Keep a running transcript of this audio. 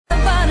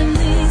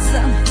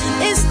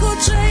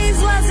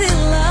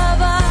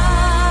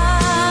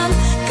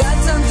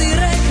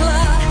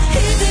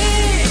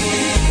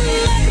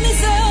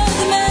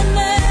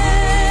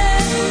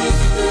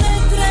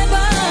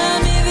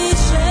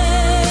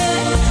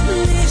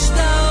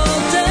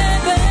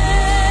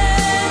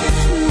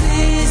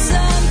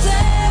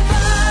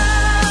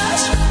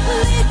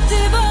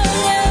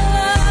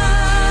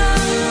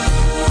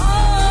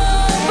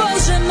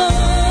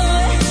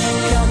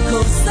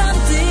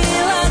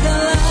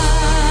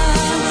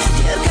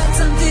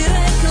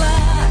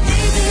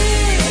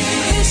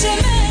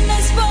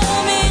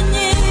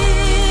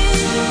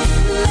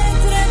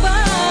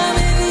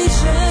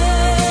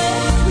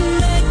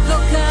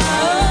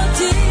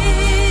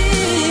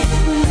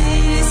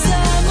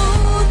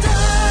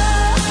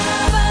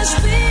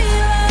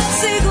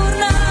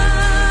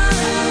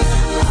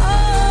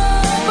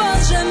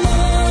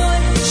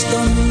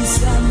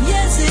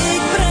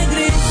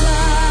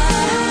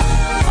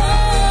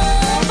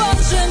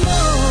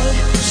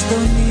što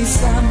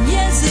nisam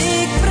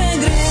jezik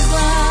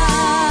pregrizla.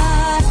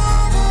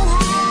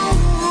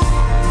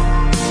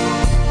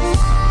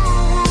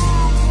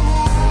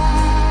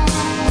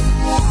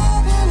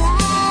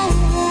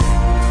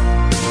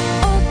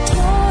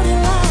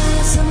 Otvorila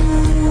sam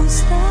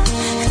usta,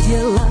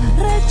 htjela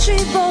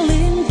reći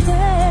volim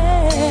te,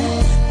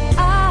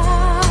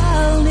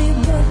 ali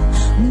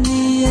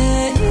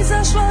nije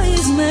izašlo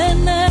iz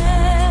mene.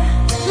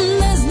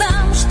 Ne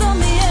znam što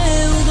mi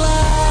je u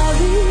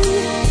glavi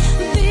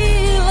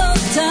bilo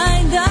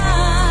taj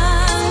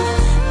dan,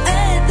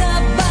 da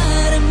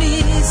bar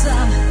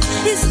nisam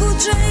iz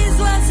kuće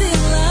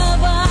izlazila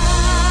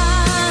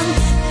van.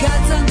 Kad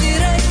sam ti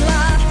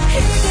rekla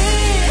idi,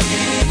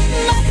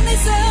 makni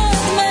se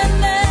od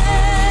mene,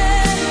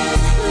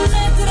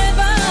 ne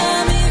treba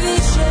mi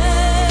više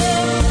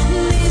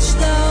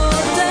ništa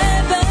od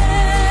tebe.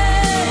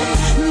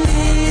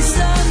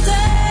 Nisam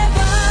te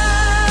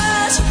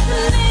baš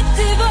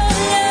niti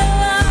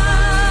voljela.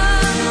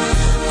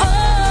 O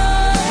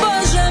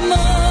Bože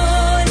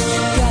moj,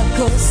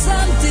 kako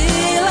sam ti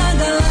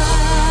lagala.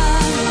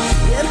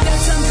 Jer kad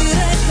sam ti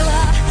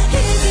rekla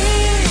idi,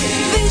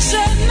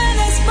 više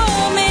mene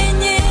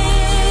spominji,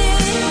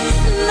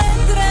 ne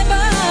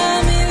treba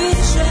mi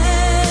više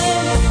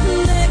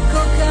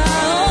neko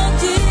kao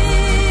ti.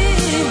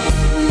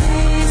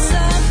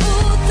 Nisam u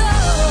to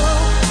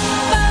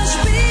baš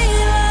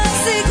bila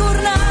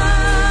sigurna.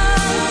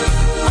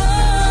 O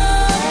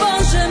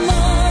Bože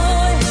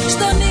moj,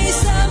 što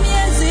nisam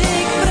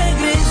jezik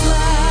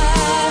pregrizla.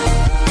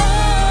 O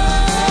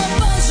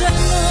Bože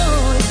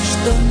moj,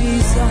 što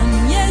nisam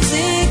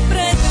jezik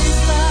pregrizla.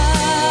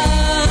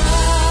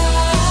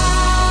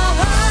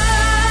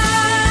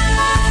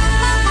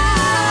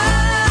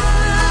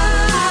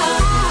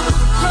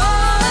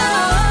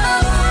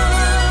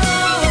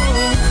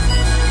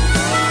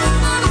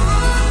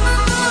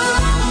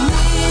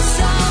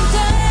 Nisam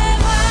te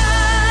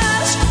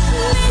baš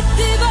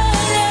niti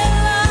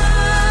voljela.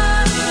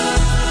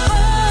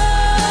 O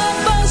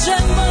Bože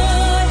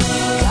moj,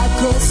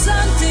 kako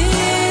sam ti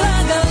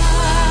lagala.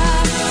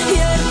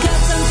 Jer kad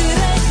sam ti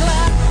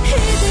rekla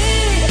idi,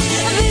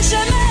 više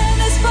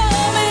mene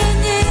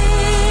spominji,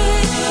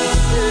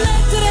 ne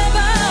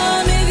treba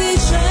mi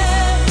više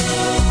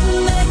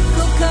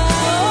neko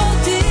kao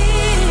ti.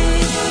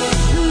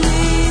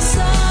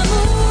 Nisam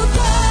u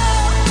to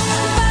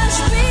baš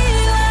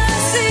bila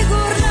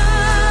sigurna.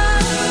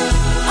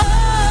 O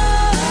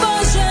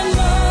Bože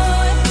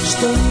moj,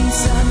 što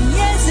nisam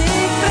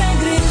jezik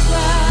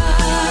pregrizla.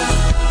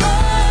 O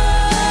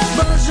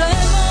Bože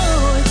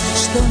moj,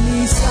 što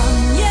nisam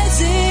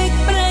jezik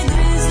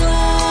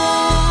pregrizla.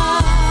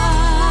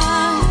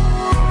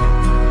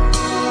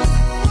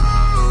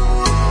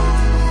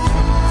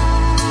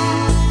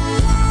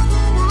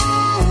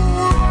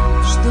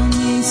 Što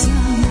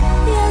nisam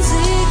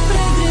jezik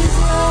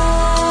pregrizla.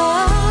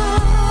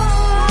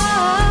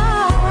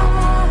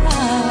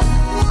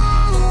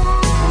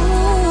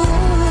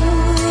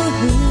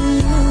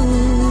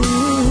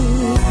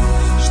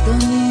 Što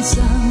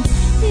nisam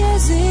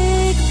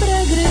jezik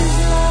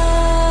pregrizla.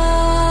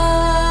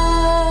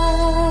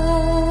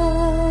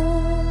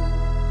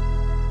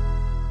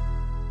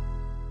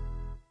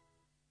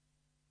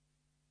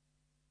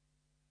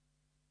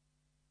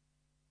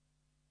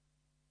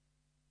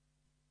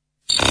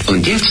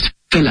 Und jetzt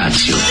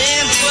Felatio.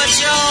 Then put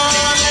your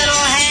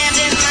little hand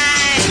in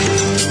mine.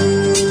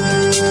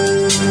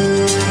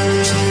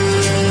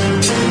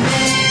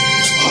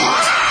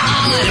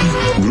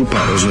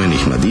 Grupa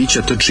rozvojenih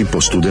mladića trči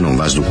po studenom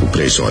vazduhu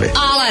pre zore.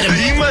 Alarm.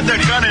 Ima da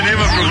kane,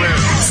 nema problema.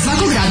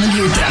 Svakog radnog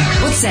jutra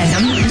od 7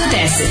 do 10.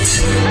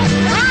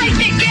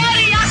 Hajde,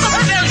 Geri, jako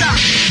se velda.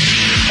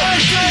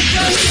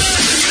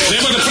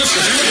 Nema da prska,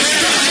 nema da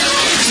prska.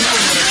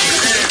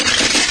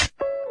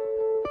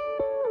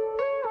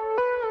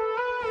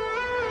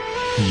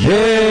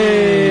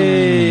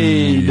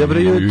 Jej, dobro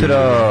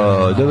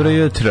jutro, dobro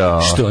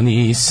jutro. Što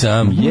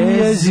nisam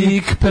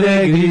jezik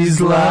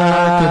pregrizla.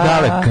 To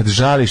dale, kad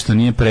žali što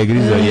nije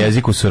pregrizao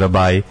jezik u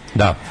Surabaji.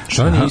 Da,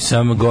 što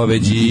nisam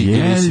goveđi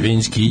ili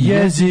svinjski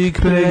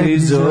jezik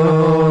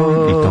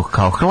pregrizao. I to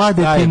kao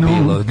hladetinu.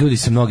 Bilo. Ljudi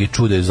se mnogi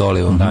čude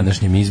Zoli u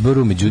današnjem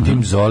izboru,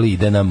 međutim Zoli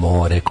ide na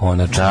more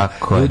konačno.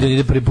 Tako je. Ljudi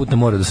ide prvi put na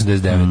more od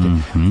 89.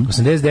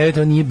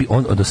 89.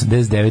 On od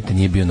 89.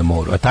 nije bio na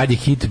moru. A tad je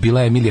hit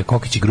bila Emilija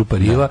Kokić i grupa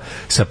Riva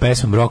sa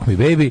pesmom Rock Me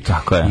Baby.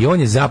 Tako je. I on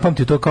je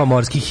zapamtio to kao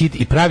morski hit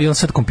i pravi on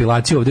sad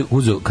kompilaciju ovde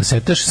uzeo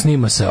kasetaš,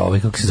 snima sa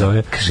kako se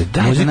zove. Kaže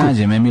daj da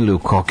nađem Emiliju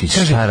Kokić,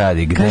 šta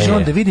radi, gde kaže je?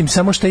 on da vidim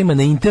samo šta ima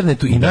na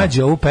internetu i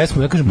nađe ovu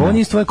pesmu. Ja kažem, on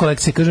je iz tvoje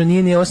kolekcije. Kaže,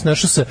 nije, on se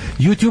našao sa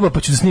YouTube-a pa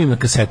ću da snimim na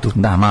kasetu.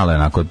 Da, malo je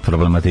onako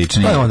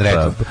problematičnije. Pa je on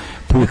rekao.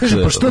 put.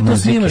 Kaže, pa što to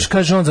snimaš?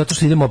 Kaže on, zato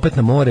što idemo opet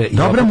na more.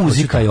 Dobra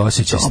muzika i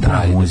osjećaj dobra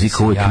stari.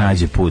 Muzika uvijek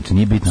nađe put.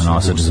 Nije bitno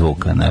nosač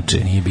zvuka.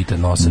 Znači, nije bitan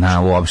nosač.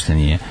 Uopšte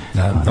nije.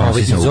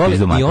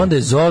 I onda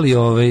je Zoli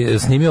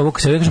snimio ovo,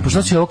 kaže, pa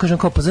što će ovo, kažem,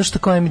 kao, pa zašto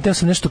kao, mi teo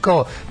sam nešto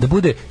kao, da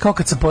bude, kao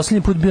kad sam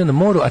posljednji put bio na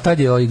moru, a tad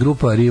je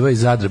grupa Riva iz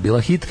Zadra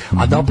bila hit,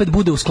 a da opet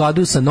bude u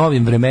skladu sa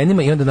novim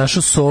vremenima i onda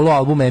našao solo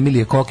album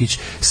Emilije Kokić,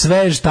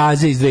 Svež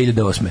taze iz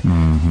 2008.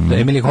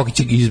 Emilije Kokić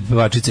iz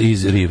pevačice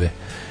iz Rive.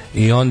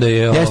 I onda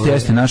je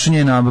jeste našo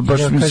nje na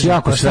baš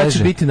jako sveže. Šta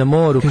će biti na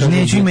moru? Kaže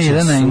neće, ima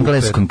jedan na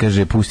engleskom,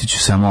 kaže pustiću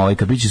samo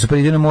kad biće super,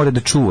 ide na more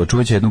da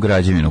čuvaće jednu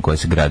građevinu koja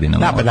se gradi na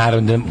moru. Da, pa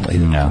naravno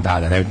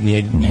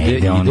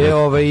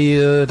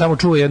ide tamo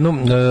čuva jednu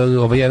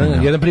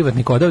jedan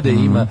privatnik odavde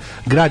ima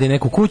gradi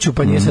neku kuću,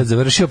 pa nije sad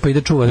završio, pa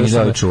ide čuva.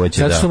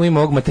 Sad što ima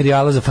ovog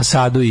materijala za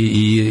fasadu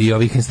i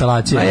ovih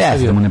instalacija,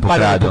 pa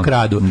da ne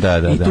pokradu.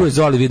 I tu je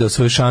Zoli video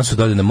svoju šansu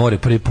da ode na more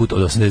prvi put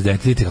od 89.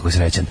 Vidite kako je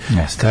srećan.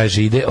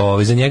 Kaže ide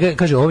za njega,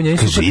 kaže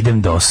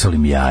idem da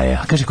osolim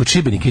jaja. Kaže kod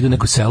Šibenika idu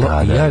neko selo,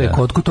 a ja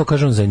rekao otkud to,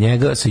 kažem, za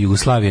njega se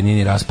Jugoslavija nije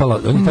ni raspala,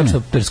 on je tačno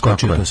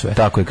preskočio to sve.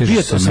 Tako je, kaže,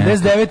 bio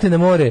 89. na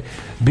more,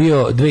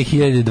 bio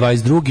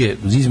 2022.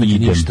 između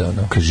ništa.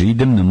 Kaže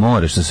idem na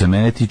more, što se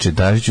mene tiče,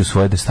 dažiću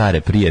svoje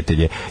stare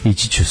prijatelje,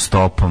 ići ću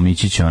stopom,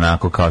 ići ću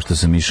onako kao što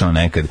sam išao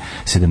nekad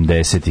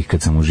 70-ih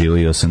kad sam uživao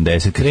i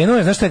 80-ih. Krenuo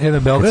je, znaš šta je krenuo,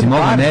 Beograd bar.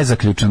 Kad si mogu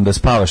nezaključan da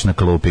spavaš na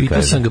klupi.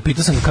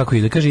 Pitao sam ga kako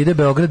ide, kaže ide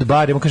Beograd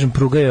bar, ja mu kažem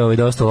pruga je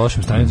dosta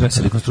lošem stanju, treba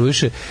se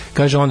rekonstruiše,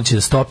 kaže onda će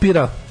da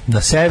stopira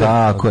na sever.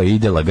 Tako je,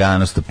 ide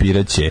lagano,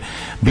 stopiraće.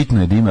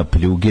 Bitno je da ima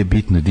pljuge,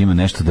 bitno je da ima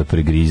nešto da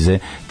pregrize,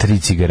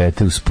 3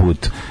 cigarete uz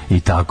put i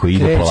tako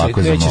ide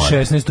polako za more.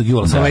 Kreće 16.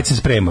 jula, sad već se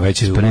sprema,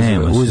 već je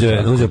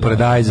uzeo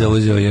paradajza,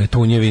 uzeo je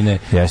tunjevine.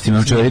 Jeste,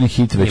 imam čuvereni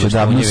hit, već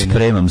odavno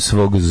spremam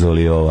svog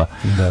Zoliova.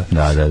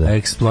 Da.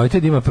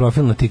 Exploited ima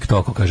profil na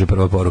TikToku, kaže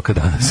prva poruka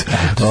danas.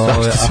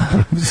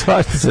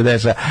 Svašta se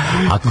deša.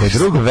 Ako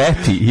drug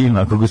Veti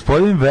ima, ako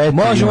gospodin Veti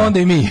možemo onda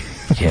i mi.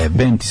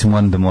 Jebem ti se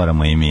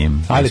moramo i mi.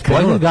 Ali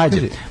Exploited gađa.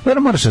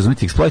 Moraš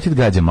razumjeti, Exploited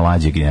gađa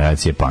mlađe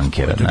generacije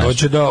punkera.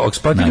 Hoće da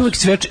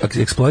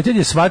Exploited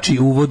je svačiji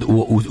uvod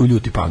u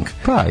ljuti punk.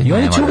 Pa, i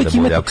oni će uvijek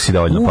imati,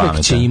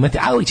 uvijek će imati,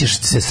 a uvijek ćeš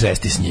se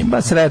sresti s njim.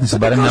 Pa sretni se,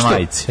 barem na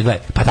majici.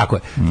 Pa tako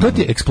je. To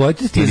ti je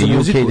Exploited ti je za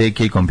muziku.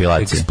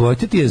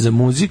 Exploited ti je za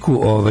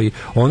muziku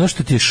ono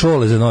što ti je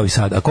Šole za Novi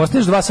Sad. Ako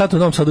ostaneš 2 sata u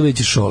Novom Sadu, vidjet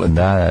ćeš Šole.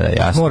 Da,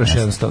 jasno. Moraš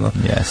jednostavno.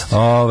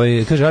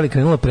 Kaže, ali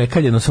krenulo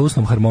prekaljeno sa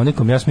usnom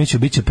harmonikom, ja smiću,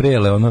 bit će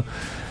prele,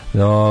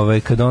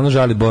 kada ono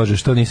žali Bože,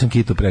 što nisam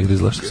kitu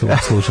pregrizla, što sam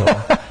slušala.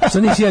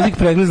 Što nisi jezik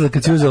pregrizla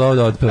kad si uzela ovo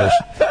da otpevaš.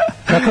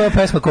 Kakva je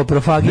pesma kao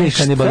profagija i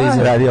kanibalizam?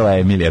 Šta radila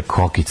Emilija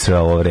Kokić sve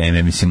ovo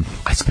vreme, mislim.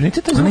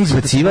 Ona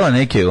izbacivala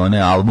neke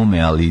albume,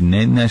 ali je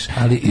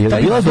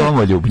bila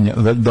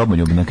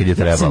domoljubna kad je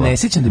trebala. Ja se ne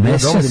sjećam da je bila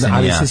domoljubna,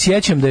 ali se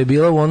sjećam da je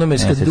bila u onome,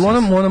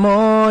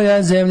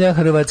 moja zemlja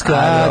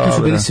Hrvatska, tu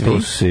su bili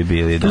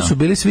svi. Tu su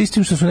bili svi, s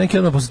tim što su neki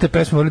odmah posle te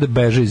pesme morali da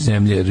beže iz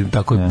zemlje, jer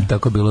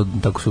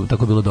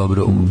tako bilo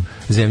dobro u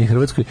zemlji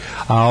Hrvatskoj.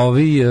 A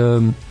ovi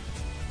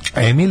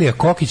Emilija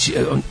Kokić,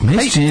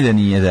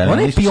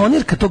 ona je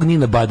pionirka tog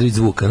Nina Badrić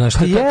zvuka, znaš,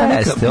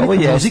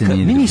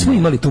 mi nismo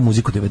imali tu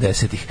muziku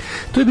 90-ih.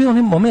 To je bio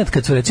onaj moment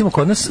kad su recimo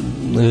kod nas,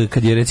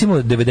 kad je recimo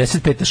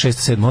 95.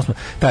 6. 7. 8.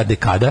 ta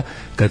dekada,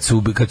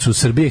 kad su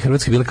Srbije i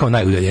Hrvatske bile kao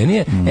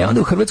najudaljenije,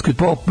 onda u Hrvatskoj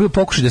bio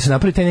pokušaj da se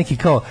napravi taj neki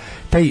kao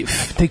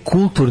taj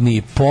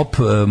kulturni pop,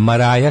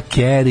 Maraja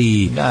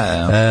Carey,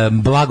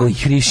 blago i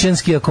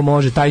hrišćanski, ako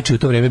može, Tajči u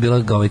to vrijeme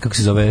bila, kako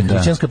se zove,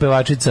 hrišćanska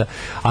pevačica,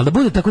 ali da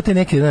bude tako te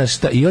neke,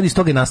 znaš, i onda iz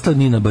toga je nastao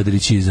Nina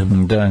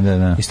Badrićizam.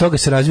 Da. Iz toga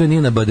se razvio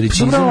Nina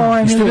Badrićizam.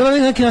 I što je bila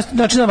neki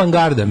način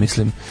avangarda,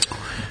 mislim.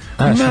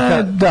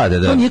 Da.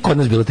 To nije kod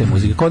nas bilo te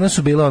muzike. Kod nas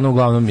su bila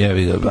uglavnom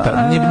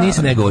nije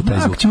se negovo taj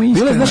zvuk.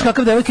 Bilo znaš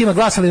kakav devojka ima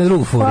glas, ali na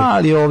drugu foru.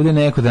 Ali ovdje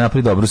neko da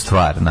napravi dobru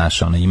stvar,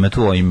 znaš, ima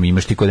tu,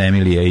 imaš ti kod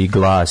Emilije i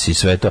glas i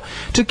sve to.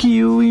 Čak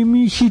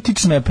i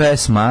hitična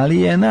pesma, ali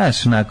je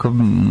naš, onako,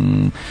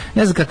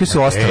 ne znam kakvi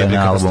su ostale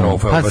na albumu.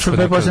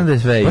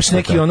 Baš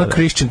neki ono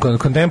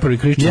contemporary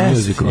Christian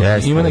music.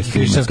 Ima neki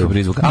hrišćanski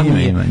prizvuk.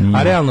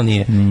 A realno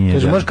nije.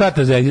 Kaže, može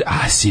karta za exit.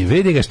 A si,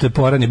 vidi ga što je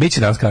poranje.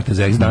 Biće danas karta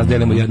za exit. Danas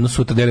delimo jednu,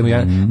 sutra delimo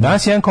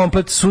danas jedan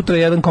komplet, sutra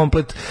jedan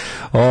komplet.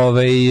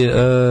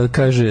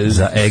 Kaže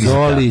za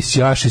Zoli,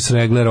 Sjaši s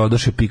reglera,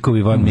 odoše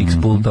pikovi van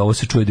mix pulta, ovo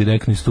se čuje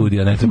direktno iz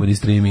studija, ne treba ni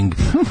streaming.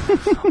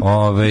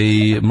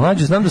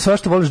 Mlađe, znam da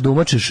svašta voliš da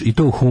umačeš i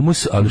to u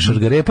humus, ali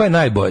šargarepa je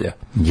najbolja.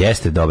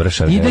 Jeste dobra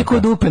šargarepa. Ide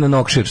kod upe na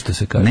nokšir, što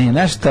se kaže. Ne,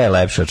 znaš šta je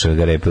lepše od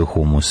šargarepe u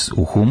humus?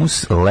 U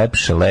humus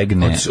lepše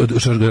legne... Od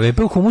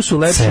šargarepe u humusu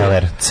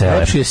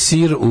lepše je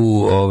sir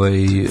u...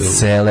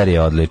 Celer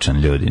je odličan,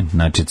 ljudi.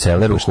 Znači,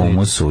 celer u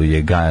humusu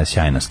je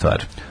sjajna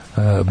stvar.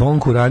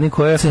 Bonku Rani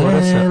koja je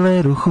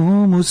Celeru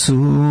humusu,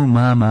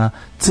 mama,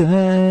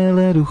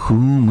 celeru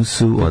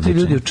humusu. Ti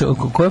ljudi,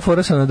 koja je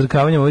fora sa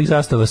nadrkavanjem ovih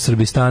zastava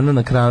Srbistana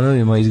na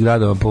kranovima iz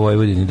gradova po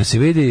Vojvodini? Da se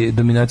vidi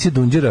dominacija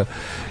Dunđera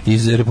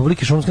iz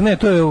Republike Šumarske. Ne,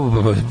 to je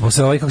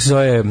posle ovaj, kako se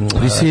zove,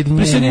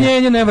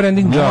 prisjedinjenje Never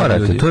Ending Job.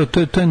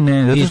 To je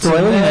ne, zato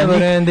što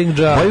Never Ending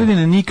Job.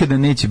 Vojvodina nikada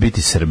neće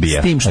biti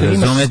Srbija. S tim što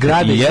imaš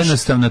zgrade.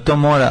 Jednostavno to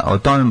mora,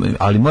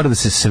 ali mora da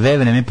se sve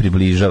vreme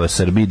približava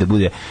Srbiji, da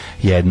bude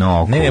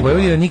jedno oko. Ne,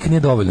 Vojvodina nikad nije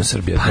dovoljno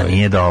Srbija. Pa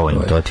nije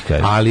dovoljno, to ti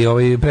kažem.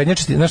 Ali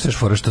prednjačiti, znaš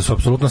što je što su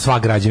apsolutno sva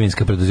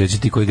građevinska preduzeća,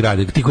 ti koji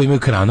grade, ti koji imaju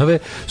kranove,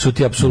 su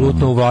ti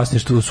apsolutno u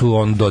vlasništvu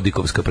su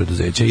Dodikovska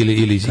preduzeća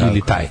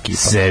ili ta ekipa.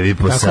 Sebi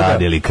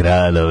posadili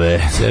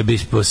kranove. Sebi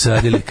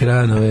posadili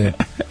kranove.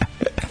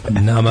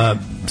 Nama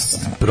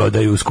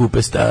prodaju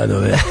skupe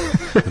stanove.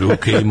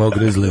 Ruke im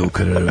ogrezle u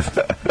krv.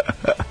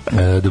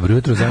 Dobro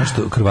jutro,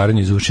 zašto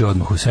krvarenje iz ušiju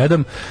odmah u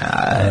 7?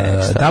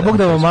 Da Bog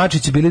da vam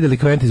mačići bili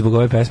delikventi zbog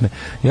ove pesme.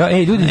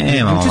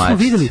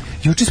 Ljudi,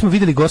 juče smo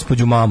videli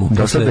gospođu mamu.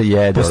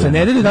 Posle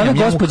nedelju dana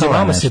gospođa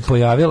mama se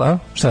pojavila.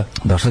 Šta?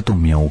 Došla tu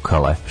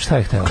mjaukala. Šta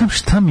je htjela?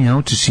 Šta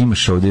mjaučiš,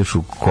 imaš ovdje još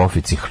u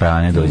kofici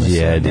hrane, dođi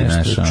jedi.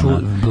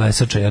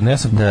 Blesača, jer ne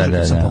sam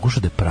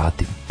pokušao da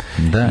pratim.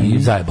 I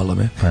zajebalo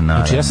me.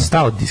 Znači ja sam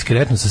stao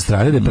diskretno sa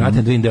strane da je pratim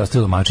da vidim da je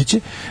ostavila mačiće,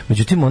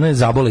 međutim ona je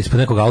zabola ispod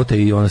nekog auta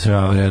i onda sam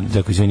ja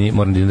rekao, izvini,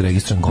 moram da idem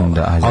registrujem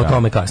kola, a o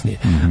tome kasnije.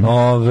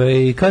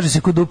 Kaže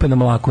se kod dupe na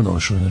mlaku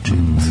nošu. Znači,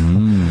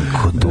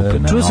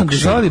 čuo sam da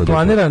Žali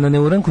planira na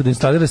Neuranku da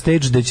instalira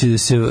stage da će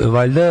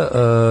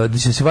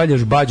se valjda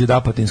žbađ od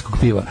apatinskog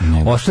piva.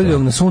 Ostavljaju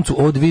na suncu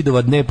od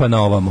Vidova dne pa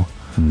na ovamo.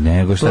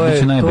 Nego šta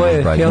biće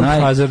najbolji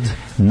žbađ?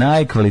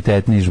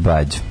 Najkvalitetniji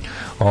žbađ.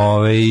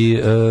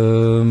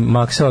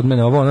 Maksa od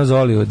mene, ona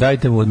Zoliju,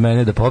 dajte mu od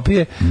mene da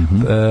popije.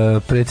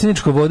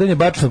 Predsjedničko vodanje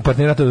bračnog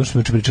partnera, to je ono što smo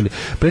juče pričali.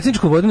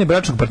 Predsjedničko vodanje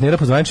bračnog partnera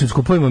po zvaničnim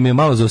skupovima mi je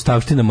malo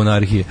zaostavština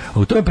monarhije. A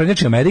u tome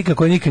prednjači Amerika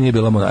koja nikad nije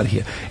bila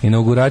monarhija.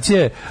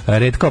 Inauguracija je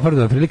retka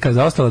opravdana prilika,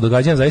 za ostala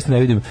događanja zaista ne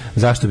vidim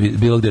zašto bi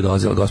bilo gdje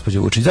dolazila gospođa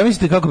Vučić.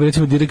 Zamislite kako bi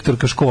recimo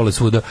direktorka škole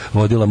svuda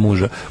vodila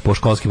muža po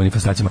školskim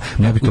manifestacijama.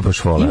 Ne bi to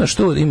baš volao.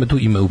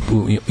 Ima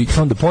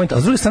on the point,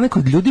 a s druge strane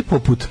kod ljudi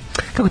poput,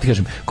 kako ti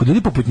kažem, kod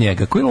ljudi poput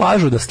njega koji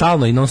lažu da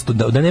stalno i non-stop,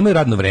 da nemaju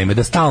radno vreme,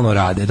 da stalno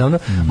rade, da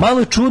malo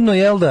je čudno,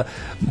 jel da,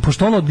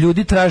 pošto on od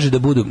ljudi traži da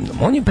budu,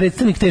 on je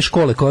predstavnik te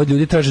škole koja od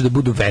ljudi traži da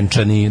budu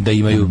venčani, da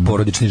imaju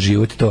porodični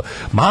život i to,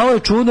 malo je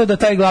čudno da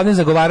taj glavni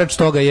zagovarač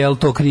toga, jel,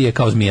 to krije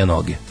kao zmija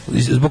noge.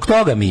 Zbog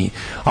toga mi,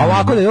 a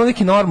ovako da je on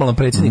neki normalan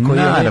predsjednik koji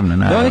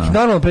da je neki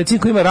normalan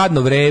predsjednik koji ima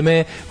radno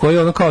vreme, koji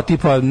je ono kao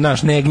tipa,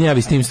 naš, ne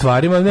gnjavi s tim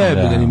stvarima, ne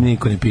bi ga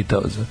niko ni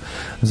pitao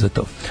za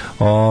to.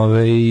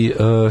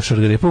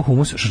 Šargarepa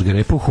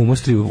u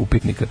humus 3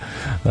 upitnika.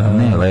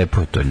 Ne,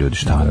 lepo je to, ljudi,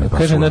 šta vam je pa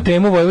kaže, na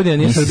temu Vojvodina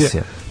nije Srbija.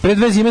 Pred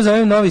 2 zime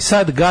zovem Novi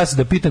Sad gas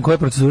da pitam koja je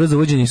procedura za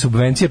uvođenje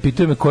subvencija,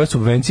 pitaju me koja je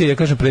subvencija, ja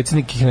kažem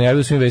predsjednik ih najavio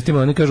u svim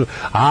vestima, oni kažu,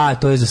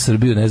 to je za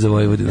Srbiju, ne za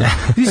Vojvodinu.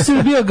 Ti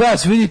Srbija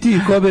gas, vidi ti,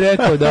 ko bi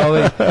rekao da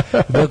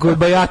kod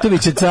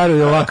Bajatovića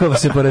caruje ovakav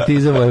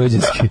separatizam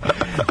vojvođanski.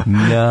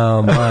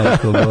 Ja,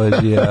 majko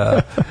Božja.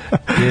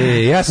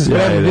 Ja sam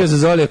spreman bio za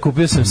Zolija,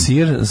 kupio sam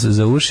sir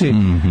za uši.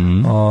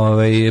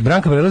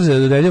 Branka prelaze da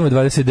dodeljujemo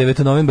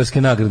 29.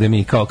 novembarske nagrade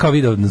mi, kao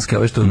videodanske,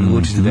 ove što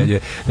Vučić dodeljuje.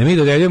 Da mi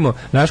dodeljujemo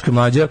Daško i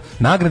Mladja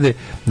nagrade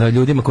na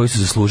ljudima koji su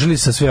zaslužili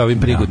sa sve ovim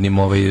prigodnim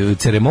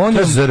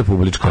ceremonijom. Za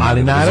republičko.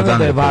 Ali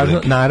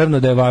naravno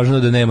da je važno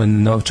da nema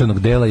novčanog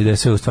dela i da je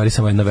sve u stvari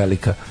samo jedna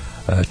velika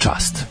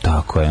čast.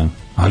 Tako je.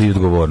 Ali i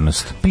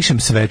odgovornost. Pišem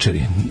s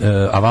večeri,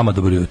 a vama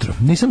dobro jutro.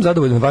 Nisam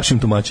zadovoljan vašim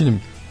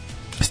tumačenjem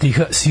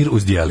stiha Sir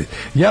uzdjeli.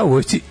 Ja u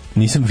vojsci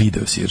nisam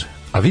video sir,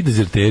 a vi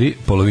dezerteri,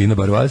 polovina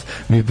bar vas,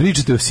 mi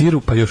pričate o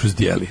siru pa još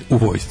uzdjeli u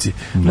vojsci.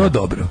 No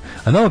dobro.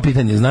 A novo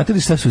pitanje, znate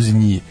li šta su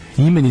znji?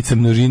 Imenica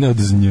množina od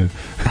znj.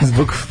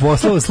 Zbog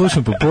poslova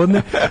slušam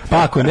popodne,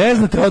 pa ako ne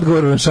znate,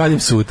 odgovor vam šaljem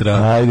sutra.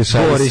 Ajde,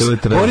 šaljem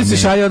sutra. Boris se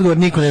šalje odgovor,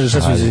 niko ne zna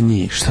šta su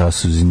znji. Šta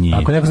su znji?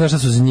 Ako neko zna šta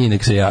su znji,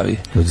 nek se javi.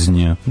 Od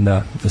znj.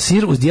 Da.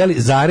 Sir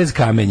uzdjeli zarez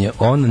kamenje,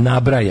 on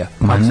nabraja.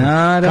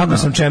 Kako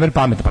sam čemer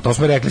pametan, pa to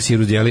smo rekli,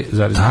 sir uzdjeli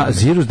zarez kamenje.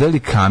 Sir uzdjeli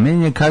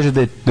kamenje, kaže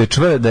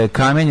da je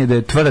kamenje, da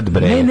je tvrd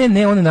bre.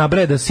 Ne, on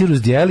nabraja da sir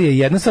uzdjeli je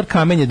jedna stvar,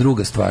 kamenje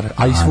druga stvar,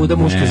 a i svuda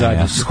muške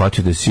zajedno. Ja sam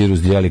shvatio da je sir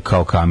uzdjeli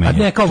kao kamenje.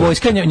 A ne, kao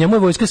vojska, njemu je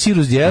vojska sir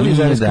uzdjeli,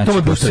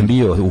 to sam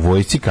bio u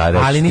vojsci kada.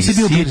 Ali nisi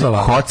bio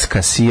bitova.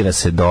 Kocka sira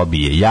se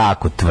dobije,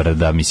 jako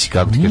tvrda, misli,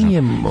 kako ti kažem.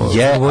 Nije,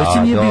 vojsci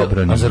nije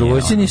bio, a zar u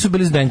vojsci nisu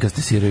bili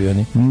zdenkaste sirovi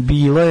oni?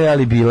 Bilo je,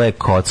 ali bila je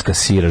kocka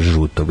sira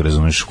žutog,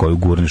 razumiješ, koju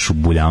gurneš u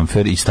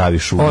buljanfer i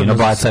staviš u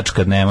vinobacač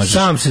kad ne možeš.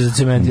 Sam se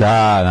zacementira.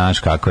 Da, znaš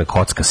kako je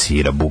kocka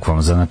sira,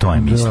 bukvalno, za na to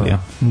je mislio.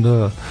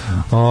 Da.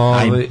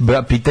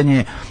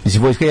 Pitanje,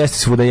 vojska jeste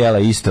svuda jela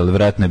isto, ali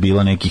vjerojatno je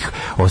bilo nekih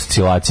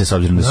oscilacija s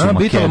obzirom da su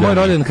Makedoniji. Moj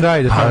rođen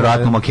kraj.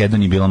 Vjerojatno u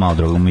Makedoniji bilo malo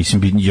drugo.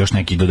 Mislim, bi još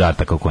nekih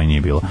dodataka koji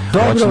nije bilo.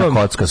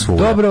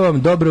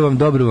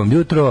 Dobro vam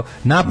jutro.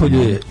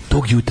 Napolju je,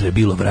 tog jutra je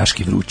bilo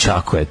vraški vruće.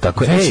 Tako je.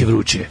 Veće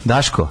vruće.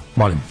 Daško,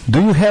 molim. Do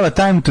you have a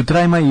time to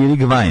try my Erik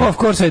wine? Of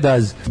course I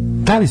does.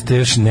 Da li ste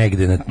još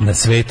negde na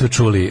svetu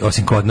čuli,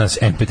 osim kod nas,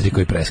 MP3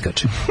 koji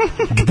preskače?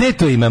 Gde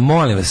to ima,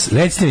 molim vas?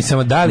 Recite mi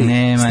samo, da li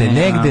ste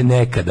negde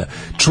nekada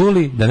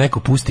čuli da neko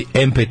pusti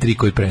MP3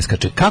 koji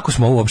preskače? Kako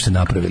smo ovo uopšte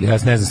napravili? Ja ne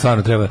znam,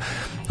 stvarno treba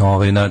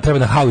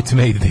na How It's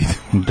Made da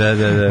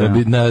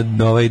ide. Na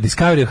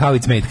Discovery of How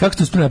It's Made. Kako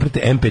ste uspili napraviti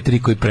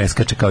MP3 koji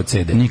preskače kao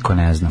CD? Niko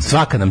ne zna.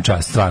 Svaka nam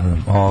čast, stvarno.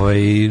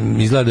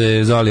 Izgleda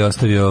je Zoli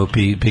ostavio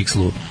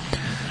Pixelu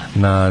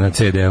na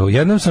CD-u.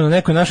 Jednom sam na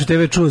nekoj našoj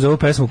TV čuo za ovu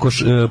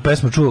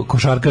pesmu čuo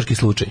Košarkaški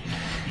slučaj.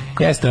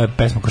 Jeste,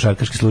 pesma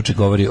Košarkaški slučaj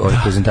govori o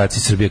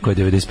reprezentaciji Srbije koja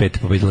je 95.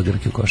 pobedila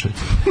Grke u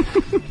košarci.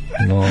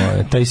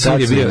 Taj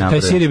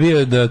sir je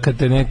bio da kad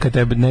te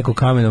neko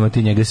kamenom, a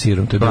ti njega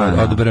sirom. To je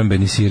bio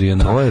odbrambeni sir.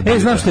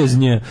 Znam što je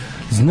znje.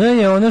 Znje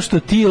je ono što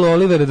Tilo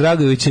Olivera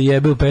Dragovića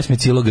jebe u pesmi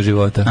Cijeloga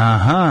života.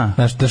 Aha.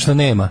 Znaš, to što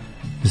nema.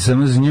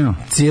 Samo znju.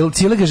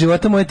 Cijeloga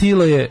života moje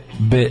tilo je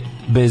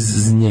bez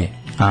znje.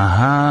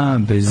 Aha,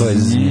 bez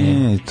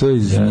znje. To je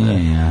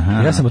znje.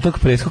 Ja sam od tog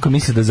preskoka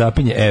mislio da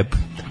zapinje app.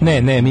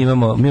 Ne, mi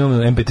imamo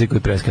MP3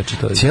 koji preskače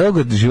to.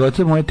 Cijelog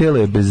života moje telo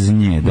je bez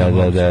nje.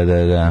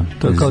 Da.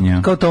 To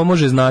kao to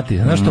može znati.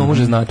 Znaš to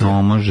može znati?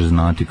 To može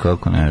znati,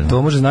 kako ne znam.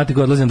 To može znati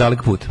ko odlazi na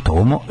dalek put.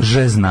 To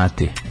može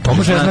znati.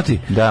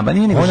 Da, ba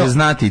nije nego može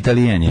znati,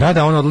 Italijan je.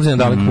 Da, on odlazi na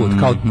dalek put.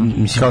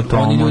 Kao to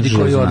oni ljudi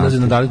koji odlaze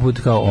na dalek put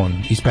kao on.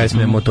 Iz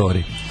pesme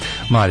Motori.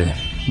 Mladja.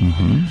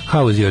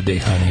 How was your day,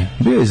 honey?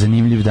 Bio je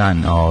zanimljiv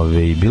dan,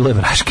 bilo je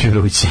vraški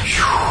vruće.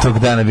 Tog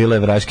dana bilo je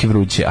vraški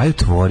vruće. Ajde,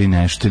 otvori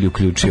nešto ili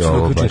uključi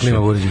ovo baš.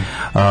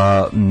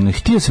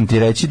 Htio sam ti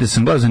reći da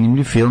sam gledao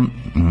zanimljiv film,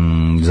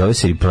 zove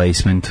se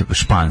Replacement,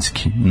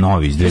 španski,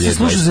 novi iz 2021. Ja se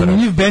slušao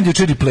zanimljiv band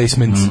juče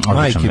Replacement,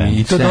 majke mi.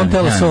 I to Don't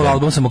Tell Us Soul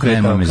album sam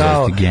okretao.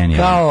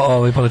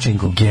 Kao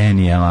Palačinku.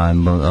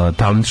 Genijalan,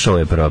 Talent Show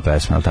je prva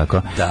pesma, ali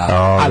tako? Da,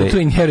 ali to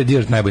je Inherit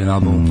Dirt, najbolji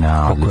album.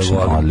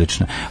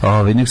 Odlično.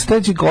 Nek se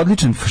teći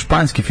odličan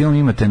španski film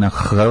imate na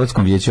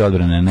Hrvatskom vijeću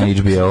odbrane na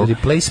HBO.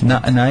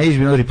 Na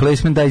HBO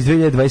Replacement da iz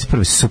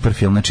 2021. Super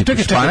film. Znači,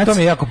 čekaj, to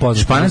mi je jako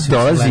poznato.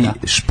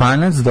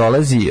 Španac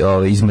dolazi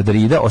iz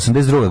Madrida,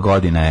 82.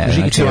 godina je.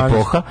 Znači,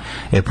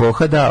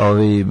 epoha da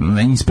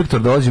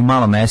inspektor dolazi u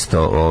malo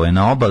mesto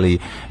na obali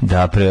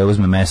da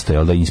preuzme mesto,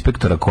 jel da,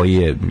 inspektora koji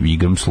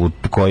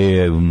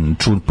je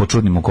po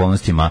čudnim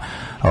okolnostima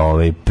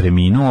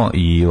preminuo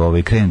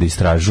i krene da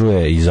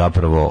istražuje i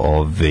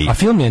zapravo A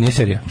film nije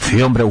serija?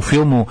 U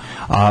filmu,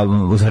 a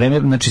za vreme,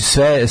 znači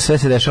sve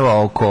se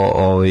dešava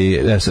oko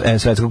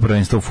svetskog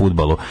prvenstva u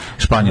fudbalu.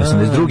 Španija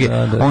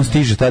 82. On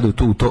stiže tada u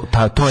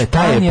to je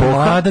ta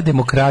epoha. Mlada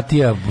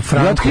demokratija,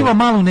 Franko. I otkriva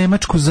malu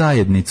nemačku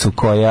zajednicu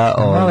koja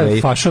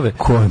male fašove.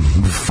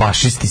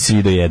 Fašisti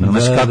svi do jednog.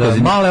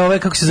 Male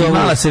kako se zove?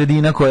 Mala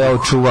sredina koja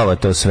očuvava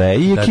to sve.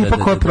 I ekipa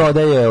koja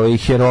prodaje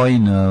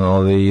heroin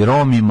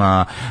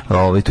Romima,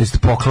 to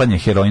jest poklanja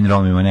heroin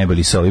Romima, ne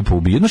bili se ovi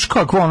poubiju. Znaš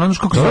kako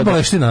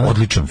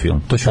odličan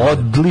film. To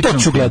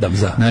ću gledam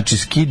za. Znači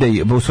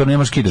skidaj, u stvari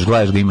nemaš skidaš,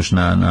 gledaš ga, imaš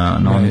na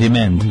on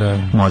demand.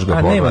 Možeš ga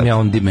pogledati. Nemam ja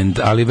on demand,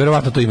 ali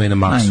verovatno to ima i na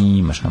Maxu.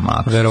 Imaš na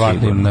Maxu.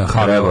 Verovatno na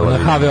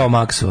HBO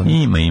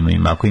Maxu.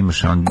 Ima, ako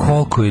imaš on.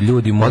 Koliko je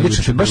ljudi mogu.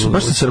 Odlično, baš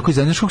sam se rekao,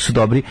 znaš kako su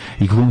dobri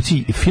i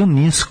glumci. Film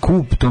nije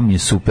skup, to mi je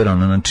super,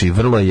 znači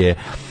vrlo je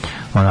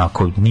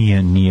onako,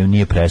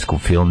 nije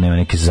preskup film, nema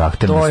neke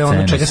zahtevne scene. To je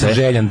ono čega sam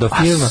željan do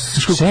filma.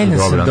 Željan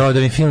sam da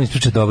mi film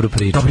ispriča dobru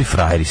priču. Dobri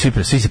frajeri, svi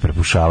se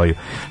prepušavaju,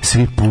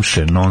 svi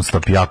puše non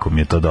stop, jako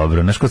mi je to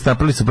dobro. Znaš, kod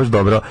napravili su baš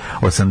dobro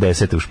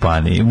 80. u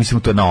Španiji,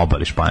 mislim to je na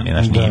obali Španije,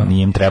 znaš,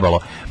 nije im trebalo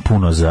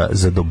puno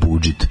za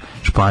dobudžit.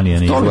 Španija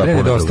ne izgleda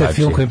puno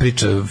drugačije.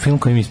 Film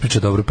koji mi ispriča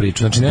dobru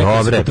priču, znači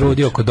neko se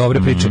potrudio oko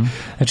dobre priče.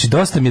 Znači,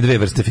 dosta mi je dve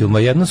vrste filma,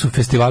 jedno su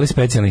festivali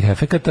specijalnih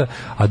efekata,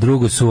 a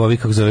drugo su ovi,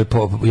 kako zove,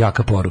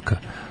 jaka poruka.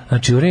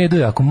 Znači, u redu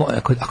je,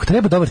 ako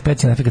treba dobar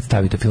specijalni efekt,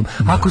 stavite film.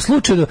 Ako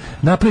slučajno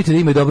napravite da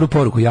ima i dobru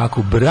poruku,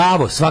 jako,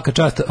 bravo, svaka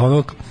čast,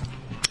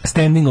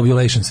 standing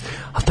ovulations.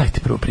 Ali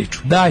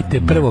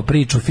dajte prvo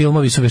priču.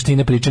 Filmovi su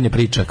veštine pričanja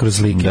priča kroz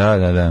slike.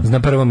 Da. Na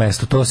prvo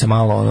mesto, to se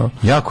malo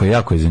Jako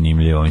je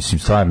zanimljivo. Mislim,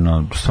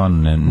 stvarno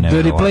ne.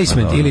 The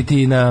Replacement ili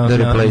ti na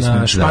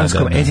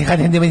španskom.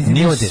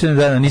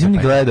 Nisam ni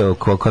gledao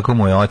kako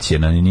mu je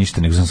ocjena ni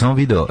ništa, nego sam samo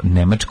video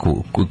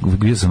Nemačku,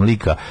 vidio sam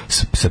lika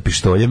sa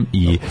pištoljem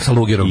i sa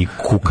lugerom i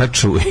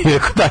kukaču i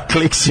rekao da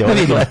kliksi ovo.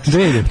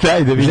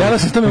 Daj da vidim.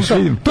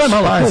 To je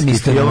malo, to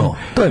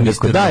je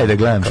misterno. Daj da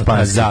gledam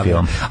španski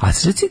film. A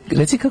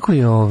reci kako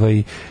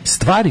je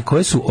stvari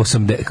koje su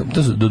 80,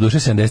 to su do duše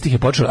 70-ih je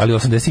počelo, ali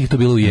 80-ih je to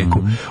bilo u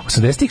jeku.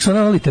 80-ih su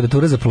ona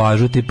literatura za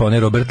plažu, tipa onaj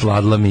Robert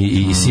Ludlum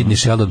i Sidney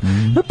Sheldon.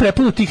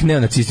 Prepuno tih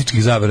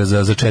neonacističkih zavera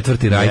za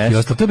četvrti rajk i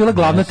ostalo. To je bila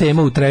glavna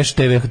tema u trash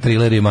TV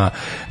trilerima.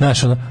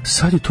 Znaš,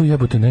 sad je to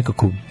jebote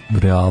nekako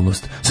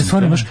realnost.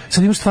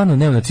 Sad imaš stvarno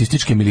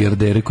neonacističke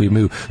milijardere koji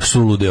imaju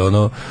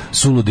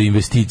sulude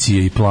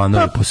investicije i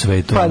planove po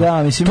svetu. Pa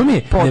da, mislim, to mi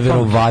je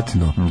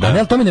neverovatno. Da.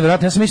 Ne, to mi je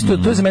neverovatno. Ja sam mislio,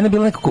 to je za mene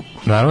bilo nekako,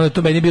 naravno da je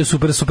to meni bio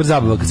super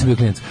zabava kad sam bio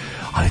klinac.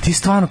 Ali ti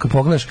stvarno kad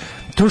pogledaš,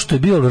 to što je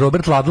bio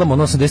Robert Ludlum,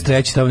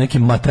 83. tamo neki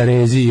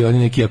Matarezi i oni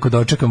neki ako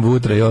dočekam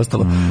vutra i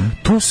ostalo.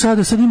 To sad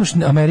imaš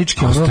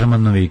američki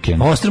Ostrman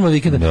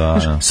vikend.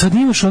 Da. Sad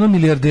imaš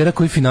milijardera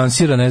koji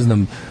finansira, ne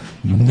znam,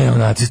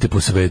 neonaciste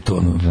po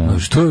svetu.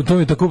 To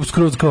je tako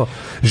skroz kao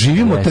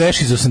živimo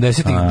trash iz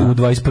 80-ih u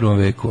 21.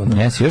 veku.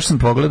 Još sam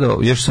pogledao,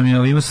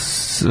 imao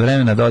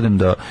vremena da odem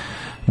do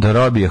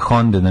Robije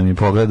Honda da mi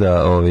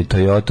pogleda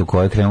Toyotu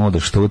koja je krenula da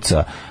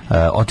štuca,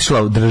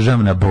 otišla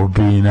državna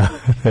bobina.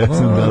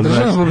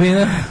 Državna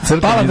bobina?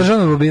 Pala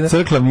državna bobina?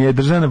 Crkla mi je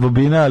državna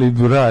bobina, ali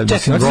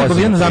čekaj, otišla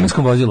bobina na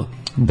zamenskom vozilu?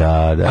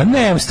 Da. A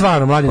ne,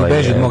 stvarno, Mladen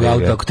beže od mog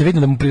auta. Ako te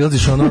vidim da mu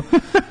prilaziš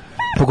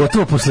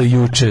pogotovo posle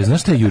juče.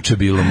 Znaš šta je juče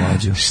bilo,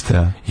 Mlađo?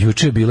 Šta?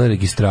 Juče je bila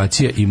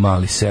registracija i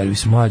mali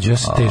servis. Mlađo, ja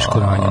sam teško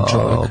ranjen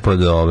čovjek. Pa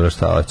dobro,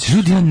 šta hoćeš?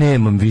 Ljudi, ja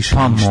nemam više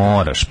ništa. Pa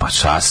moraš, pa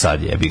šta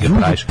sad jebi ga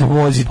praviš?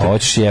 Pomozite. Pa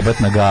hoćeš jebat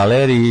na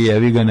galeriji,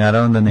 jebi ga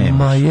naravno da nemaš.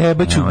 Ma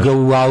jebaću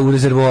ga u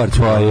rezervoar.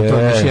 To je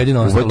još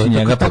jedino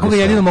ostalo. Tako ga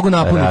jedino mogu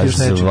napuniti još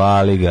nečim.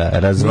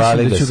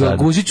 Razvali ga sad.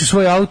 Gužit ću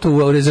svoj auto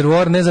u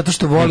rezervoar, ne zato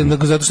što volim,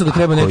 nego zato što ga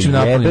treba nečim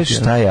napuniti. Ako jebeš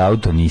taj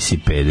auto, nisi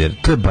peder.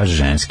 To je baš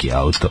ženski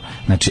auto.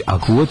 Znači,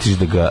 ako uotiš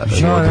da ga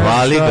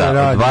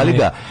odvali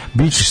ga,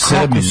 bit ćeš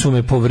Srbin,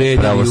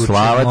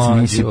 pravoslavac,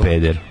 nisi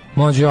peder.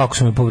 Mlađe, jako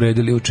su me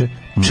povredili juče.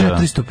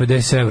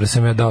 450 evra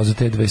sam ja dao za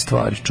te dve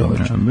stvari,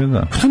 čoveče.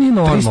 To nije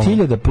normalno.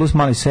 30.000 plus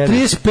mali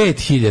servis.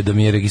 35.000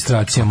 mi je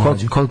registracija,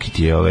 mlađe. Koliki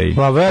ti je ovaj?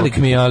 Pa velik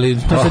mi je, ali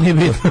to sad nije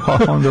bitno.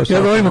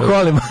 Ja govorim o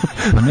kolima.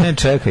 Ne,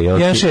 čekaj.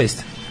 1.6.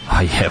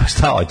 A jeba,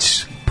 šta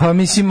hoćeš? Pa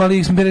mislim,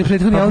 ali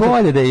prethodni auto...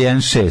 bolje da je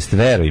 1.6,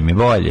 veruj mi,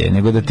 bolje,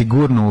 nego da ti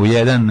gurnu u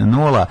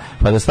 1.0,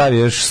 pa da stavi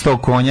još 100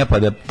 konja, pa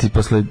da ti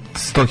posle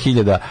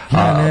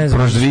 100.000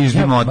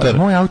 prožviždi motor.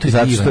 Moj auto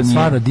je divan,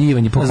 stvarno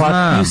divan. I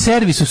u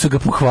servisu su ga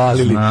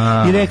pohvalili.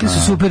 I rekli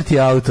su super ti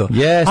auto.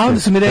 Jeste, a onda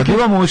su mi rekli...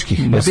 bilo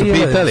muških, da su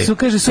pitali. Su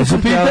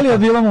pitali, a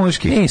bilo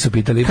muških. Nisu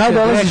pitali. Kad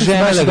dolazi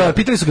žena,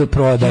 pitali su ga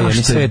prodaje.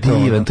 Što je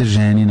divan, to je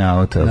ženin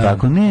auto.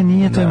 Tako, ne,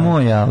 nije, to je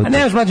moj auto. A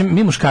ne, mlađe,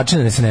 mi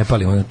muškačine ne se ne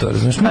palimo na to.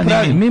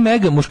 Mi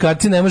mega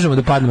muškarci ne možemo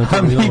da padnemo.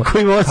 A mi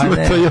koji vozimo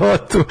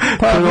Toyotu,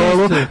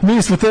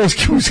 mi smo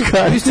teški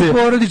muškarci. Vi ste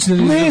porodični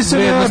vrednosti.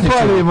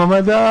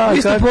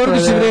 Vi ste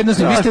porodični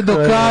vrednosti. Vi ste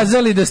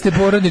dokazali da ste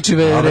porodični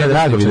vrednosti.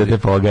 Drago mi da te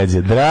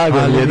pogađa. Drago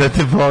mi je da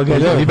te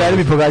pogađa. Mi beri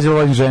mi pogađalo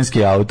volim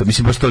ženski auto.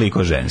 Mislim, baš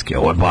toliko ženski.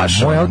 Ovo je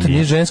baš... Moj auto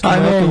nije ženski,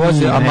 moj auto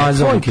vozi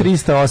Amazon. Tvoj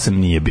 308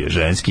 nije bio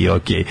ženski,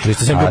 okej.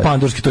 308 bio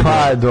pandurski, to je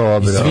pa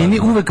dobro. Izvini,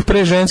 uvek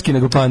pre ženski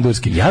nego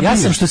pandurski. Ja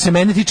sam što se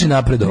mene tiče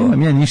napredovao.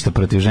 Nemam ja ništa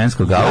protiv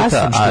ženskog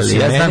auta, ali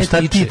ja znam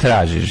šta ti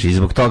tražiš i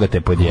zbog toga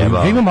te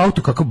podjebao. Ja imam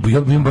auto kako, ja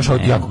imam baš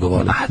auto, jako ga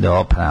volim.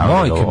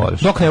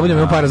 Dok ne budem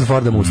imao para za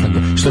Forda Mustanga,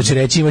 što će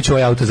reći imaću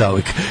ovaj auto za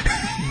uvijek.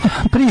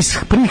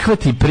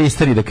 Prihvati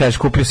pristari da kažeš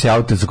kupio si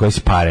auto za koje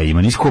si pare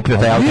ima, nisi kupio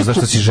taj auto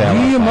zašto si želeo.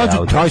 Nije mlađu,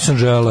 taj sam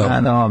želeo.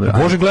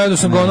 Bože, gledao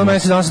sam ga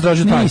mesec dana sam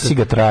tražio taj. Nisi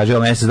ga tražio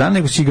mesec dana,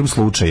 nego si igrom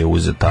slučaja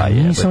uzeo taj.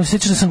 Nisam se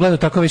sjećao da sam gledao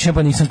tako već,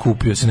 pa nisam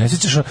kupio. Se ne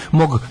sjećaš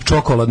mog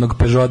čokoladnog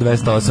Peugeot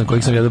 208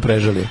 kojeg sam jedno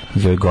prežalio.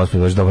 Joj,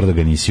 gospod, baš dobro da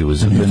ga nisi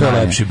uzeo. To je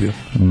lepši bio.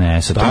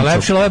 Ne, sa to je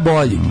lepši, ali je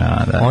bolji.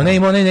 Ona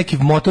ima onaj neki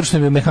motor što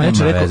mi je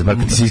mehaničar rekao. Bar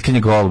kad ti se iskreni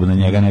golub na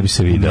njega ne bi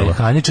se videlo.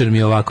 Mehaničar mi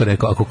je ovako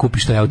rekao, ako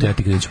kupiš taj auto ja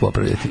ti ga neću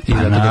popravljati.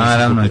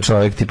 Naravno,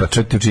 čovjek tipa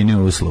čovjek ti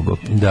učinio uslugu.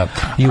 Da.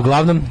 I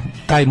uglavnom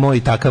taj moj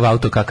takav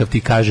auto kakav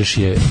ti kažeš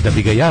je da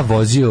bi ga ja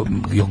vozio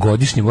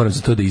godišnje, moram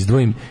za to da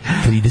izdvojim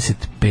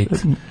 35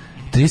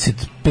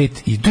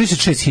 i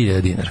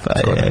 36.000 dinara.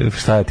 Pa je,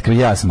 šta je, tako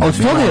ja sam... Od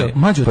toga je,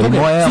 mađo, od toga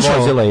je... Moja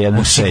vozila je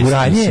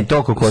 1.6.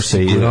 Toliko košta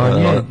i...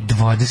 Osiguranje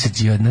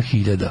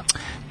 21.000.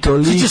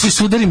 Sviđa se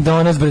sudarim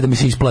danas, bre, da mi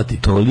se isplati.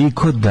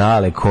 Toliko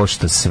dale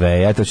košta sve.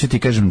 Ja to ću ti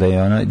kažem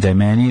da je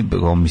meni,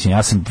 mislim,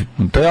 ja sam,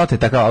 to je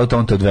takav auto,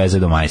 on te odveze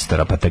do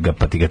majstora,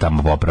 pa ti ga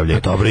tamo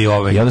popravljaju. Dobro i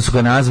ovaj. I onda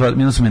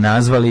su me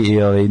nazvali i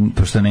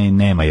pošto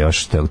nema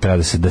još, treba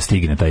da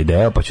stigne taj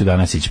deo, pa ću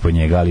danas ići po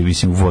njega, ali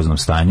mislim u voznom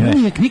stanju je.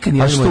 Nikad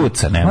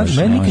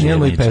nije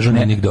moj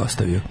Peugeot nigde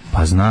ostavio.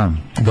 Pa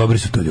znam. Dobri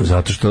su to ljudi.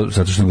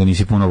 Zato što ga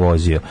nisi puno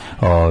vozio.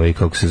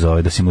 Kako se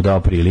zove, da si mu dao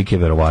prilike,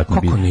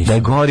 verovatno bi. Da je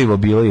gorivo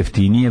bilo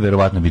jeftinije nije,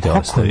 verovatno bi te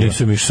ostavio. Kako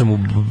nisam išao sam u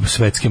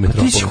svetske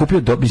metropole?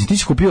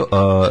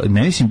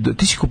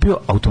 Ti si kupio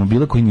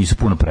automobile koji nisu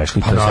puno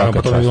prešli.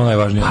 Pa to je bilo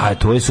najvažnije. A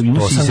to su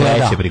imali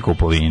sreće pri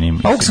kupovini.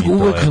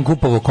 Uvijek sam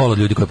kupovao kola od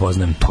ljudi koje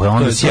poznajem. To je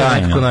onda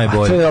sjajno. A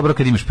to je dobro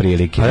kad imaš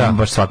prilike. Imam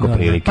baš svako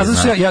prilike. Pa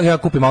zato ja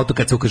kupim auto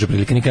kad se ukaže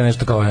prilike, nikad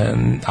nešto kao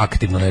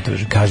aktivno ne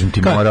tražim. Kažem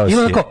ti, morao si.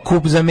 Ima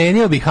tako,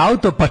 zamenio bih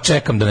auto, pa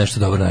čekam da nešto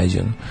dobro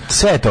nađe.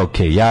 Sve je to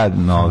okej. Ja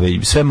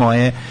sve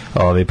moje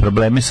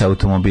probleme sa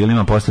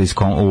automobilima posle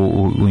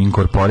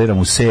inkorporiram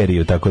u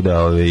seriju, tako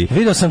da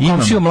video sam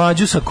komšiju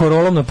Mlađu sa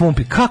Korolom na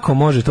pumpi. Kako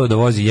može to da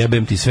vozi?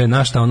 Jebem ti sve,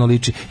 na šta ono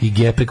liči, i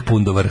gepek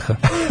pun do vrha.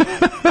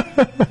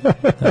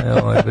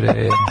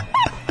 Bre.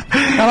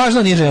 A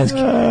važno nije ženski.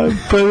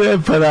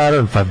 Pa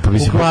naravno,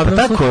 mislim,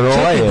 ta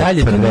Corolla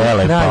je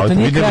prelepa, to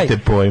nije kraj.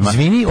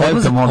 Zvini,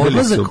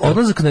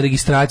 odlazak na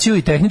registraciju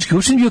i tehnički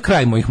učin bio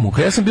kraj mojih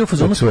muka. Ja sam bio u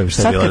fazonu,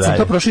 sad kad sam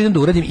to prošao idem da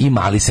uradim i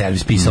mali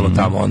servis, pisalo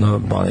tamo,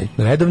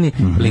 redovni,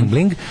 bling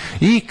bling,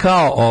 i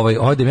kao,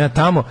 odem ja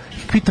tamo,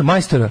 pitam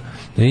majstora,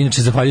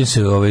 inače zahvaljujem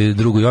se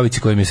drugoj Jovici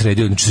koja mi je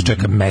sredio, znači se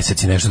čeka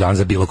mesec i nešto dan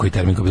za bilo koji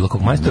termin kod bilo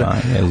kog majstora.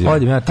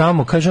 Odem ja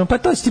tamo, kažem, pa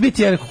to će ti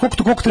biti,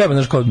 koliko treba,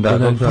 znaš,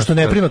 pošto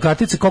ne prima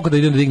kartice, koliko da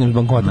idem da dignem iz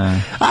bankomata.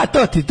 A to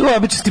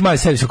obično ti mali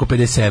servis oko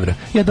 50 evra.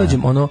 Ja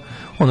dođem, 100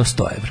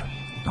 evra.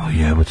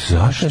 Jebote,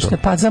 zašto?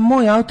 Pa za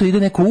moj auto ide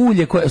neko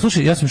ulje koje...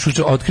 Slušaj, ja sam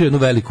otkrio jednu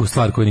veliku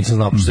stvar koju nisam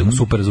znao, pošto se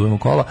super razumemo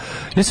kola.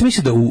 Ja sam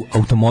mislio da u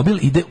automobil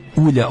ide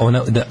ulja,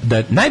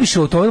 da najviše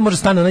u automobil može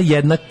stane ona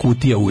jedna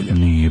kutija ulja.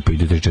 Nije, pa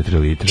ide 4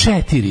 litra.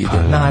 4 ide,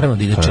 naravno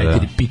da ide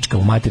 4, pička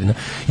u materina.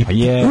 I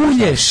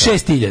ulje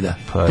 6.000,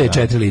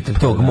 te 4 litra,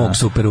 tog mog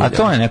super ulja. A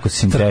to je neko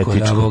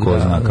sintetičko, ko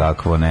zna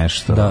kakvo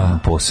nešto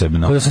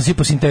posebno. Kada sam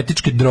sipao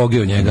sintetičke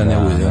droge u njega, ne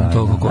ulje.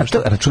 A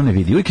to račune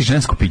vidi, uvijek je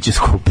žensko piće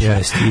skuplje.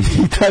 Jeste,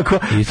 i tako...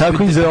 I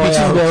tako im zove.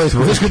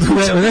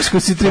 Znaš ko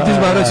si striptiz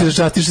baro, ćeš da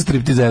častiš sa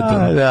striptizetom.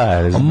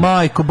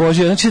 Majko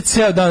Božje, znači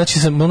ceo dan, znači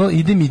sam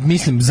idem i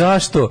mislim,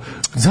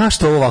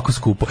 zašto ovo ovako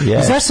skupo?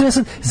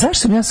 Zašto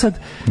sam ja sad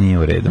nije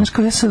u redu. Znaš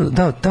kao ja sad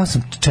dao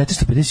sam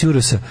 450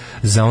 eurosa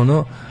za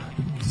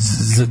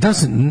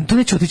to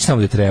neće otići tamo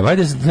gde treba.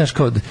 Ajde, znaš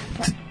kao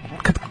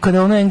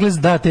kada ono Englez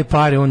da te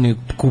pare, on je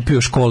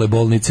kupio škole,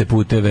 bolnice,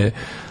 puteve.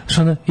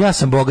 Ja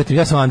sam bogat,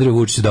 ja sam Andriju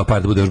Vučiću dao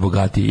par da bude još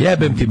bogatiji.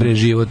 Jebem ti bre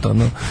život,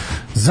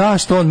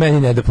 zašto on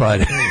meni ne da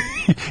pare?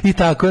 I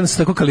tako, onda sam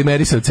tako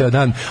kalimerisao ceo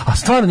dan, a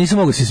stvarno nisam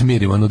mogao se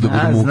smiriti, do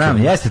muke.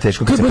 Znam, jeste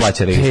teško kad se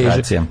plaća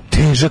registracija.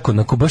 Težak,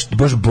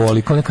 baš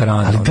boli, kao neka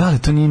rana. Ali da li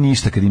to nije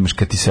ništa kad imaš,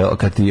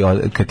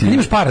 kad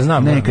imaš para,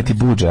 znam. Ne, kad ti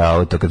buđe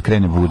auto, kad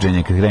krene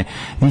buđenje, kad krene,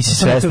 nisi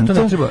svestan.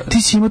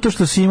 Ti si imao to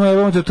što si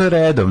imao, to je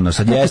redovno,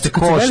 sad jeste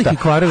košta.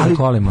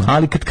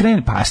 Ali kad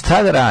krene, pa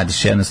šta da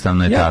radiš,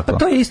 jednostavno je tako. Pa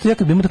to je isto, ja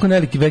kad bi imao tako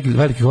veliki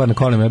kvar na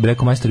kolima, ja bih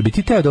rekao, majstor, bi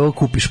ti teo da ovo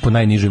kupiš po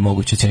najnižoj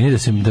mogućoj ceni,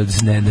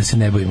 da se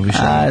ne bojimo više.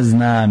 A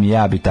znam,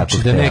 ja bi tako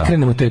da ne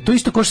krenemo to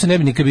isto ko što se ne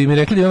bi nikad bi mi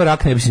rekli da imam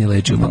rak, ne bi se ni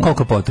lečio, pa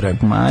koliko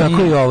potrebujem.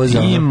 Tako i ovo za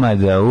ima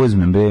da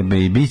uzmem bebe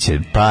i biće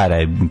para,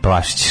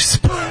 plašit ćeš se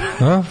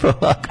para.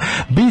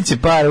 Biće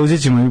para,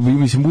 uzet ćemo,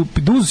 mislim,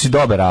 duzu si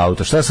dobar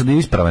auto, šta sad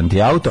ispravan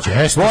ti auto,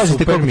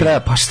 vozite koliko treba,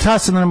 pa šta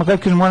sad nam kada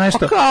kažemo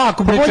nešto,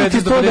 kako bre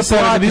 450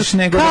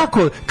 evra,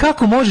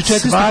 kako može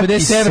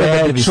 450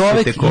 evra da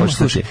čovjek ima,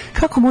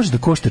 kako može da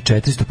košta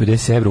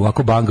 450 evra u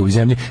ovako bangovoj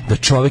zemlji da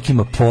čovjek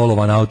ima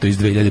polovan auto iz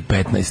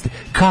 2015.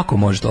 Kako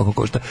može toliko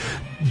košta?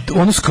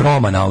 Ono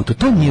skroman auto,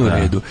 to nije u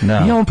redu.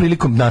 Ja ovom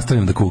prilikom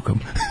nastavljam da kukam.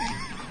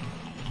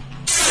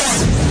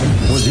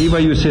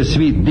 Pozivaju se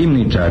svi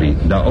dimničari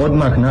da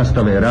odmah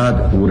nastave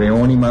rad u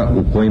reonima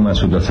u kojima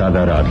su do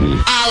sada radili.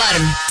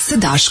 Alarm sa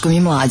Daškom i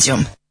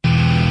Mlađom.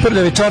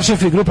 Prljavi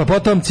čaršefi, grupa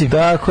Potomci.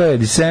 Tako je,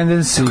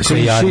 Descendants.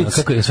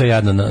 Kako je sve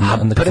jadno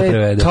kako se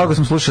prevede. Toga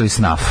smo slušali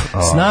Snuff.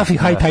 Snuff i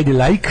High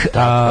Tide Like.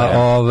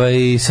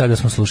 Sada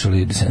smo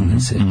slušali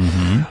Descendants.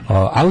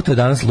 Auto je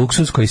danas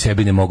luksuz koji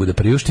sebi ne mogu da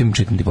priuštim,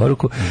 čitam ti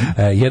poruku.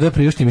 Jedva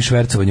priuštim i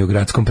švercovanje u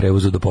gradskom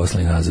prevozu do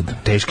posla i nazad.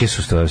 Teške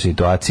su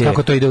situacije.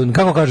 Kako to ide,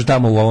 kako kažu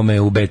tamo u ovome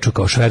u Beču,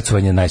 kao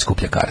švercovanje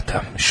najskuplja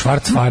karta.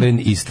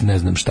 Schwarzfahren ist ne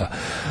znam šta.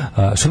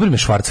 Super mi je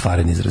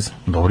Schwarzfahren izraz.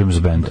 Dobrim za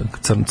bend.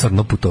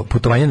 Crno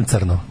putovanje na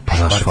crno. Pa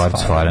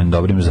Schwarzfahren,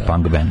 dobrim za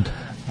punk band.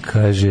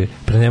 Kaže,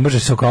 ne može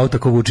se oko auta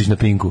ko Vučić na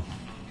Pinku.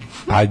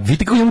 Pa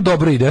vidite kako njemu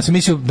dobro ide. Ja sam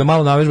mislio da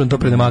malo navežbam to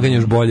prenemaganje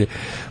još bolje,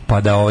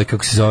 pa da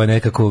kako se zove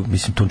nekako,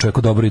 mislim, tu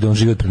čovjeku dobro ide, on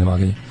živi od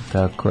prenemaganja.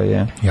 Tako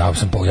je.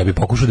 Ja bih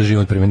pokušao da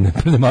živim od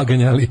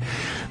prenemaganja, ali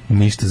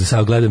ništa, za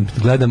sad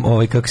gledam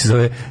kako se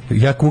zove,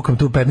 ja kukam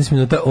tu 15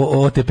 minuta,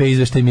 OTP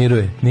izveštaj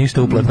miruje,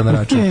 ništa uplata na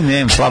račun.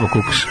 Ne, slabo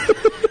kukaš.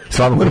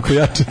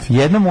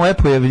 Jedno moje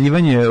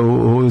pojavljivanje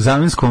u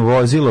zamenskom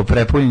vozilu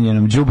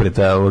prepunjenom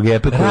đubreta u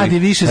gepeku radi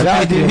više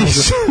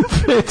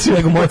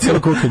nego moje cijelo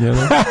kukanje.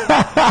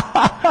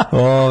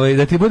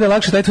 Da ti bude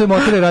lakše, taj tvoj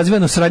motor je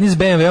razvijan u saradnji s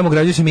BMW-om,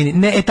 ugrađuje se u Mini.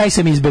 Ne, taj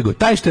sam izbegao.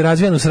 Taj što je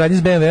razvijan u saradnji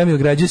s BMW-om i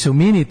ugrađuje se u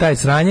Mini, taj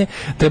sranje,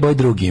 treba i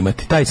drugi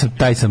imati.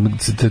 Taj sam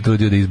se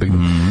trudio da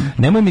izbegnem.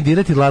 Nemoj mi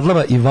dirati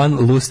Ladlava i Van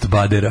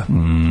Lustbadera.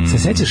 Se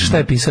sećaš šta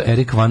je pisao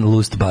Erik Van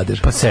Lustbader?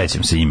 Pa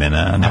sećam se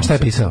imena. A šta je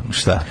pisao?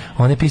 Šta?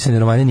 On je pisao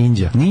romane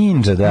Ninja.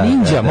 Ninja, da.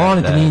 Ninja,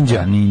 molim te,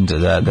 Ninja.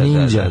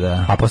 Ninja,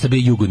 da. A posle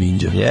bio Jugo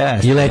Ninja.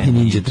 Yes, i letnji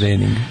Ninja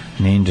trening.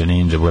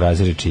 Ninja,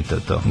 Burazir je čitao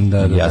to.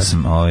 Ja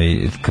sam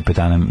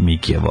kapetana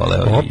Mikija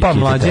voleo. Opa,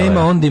 Mlađa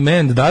ima on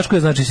demand. Daško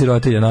je znači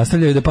sirotilja.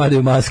 Nastavljaju da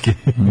padaju maske.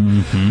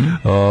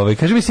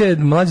 Kaži mi se,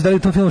 Mlađa, da li u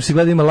tom filmu se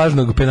gleda ima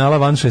lažnog penala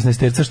van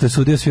 16-terca što je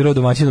sudio svirao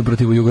domaćinu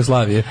protiv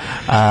Jugoslavije?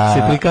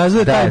 Se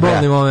prikazuje taj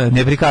bolni moment?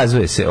 Ne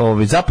prikazuje se.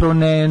 Zapravo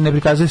ne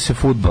prikazuje se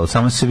fudbal.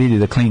 Samo se vidi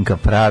da Klinka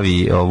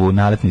pravi ovu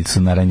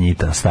naletnicu na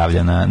ranjita,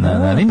 stavlja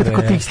na ima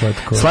tako tih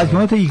slatkih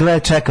momenta i gleda,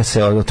 čeka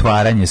se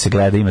otvaranje, se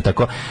gleda, ima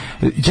tako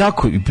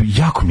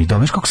jako mi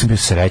domeš kako sam bio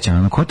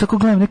srećan, na koji tako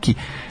gledam neki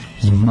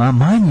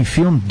manji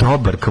film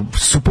dobar,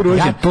 super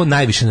uređen. Ja to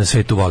najviše na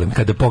svetu volim.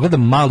 Kada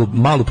pogledam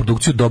malu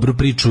produkciju, dobru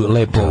priču,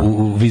 lepo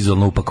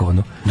vizualno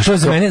upakovanu. Što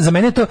za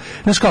mene to,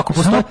 znaš kako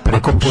postoji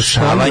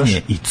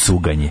prekopušavanje i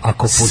cuganje.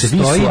 Ako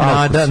postoji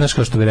nada, znaš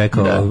kao što bi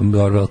rekao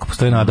Orwell, ako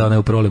postoji nada, ona je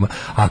u prolima.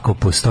 Ako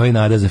postoji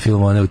nada za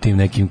film, ona je u tim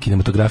nekim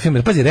kinematografijama.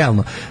 Jer pazi,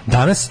 realno,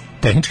 danas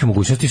tehničke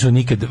mogućnosti su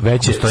nikad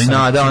veće. Postoji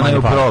nada, ona je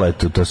u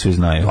proletu, to svi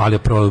znaju. Ali je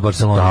prolet u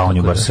Barceloni. Da, on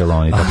je u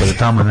Barceloni, tako da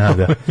tamo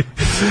nada.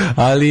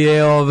 Ali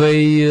je,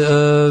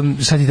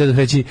 šta ti treba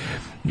reći,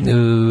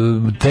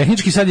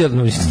 tehnički sad je,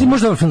 ti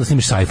možda ovaj film da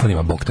snimiš sa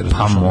iPhone-ima, bog te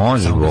različno. Pa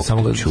može,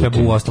 samo ga treba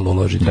u ostalo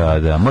uložiti.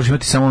 Da, može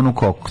imati samo onu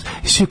koku.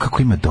 I svi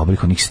kako ima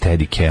dobrih onih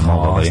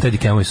Steadicam-ova.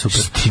 Steadicam je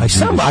super. A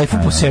sam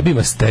iPhone po sebi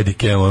ima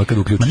Steadicam, kad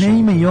uključiš. Ne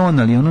ima i on,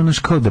 ali ono naš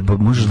kao da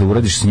možeš da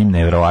uradiš s njim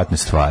nevjerovatne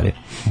stvari.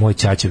 Moj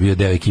ćaća bio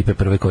deo ekipe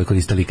prve koji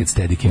koristili kad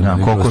Steadicam.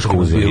 Na kokošku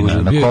uzeli.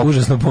 Bio je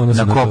užasno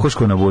ponosan. Na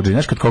kokošku na budži.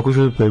 Znaš kad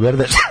kokošku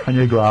preberdeš, a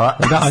njoj glava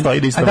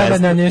stoji na isto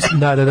mesto.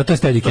 Da, to je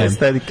Steadicam.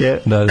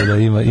 Da,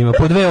 ima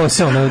po dve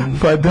ose,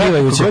 pa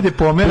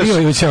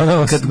plivajuće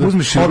ono, kad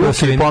uzmeš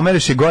ruke i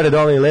pomeriš i gore,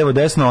 dole i levo,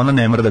 desno, ona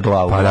ne mrda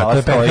glavu. Pa da, to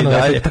je Perhanov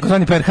efekt,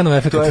 takozvani Perhanov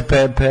efekt. To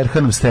je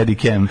Perhanov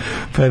Steadicam.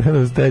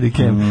 Perhanov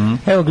Steadicam.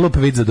 Evo glup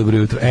vid za dobro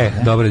jutro.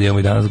 Dobro da imamo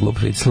i danas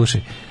glup vid.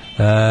 Slušaj,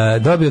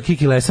 dobio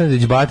Kiki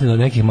Lesandrić batinu od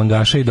nekih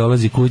mangaša i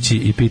dolazi kući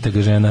i pita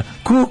ga žena: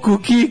 kuku,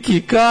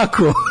 Kiki,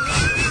 kako?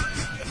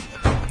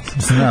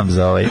 Znam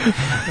za ovaj,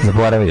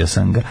 zaboravio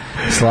sam ga.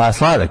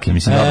 Sladak je,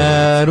 mislim.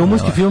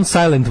 Rumunski film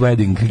Silent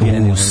Wedding.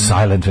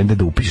 Silent Wedding,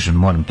 da upišem,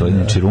 moram to.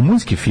 Znači,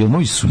 rumunski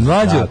filmovi su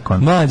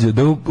zakon. Mlađo,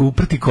 da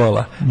uprti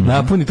kola,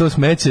 napuni to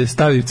smeće,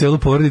 stavi celu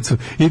porodicu,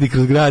 idi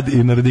kroz grad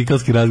i na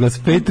radikalski razglas: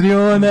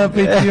 Patreona.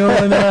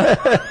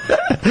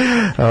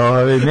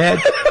 Ne,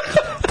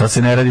 to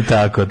se ne radi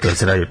tako, to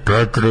se radi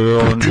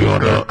Patreon.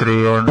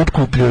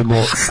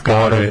 Utkupljujemo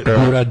stare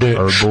urade,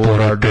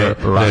 šporade,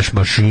 veš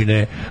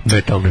mašine,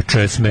 metalne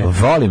česme.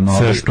 Volim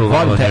sve što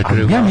vama ne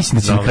treba. Ja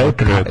mislim da će mi kraju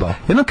treba.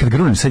 Jedno kad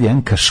grunem sad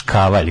jedan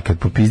kaškavalj, kad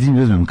popizdim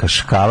i uzmem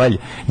kaškavalj.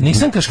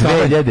 Nisam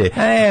kaškavalj.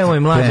 Moj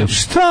mlađo.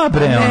 Šta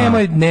bre?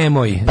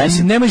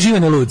 Nemoj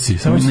živane luci.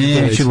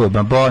 Neću,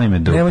 boli me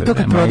dupe. Nemoj to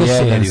kad prodaš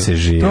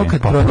seriju. To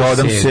kad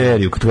prodam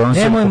seriju.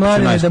 Nemoj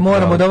mladine da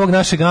moramo od ovog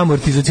našeg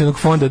amortizacionog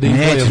fonda da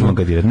nećemo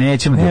ga dirati.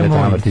 Nećemo dirati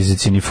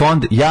amortizacioni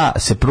fond. Ja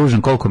se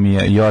pružam koliko mi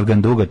je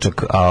Jorgan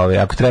dugačak, a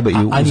ako treba i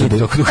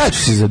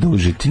ću se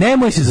zadužiti.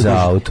 Nemoj se za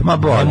auto.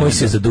 Nemoj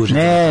se zadužiti.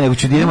 Ne, nego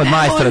ću da idem od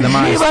majstora do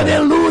majstora.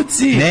 Živane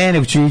luci. Ne,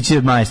 nego ću ići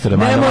od majstora.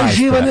 Nemoj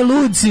živane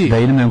luci. Da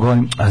idem nego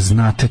govorim, a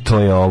znate to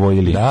je ovo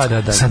ili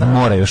sad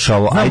mora još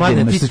ovo.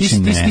 Ajde,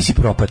 ti si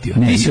propatio.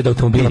 Ti si od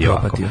automobila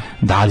propatio.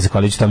 Da, ali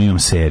zahvaljujući tamo imam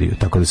seriju,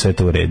 tako da sve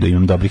to u redu,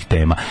 imam dobrih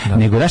tema.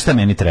 Nego da šta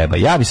meni treba?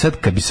 Ja bi sad,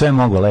 kad bi sve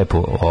moglo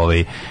lepo,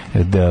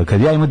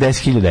 kad ja imam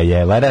 10.000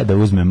 jevara, da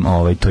uzmem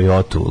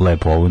Toyotu,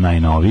 lepo ovu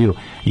najnoviju,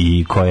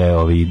 i koja je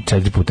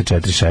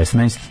 4x4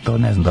 16, to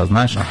ne znam da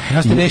znaš.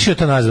 Ja sam ti rešio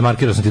to nazad,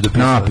 markirao sam ti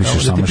dopisao.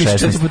 Napišeš samo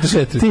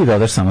 16. Ti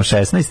dodaš samo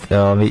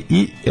 16.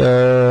 I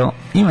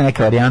ima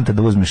neka varijanta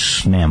da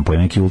uzmeš, nemam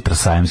pojma, neki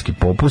ultrasajamski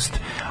popust,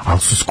 ali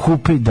su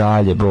skupi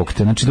dalje, bog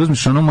te. Znači da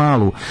uzmeš onu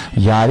malu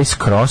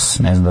Yaris Cross,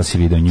 ne znam da si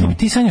vidio nju.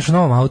 Ti sanjaš o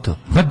novom auto?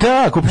 Ma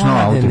da, kupiš novo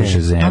auto,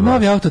 više zemlja. A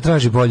novi auto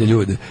traži bolje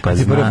ljude. Pa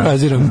ti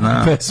parafraziram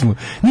pesmu.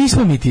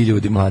 Nismo mi ti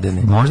ljudi,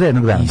 Mladene. Možda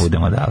jednog dana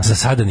budemo, da. Za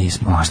sada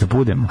nismo. Možda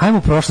budemo. Hajmo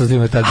u prošlost da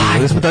imamo tad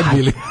bili. Da smo tad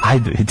bili.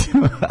 Ajde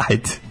vidimo,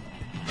 ajde.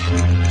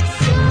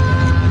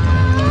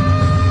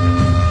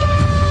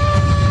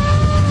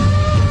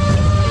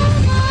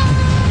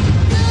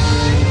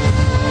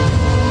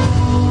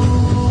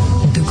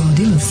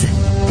 Dogodilo se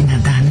na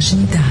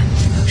današnji dan.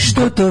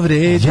 Što auto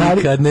vredi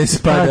kad ne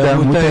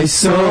spadam u taj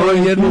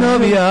soj, jer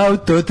novi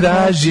auto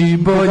traži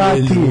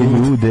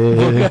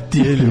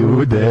bogatije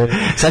ljude.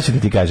 Sad ću da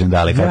ti kažem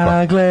dale kako.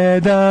 Ja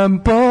gledam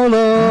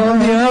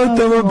polovni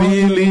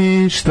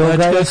automobili, Što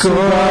su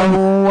ga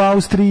u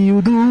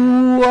Austriju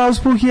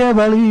auspuh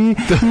jebali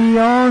i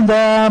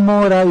onda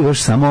mora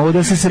još samo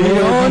da se sredi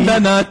i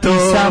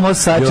samo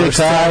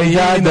sačekaj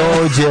da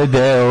dođe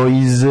deo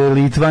iz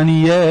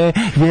Litvanije,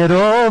 jer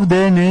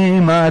ovde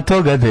nema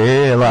toga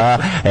dela.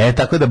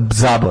 Tako da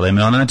zabole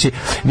me, ono, znači,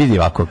 vidi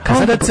ovako.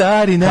 Onda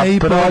carina i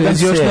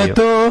porez još na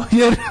to,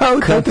 jer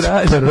auto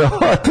traži.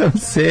 Prodam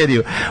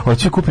seriju.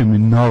 Hoću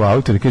kupim nov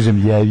auto i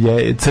kažem,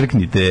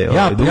 crknite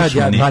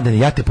dušmani. Mladene,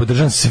 ja te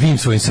podržam svim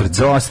svojim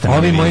srcem.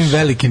 Ovim mojim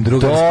velikim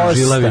drugarskim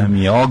žilavim. Dosta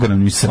mi je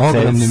ogromnim srcem.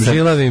 Ogromnim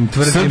žilavim,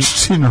 tvrdim.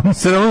 Srčinom.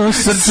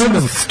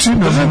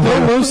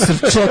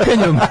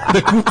 Srčekanjom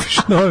da kupiš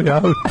novi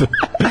auto.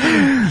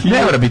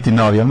 Ne mora biti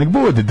novi, ali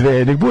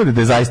nek bude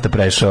da je zaista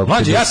prešao.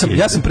 Mlađe,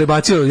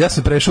 ja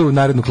sam prešao u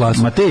narednu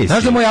klasu.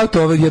 Znaš da moj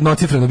auto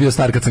jednocifreno bio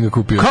star kad sam ga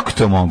kupio? Kako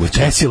to moguće?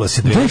 Desilo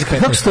se 2015.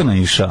 Kako si to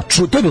naišao?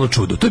 To je bilo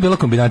čudo. To je bila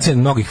kombinacija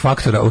mnogih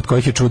faktora od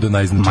kojih je čudo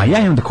najznačajnije. Ma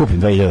ja imam da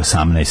kupim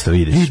 2018,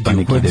 vidiš, pa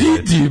neki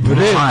Idi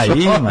bre.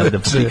 Ima da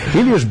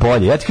ili još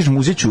bolje. Ja ti kažem,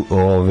 uzet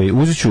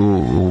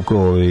ću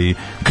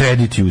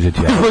kredit i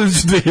uzeti ja.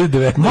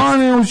 2009. Ma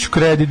ne, uzet ću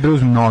kredit, bre,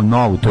 uzmem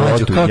novu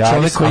Toyotu. Kao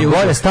čovjek koji je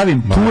gore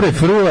stavim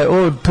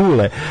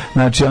Tule.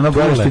 Znači ono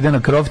gore što ide na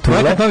krov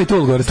Tule. Novi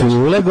Tul gore staviš.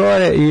 Tule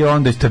gore i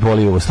onda te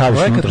boli ovo. Staviš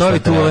unutra. Novi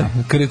Tule,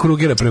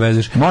 Krugira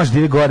prevezeš. Može da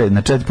ide gore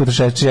na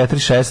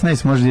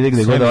 4x4, može da ide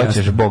gde god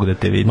hoćeš, Bog da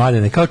te vidi.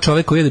 Mladene, kao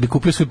čovjek koji je da bi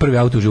kupio svoj prvi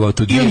auto u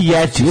životu. Ili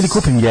Yeti, ili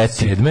kupim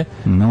Yeti.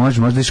 7.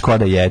 Možda i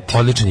Škoda Yeti.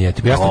 Odličan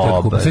Yeti. Ja sam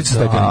to kupio. Sve ću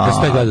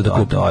sve gledao da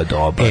kupim.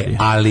 Dobar.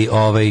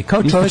 Ali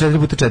kao čovjek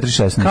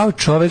 4x4 kao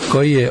čovjek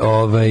koji je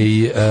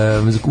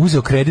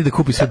uzeo kredit da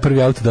kupi svoj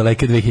prvi auto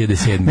daleke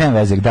 2007. Nema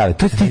veze, da,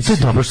 to je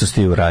dobro što si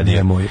ti uradio.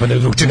 Nemoj, pa ne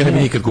zbog čega ne bi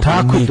nikad kupio.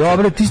 Tako,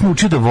 dobro, ti si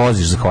naučio da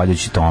voziš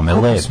zahvaljujući tome,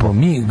 lepo. Smo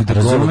mi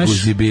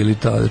gologuzi bili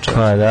tada čak.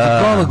 Pa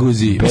da.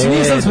 Gologuzi. Mislim,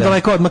 nije sad smo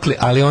daleko odmakli,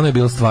 ali ono je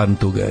bilo stvarno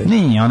tuga.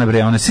 Nije,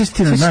 ona sve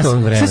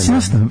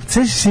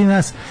si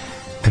nas,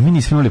 da mi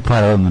nismo imali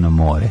para odmah na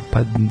more. Pa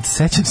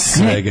sećam se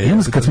svega.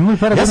 Kad smo imali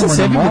para da odmah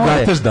na more.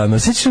 Bogataš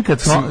danas. Sećam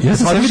kad smo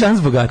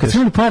danas bogataš. Kad smo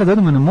imali para da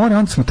odmah na more,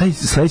 onda smo taj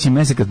sledeći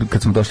mesec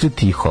kad smo došli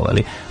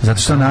tihovali.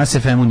 Zato što na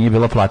SFM-u nije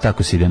bila plata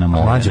ako se ide na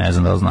more. Ne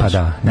znam da li znaš. Pa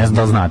da. Ne znam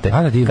da li znate.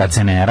 Kad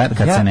se ne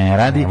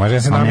radi, ne može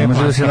da se dobije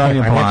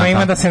plata. To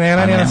ima da se ne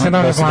radi, da se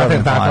dobije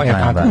plata. Tako je,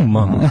 tako.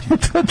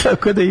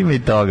 Tako da ima i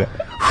toga.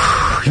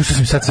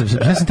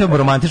 Ja sam teo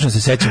romantično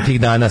se sećam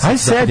tih dana. Aj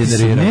seti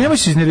se, nemoj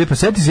se iznervirati, pa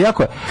seti se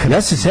jako.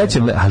 Ja se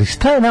sećam, ali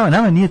šta je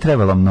nama nije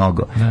trebalo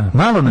mnogo.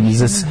 Malo nam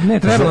ne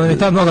trebalo nam je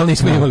ta mnogo, ali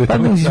nismo imali. Pa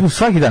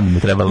svaki dan nam je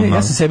trebalo mnogo.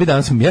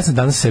 Ja sam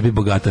danas sebi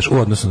bogataš u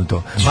odnosu na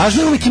to.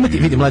 Važno je uvijek imati,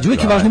 vidi mlađi,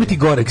 uvijek je važno imati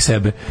goreg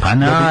sebe. Pa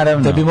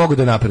naravno. Da bi mogo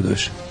da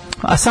napreduješ.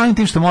 A samim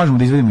tim što možemo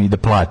da izvedimo i da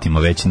platimo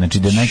već, znači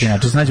da neki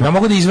način znači ja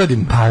mogu da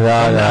izvadim. Pa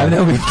da.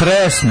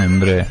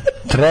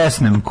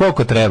 Tresnem,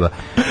 koliko treba.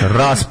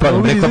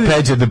 Raspad, neko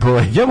peđe da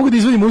boje. Ja mogu da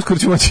izvadim, uskoro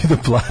ću moći da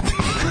platim.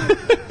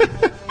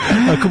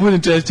 Ako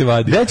budem češće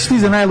vadio. Gde ćeš ti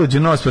za najluđu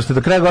noć, pošto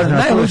do kraja godine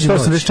nastavljamo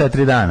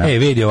 184 dana.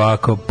 Vidi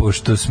ovako,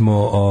 pošto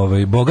smo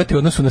bogati u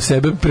odnosu na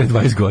sebe pre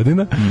 20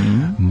 godina,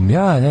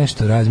 ja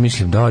nešto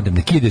razmišljam da odem,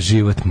 nek ide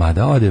život,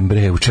 da odem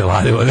bre u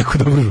Pčelarevo, neku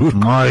dobru ruku.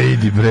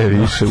 Idi bre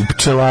više, u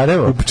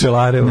Pčelarevo? U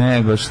Pčelarevo.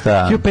 Nego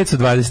šta?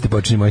 1520.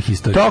 počinje moja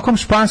historija. Tokom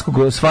španskog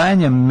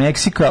osvajanja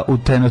Meksika u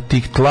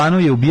Tenochtitlanu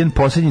je ubijen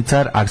posljednji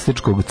car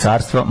Aztečkog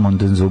carstva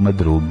Montezuma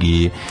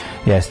II.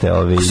 Jeste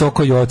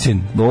Ksoko-Jocin.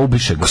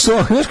 Ubiše ga.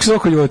 Znaš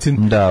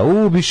Ksoko-Jocin? Da,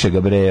 ubiše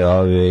ga bre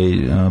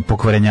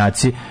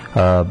pokvarenjaci,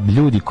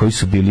 ljudi koji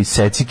su bili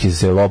secike,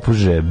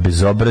 lopuže,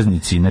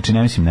 bezobraznici, znači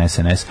ne mislim na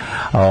SNS.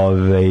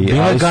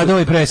 Bilo je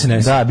gadova i pre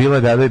SNS. Da, bilo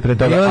je gadova i pre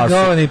toga. Bilo je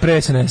gadova i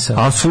pre SNS.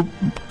 Ali su,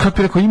 kako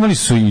bi rekao, imali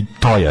su i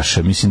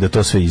tojaše, mislim da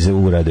to sve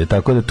urade.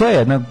 Tako da to je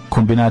jedna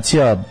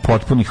kombinacija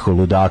potpunih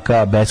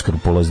ludaka,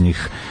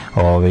 beskrupuloznih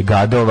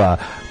gadova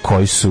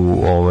koji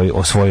su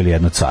osvojili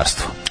jedno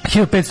carstvo.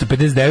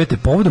 1559.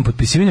 povodom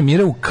potpisivanja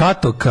mira u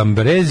Kato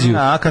Kambreziju.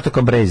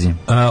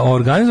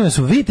 Organizovane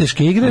su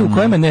viteške igre u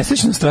kojima je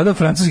nesrećno stradao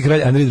francuski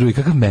kralj Andrij II.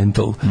 Kakav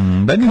mental.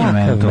 Da nije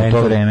mental, u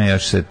to vreme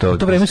još se to... U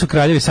to vreme su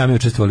kraljevi sami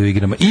učestvovali u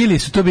igrama. Ili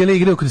su to bile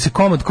igre u kada se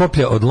komad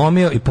koplja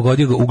odlomio i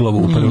pogodio ga u glavu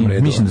u prvom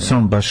redu. Mislim da se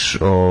on baš,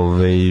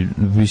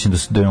 mislim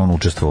da je on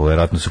učestvovao,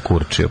 vjerojatno se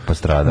kurčio pa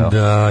stradao.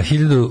 Da,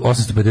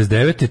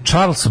 1859.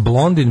 Charles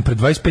Blondin pred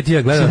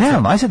 25.000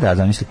 gledalaca. Ajde da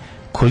zamisli,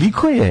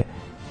 koliko je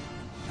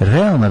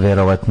realna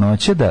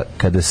verovatnoća da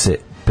kada se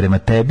prema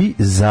tebi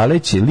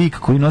zaleće lik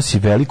koji nosi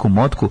veliku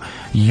motku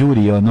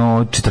juri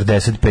ono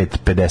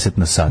 45-50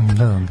 na sat.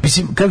 Da.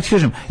 Mislim, kako ti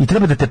kažem, i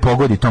treba da te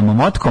pogodi tom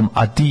motkom,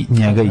 a ti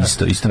njega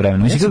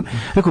istovremeno. Mislim,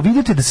 kako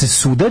vidite da se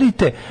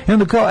sudarite i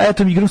onda kao,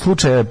 eto mi igram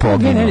slučaja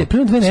poginuo.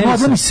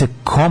 Smodla mi se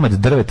komad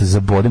drveta,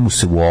 zabode mu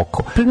se u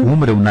oko.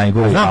 Umre u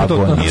najgoroj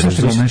agoniji.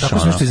 Tako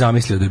sam što i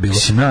zamislio da je bilo.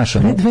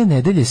 Pre 2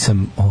 nedelje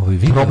sam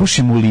vidio.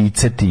 Probuši mu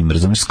lice tim,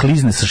 razumiješ,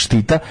 sklizne sa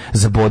štita,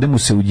 zabode mu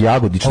se u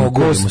jagodičnu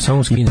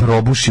kost i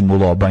probuši mu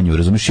lobanju,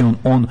 razumiješ, i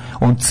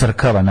on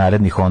crkava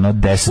narednih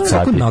 10 sati.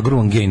 Kako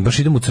nagruvan gejn, baš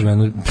idem u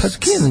crvenu. Pa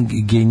skijen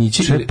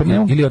gejnići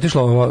ili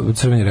otišla ova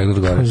crveni regler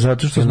gore?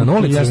 Zato što na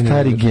nuli ja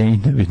stari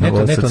gejn.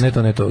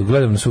 Neto.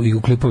 Gledam su i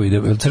u klipovi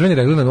ide. Crveni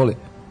regler na nuli.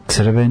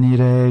 Crveni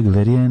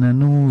regler je na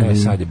nuli.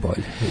 Sad je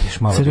bolje. Vidiš,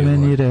 malo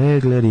crveni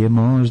regler je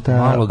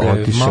možda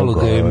otišao malo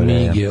ga je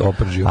mige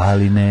opržio.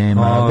 Ali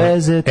nema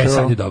veze to.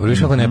 Sad je dobro, viš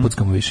kako ne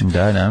puckamo više.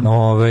 Da.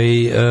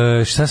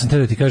 Šta sam teo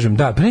da ti kažem?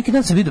 Da, pre neki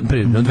dan sam vidio,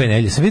 pre 2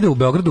 nedelje, sam vidio u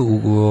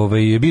Beogradu,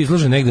 je bio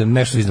izložen negde,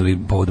 nešto iznali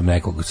povodom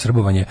nekog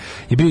srbovanja,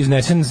 je bio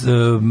iznesen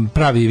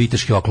pravi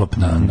viteški oklop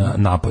na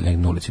napolje,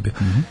 na ulici bio.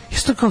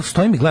 Isto kao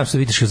stojim i gledam što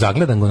viteški,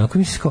 zagledam ga, onako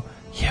mislim kao,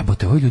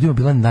 jebote, ovoj ljudima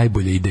bila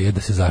najbolja ideja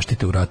da se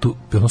zaštite u ratu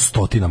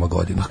stotinama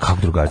godina. A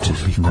kako drugačije?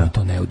 Koliko je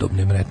to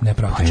neudobno,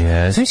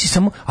 nepraktično. Znači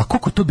samo, a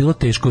koliko to bilo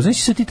teško?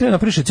 Znači se ti treba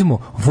napraviš recimo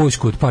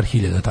vojsku od par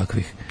hiljada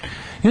takvih.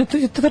 I to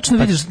tačno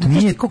vidiš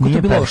koliko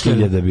to bilo ošlo.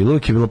 Nije par hiljada bilo,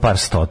 uvijek je bilo par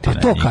stotina.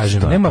 A to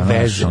kažem, nema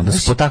veze. Da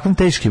se po takvim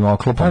teškim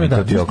oklopom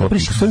da ti oklopom.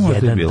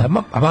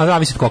 A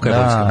zavisi kolika je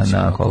vojska.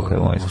 Da, kolika je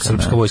vojska.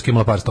 Srpska vojska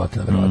imala par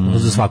stotina, verovatno,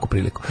 za svaku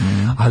priliku.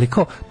 Ali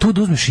kao, tu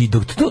da uzmeš i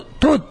dok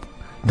to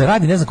da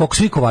radi, ne znam koliko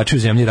svi kovači u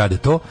zemlji rade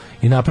to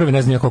i napravi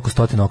ne znam koliko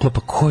stotina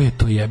oklopa, koji je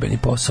to jebeni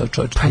posao,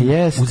 čovječ. Pa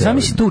jeste.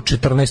 Zamisli to u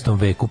 14.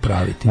 veku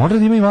praviti. Mora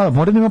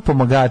da ima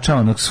pomagača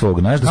onog svog,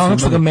 znaš, da onog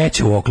što ga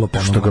meće u oklop,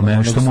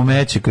 što mu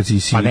meće kad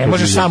si. Pa ne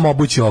možeš samo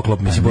obući oklop,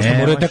 mislim, pošto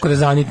mora neko da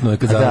zanitno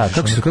kad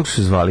završiš. Kako su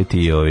se zvali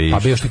ti ovi? Pa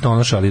bio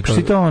Štitonoša, ali to.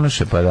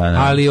 Štitonoše, pa da.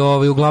 Ali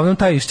uglavnom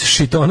taj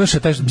Štitonoša,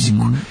 taj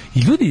mislim,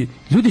 i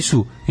ljudi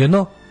su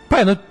jedno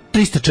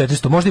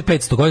 300-400, možda i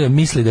 500 godina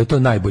misli da je to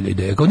najbolja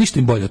ideja. Kao ništa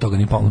im bolje od toga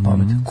ni palo na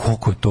pamet.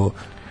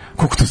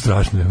 Koliko to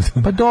strašno je.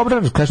 Pa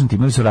dobro, kažem ti,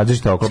 imali su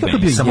različite oklope.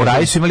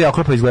 Samuraji su imali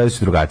oklope, izgledali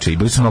su drugačije i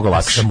bili su mnogo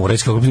lakše.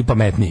 Samurajski oklopi bili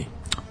pametniji.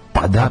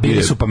 Pa da,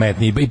 bili su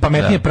pametniji i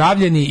pametnije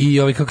pravljeni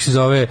i kako se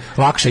zove,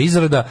 lakša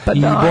izrada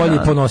i bolji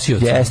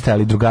ponosioci. Jeste,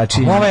 ali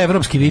drugačiji. Ovo je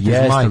evropski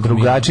vitez, majko.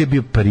 Drugačiji je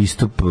bio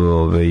pristup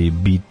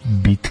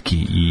bitki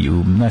i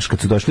znaš kad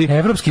su došli,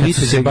 evropski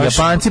vitez,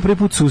 Japanci prvi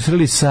put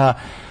susreli sa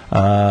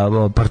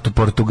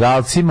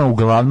Portugalcima,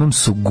 uglavnom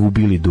su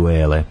gubili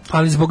duele.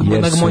 Ali zbog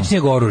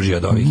moćnijeg oružja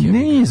od ovih.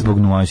 Nije zbog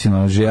moćnijeg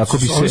oružja. Ako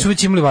bi oni su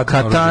već imali vatreno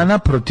oružje. Katana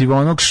protiv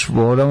onog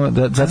švora,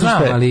 zato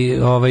što je...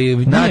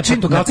 ali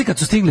Portugalci kad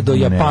su stigli do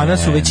Japana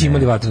su već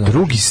imali vatreno oružje.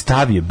 Drugi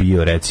stav je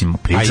bio, recimo,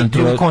 pričan. A i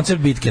drugi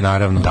koncept bitke,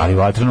 naravno. Da, ali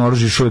vatreno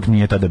oružje još uvijek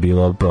nije tada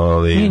bilo...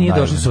 Nije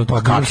došli su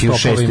to. Kakvi u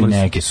 600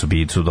 neke su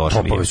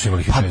došli. Topove su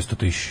imali 600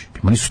 tiši.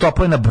 Oni su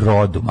topove na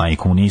brodu,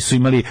 majko, nisu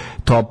imali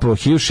top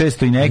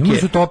 1600 i neke. Imali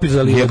su topi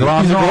za lijevo. Je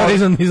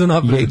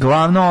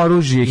glavno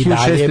oružje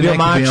 1600 bio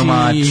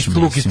mač i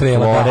luk i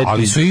strela,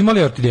 ali su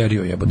imali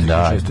artiljeriju, jebote.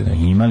 Da,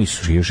 imali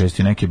su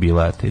 1600 neke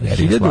bila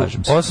artiljerija,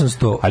 slažem se.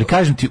 1800. Ali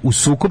kažem ti, u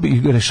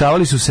sukobi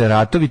rešavali su se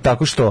ratovi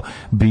tako što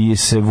bi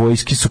se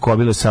vojske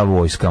sukobile sa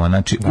vojskama.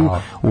 Znači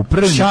u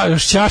prvim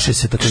šćaše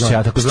se tako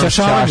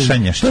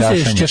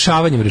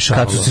šćašanjem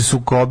rešavalo. Kad su se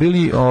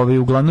sukobili,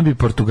 uglavnom bi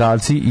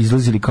Portugalci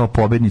izlazili kao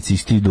pobednici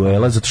iz tih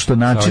duela, zato što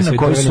način na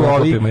koji su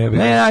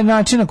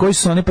način na koji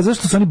su oni, pa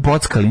zašto su oni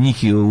bockali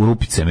njih u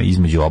rupicama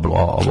između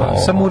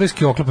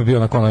samurajski oklop je bio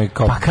onako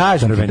kao pa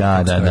kažem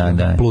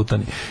da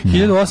plutani.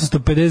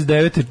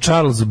 1859.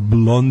 Charles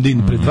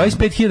Blondin pred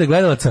 25.000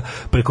 gledalaca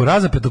preko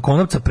razapetog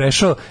konopca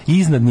prešao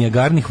iznad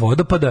Nijagarnih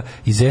vodopada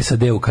iz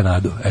SAD u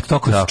Kanadu. Eto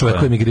tako je čovjek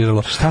koji je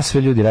migriralo. Šta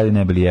sve ljudi radi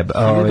ne bili jeba.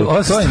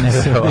 To je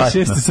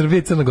neverovatno. Srbija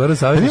i Crna Gora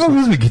savez. Ne mogu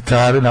uzmi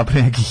gitaru,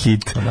 napravi neki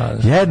hit.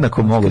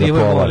 Jednako mogu da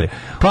povali.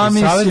 Pa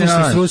mislim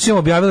s Rusijom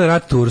objavili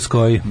rat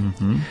Turskoj.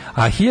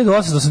 A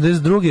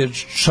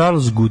 1882.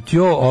 Charles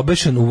Gutio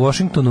obešen u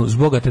Washingtonu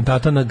zbog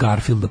atentata na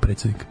Garfielda,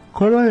 predsjednika.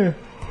 Ko je?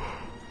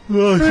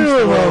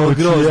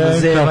 Grozno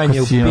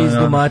zevanje u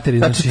pizdu materi.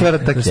 Znači,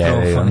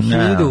 katastrofa.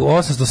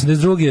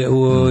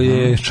 1882.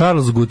 je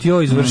Charles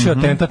Gutio izvršio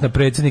atentat na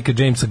predsjednika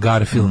Jamesa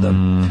Garfielda.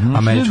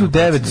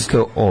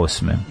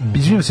 1908.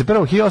 Izvinjam se,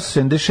 prvo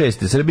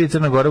 1876. Srbija i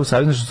Crna Gora u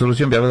savezništvu sa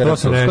Rusijom objavila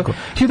rat Turskoj.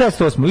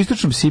 1908. U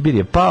istočnom Sibir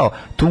je pao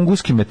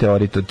Tunguski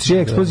meteorit, od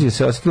čije eksplozije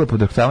se osjetilo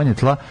podrhtavanje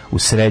tla u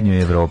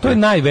srednjoj Evropi. To je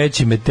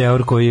najveći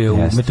meteor koji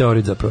je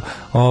meteorit zapravo,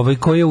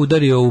 koji je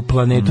udario u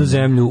planetu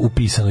Zemlju u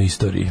pisanoj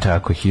istoriji.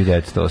 Tako,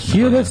 1908.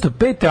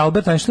 1905.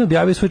 Albert Einstein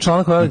objavio svoj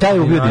članak o taj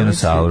je ubio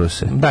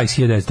dinosauruse. Da, iz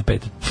 1905.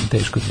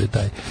 Teško da je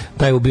taj.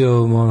 Taj je ubio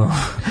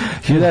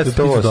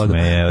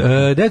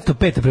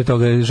 1905. pre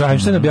toga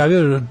Einstein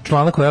objavio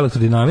članak o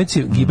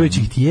elektrodinamici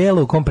gibajućih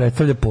tijela u kom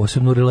predstavlja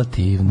posebnu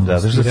relativnu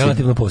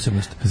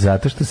posebnost.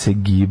 Zato što se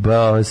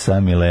gibao sa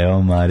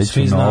Mileom Marić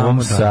u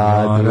Novom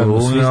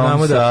Sadu.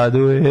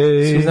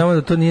 Svi znamo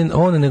da to nije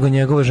on, nego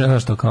njegova žena,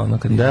 što kao ono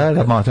kad da,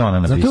 ona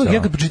napisala. Zato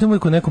ja kad pročitam u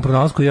nekom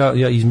pronalasku,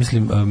 ja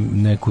izmislim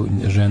neku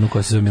ženu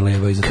koja se zove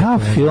Mileva. Kao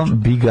film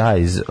Big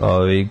Eyes,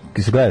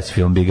 gleda se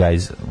film Big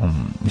Eyes,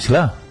 misli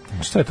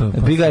šta je to?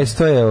 Big Eyes,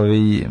 to je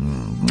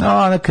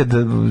ona kad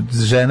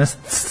žena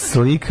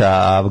slika,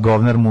 a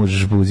govnar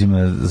muž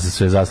uzima za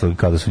sve zasluge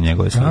kao da su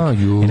njegove slike.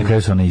 I na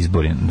kraju su ona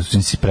izbori.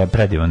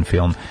 Predivan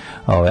film.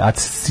 A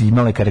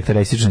imale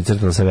karakteristične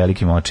crtale sa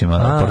velikim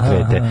očima,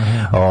 portrete.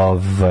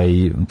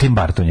 Tim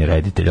Burton je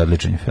reditelj,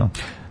 odličan je film.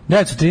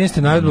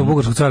 1913. naredbom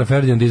bugarskog cara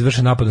Ferdinanda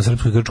izvršen napad na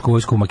srpsku i grčku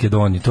vojsku u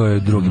Makedoniji. To je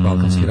drugi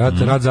balkanski rat.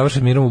 Rat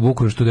završen mirom u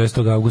Bukureštu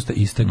 10. augusta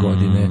iste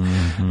godine.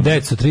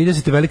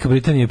 1930. Velika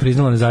Britanija je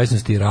priznala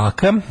nezavisnost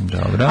Iraka.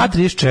 Dobro. A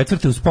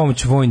 1934. uz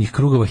pomoć vojnih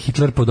krugova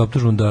Hitler pod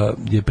optužbom da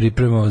je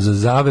pripremao za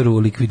zaveru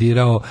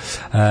likvidirao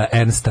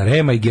Ernsta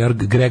Rema i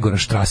Gregora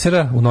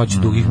Strassera u noći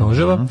dugih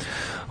noževa.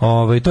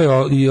 To je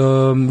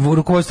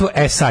rukovodstvo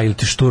SA ili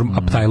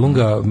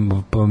Sturmabteilunga,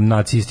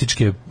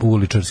 nacističke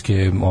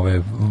uličarske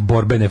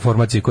borbene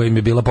formacije koje im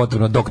je bila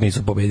potrebna dok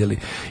nisu pobedili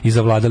i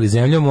zavladali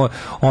zemljom.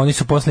 Oni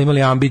su posle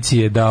imali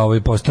ambicije da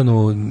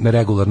postanu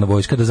regularna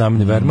vojska, da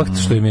zamene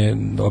Wehrmacht, što im je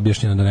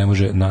objašnjeno da ne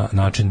može na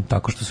način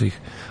tako što su ih,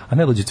 a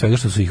ne luđe svega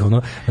što su ih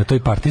na toj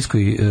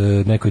partijskoj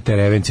nekoj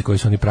terevenci koju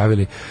su oni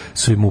pravili,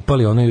 su im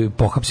upali, oni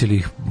pohapsili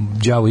ih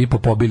đavo i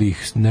pobili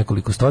ih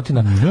nekoliko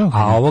stotina,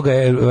 a ovoga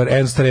je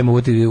Ernst Rema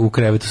u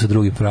krevetu sa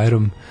drugim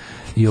frajerom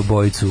i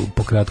obojicu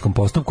po kratkom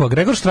postupku. A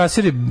Gregor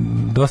Strasser je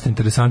dosta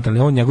interesantan, ali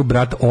on, njegov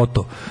brat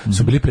Oto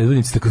su bili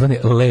predvodnici takozvane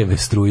leve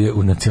struje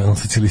u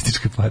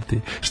nacionalsocijalističkoj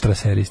partiji,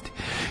 Strasseristi.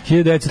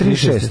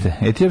 1936.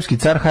 Etiopski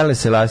car Haile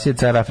Selassie,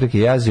 car Afrike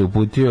i Azije,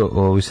 uputio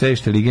u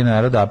središte Lige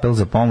naroda apel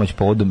za pomoć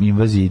povodom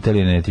invazije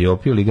Italije na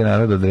Etiopiju. Liga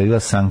naroda odredila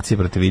sankcije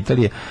protiv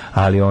Italije,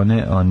 ali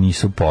one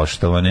nisu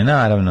poštovane.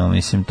 Naravno,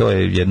 mislim, to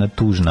je jedna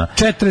tužna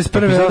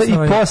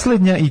 41. i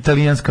poslednja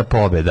italijanska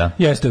pobeda.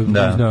 Jeste,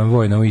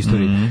 vojna u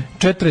istoriji.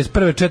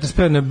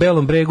 41. na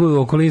Belom bregu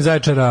u okolini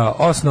Zaječara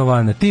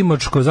osnovan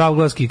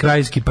Timočko-Zavglavski,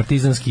 Krajski,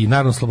 Partizanski i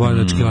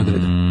Narodno-slobodilački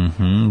odred.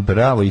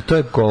 Bravo, i to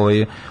je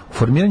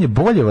formiranje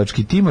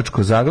Boljevački,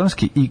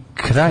 Timočko-Zaglavski i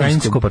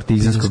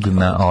Krajinsko-partizanskog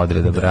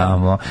odreda.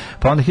 Bravo.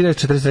 Pa onda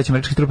 1943.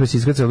 američki trupe se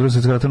iskrcaju u drugom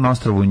svjetskom ratu na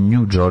ostrvu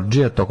New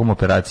Georgia, tokom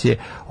operacije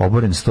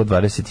oboren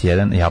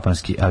 121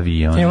 japanski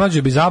avion.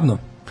 Mlađe bi Zavno.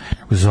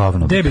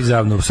 Zavno. Gde bi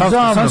Zavno? U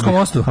Savskom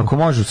mostu? Ako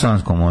može u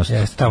Savskom mostu.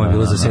 Jeste, tamo je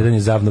bilo zasedanje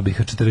Zavno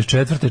biha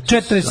 44.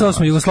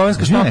 48.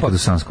 Jugoslovenska štampa. Nekad u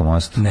Savskom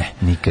mostu? Ne.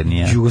 Nikad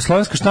nije.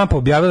 Jugoslovenska štampa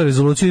objavila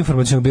rezoluciju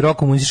informacionog bira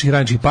komunističkih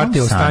radničkih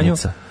partija o stanju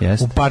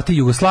u partiji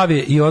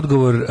Jugoslavije i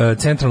odgovor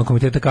Centralnog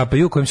komiteta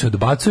KPU kojim se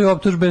odbacuju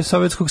optužbe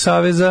Sovjetskog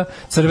saveza.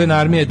 Crvena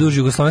armija je duž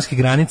jugoslovenske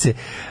granice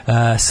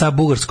sa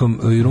Bugarskom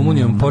i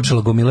Rumunijom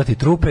počela gomilati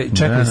trupe,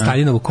 čekali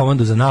Staljinovu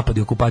komandu za napad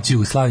i okupaciju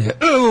Jugoslavije.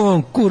 Evo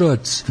vam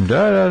kurac!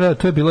 Da,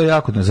 to je bilo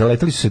jako.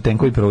 Zaletali su se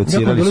tenkovi,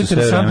 provocirali su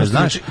sve vreme.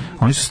 Znaš,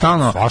 oni su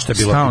stalno...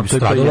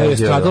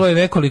 Stradalo je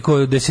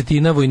nekoliko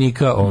desetina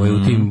vojnika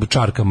u tim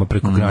čarkama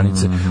preko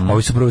granice.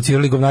 Ovi su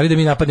provocirali govnari da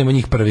mi napadnemo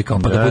njih prvi, kao,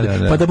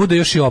 pa da bude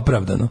još i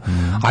opravdano.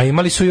 A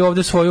imali su i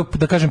ovde svoju,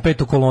 da kažem,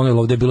 petu kolonu, jer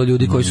ovde je bilo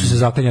ljudi koji su se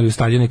zaklanjali u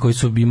Staljine, koji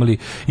su imali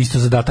isto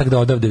zadatak da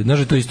odavde,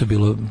 znaš, to isto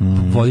bilo,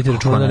 vodite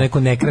računa da neko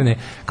ne krene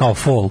kao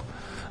fall,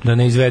 da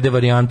ne izvede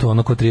varijantu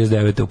ono ko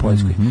 39. u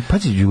Poljskoj.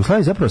 Pazi,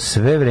 Jugoslavija zapravo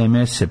sve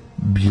vreme se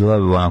bila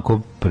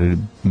onako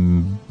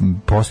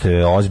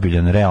postoje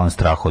ozbiljan, realan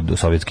strah od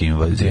sovjetske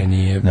invazije.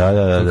 Nije.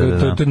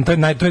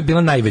 Da. To je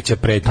bila najveća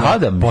pretnja.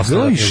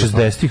 Bilo i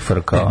 60-ih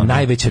frka.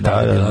 Najveća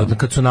bila.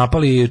 Kad su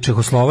napali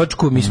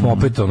Čehoslovačku, mi smo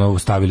opet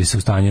stavili se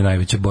u stanje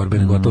najveće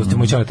borbene gotovosti.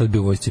 Moj čale tad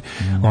bio u vojsci.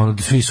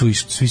 Svi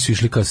su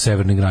išli ka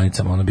severnim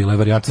granicama. Bila je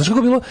varijanta. Znaš kako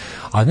je bilo?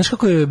 A znaš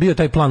kako je bio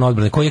taj plan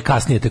odbrane? Koji je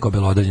kasnije teko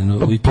bilo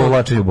određeno?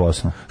 Povlačenje u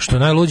Bosnu. Što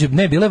najluđe,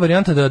 ne, bila je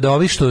varijanta da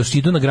ovi što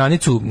idu na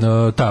granicu,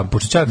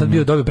 pošto čale tad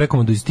bio dobio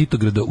prekomandu iz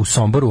Titograda u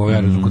Somboru, ovaj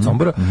aerodrom kod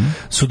Sombora,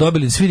 su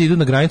dobili svi da idu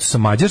na granicu sa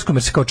Mađarskom,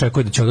 jer se kao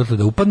očekuje da će odatle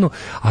da upadnu,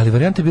 ali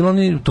varijante je bilo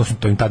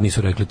to im tad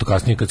nisu rekli, to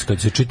kasnije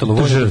kad se čitalo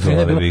vojno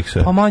doktrine bilo,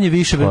 pa manje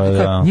više,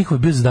 njihov je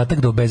bio zadatak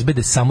da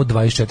obezbede samo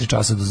 24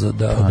 časa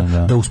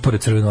da uspore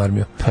Crvenu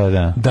armiju.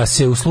 Da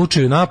se u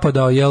slučaju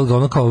napada,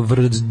 ono kao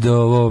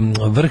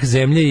vrh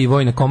zemlje i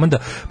vojna komanda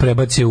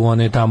prebaci u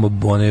one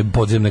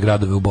podzemne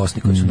gradove u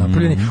Bosni koji su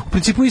napravljeni. U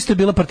principu isto je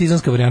bila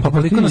partizanska varijanta,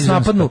 koliko nas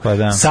napadnu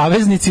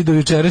saveznici do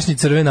jučerašnji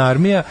Crvena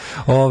armija,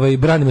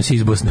 branimo se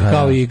iz Bosne,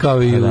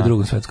 kao i u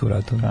Drugom svetskom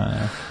ratu.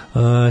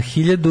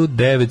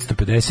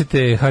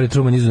 1950. Harry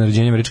Truman izdao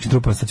naređenje američkim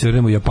trupama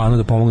stacioniranim u Japanu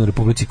da pomognu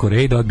Republici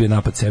Koreji da odbije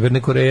napad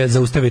Severne Koreje,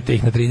 zaustavite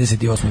ih na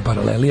 38.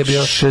 paraleli je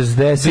bio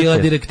 60. bila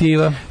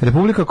direktiva.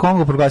 Republika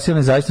Kongo proglasila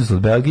nezavisnost od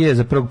Belgije,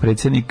 za prvog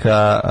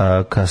predsjednika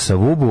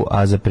Kasavubu,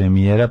 a za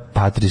premijera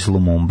Patrice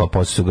Lumumba,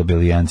 poslije su ga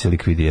Belgijanci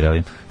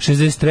likvidirali.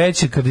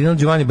 63. kardinal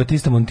Giovanni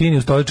Battista Montini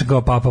ustoličen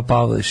kao Papa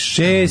Pavle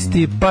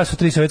VI, pa su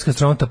 3 sovjetska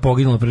astronauta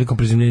poginula prilikom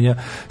prizemljenja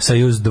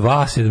Sajuz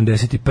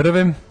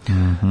 2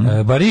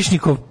 71.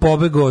 Barišnikov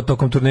pobegao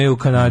tokom turneje u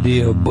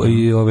Kanadi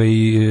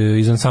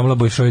iz ansambla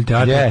Bolšoj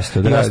teatra i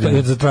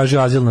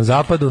zatražio azil na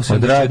zapadu.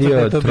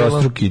 Odradio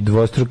trostruki,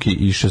 dvostruki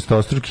i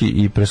šestostruki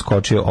i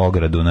preskočio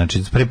ogradu.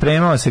 Znači,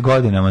 pripremao se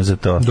godinama za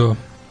to. Do.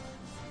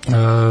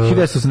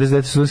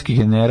 1989. sudanski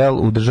general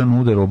u državnom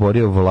udaru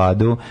oborio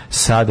vladu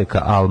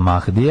Sadeka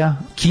al-Mahdija.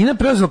 Kina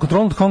preuzela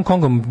kontrolu nad Hong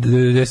Kongom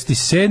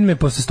 1997.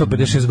 posle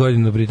 156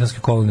 godina britanske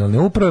kolonijalne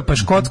uprave, pa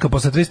Škotska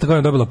posle 300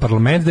 godina dobila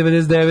parlament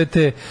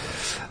 1999.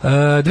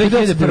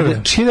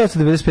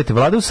 1995.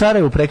 Vlada u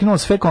Sarajevu prekinula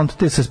sve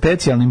kontakte sa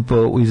specijalnim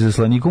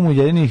izaslanikom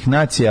Ujedinjenih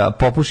nacija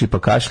Popuši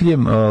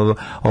Pakašljem,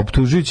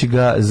 optužujući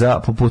ga za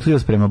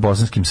poputljivost prema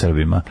bosanskim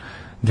Srbima.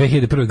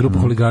 2001. grupa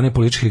huligana i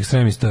političkih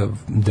ekstremista,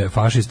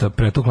 fašista,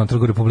 pretukla na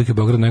trgu Republike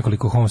Beograd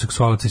nekoliko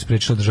homoseksualaca i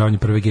sprečila održavanje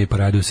prve gej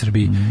parade u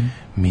Srbiji.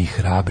 Mi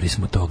hrabri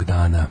smo tog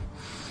dana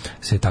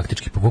se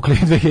taktički povukli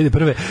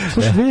 2001.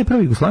 Slušaj,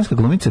 2001. jugoslavijska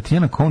glumica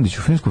Tijana Kondić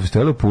u filmskom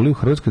festivalu u Puli u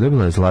Hrvatskoj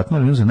dobila je zlatnu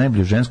nagradu za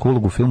najbolju žensku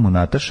ulogu u filmu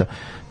Nataša.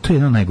 To je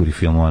jedan od najgorih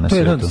filmova na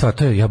svijetu.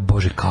 To je, ja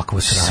bože,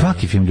 kakvo sranje.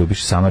 Svaki film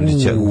Ljubiše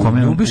Samardžića, u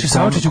kome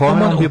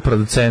on bio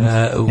producent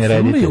i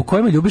reditelj. U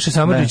kojem Ljubiše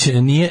Samardžić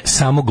nije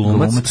samo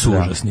glumac, su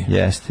užasni.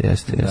 Jeste.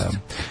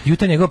 I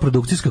ta njegova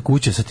produkcijska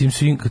kuća sa tim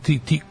svim,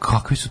 ti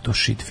kakvi su to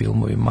shit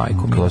filmovi,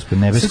 majko mi. Gospod,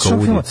 Nebeska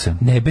ulica.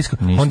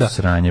 Onda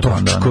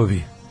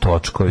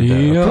Točkovi,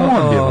 da.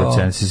 To bio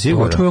procent, si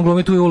sigurno. Točkovi on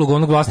glumi tu ulogu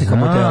onog vlasnika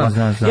motela.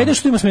 Jedino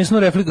što ima smijesnu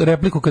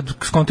repliku kad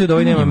skontuje da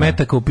ovaj nema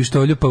metaka u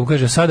pištolju, pa mu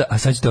kaže sad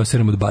ćete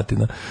oseram od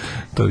batina.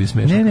 To bi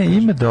smiješno. Ne,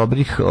 ima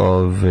dobrih,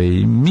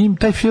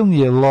 taj film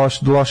je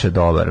loše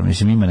dobar.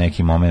 Mislim, ima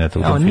neki moment u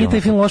tom filmu. Nije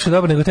taj film loše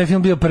dobar, nego taj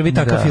film bio prvi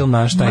takav film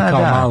naš, taj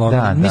kao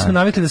malo. Mi smo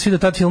navikli da svi do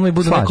tad filmovi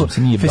budu neko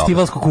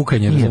festivalsko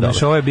kukanje.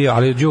 Ovo je bio,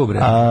 ali đubre.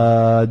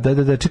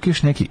 Da, čekaj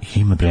još neki.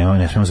 Ima brema,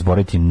 ne smemo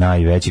zaboraviti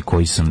najveći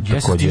koji sam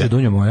takođe. Jesi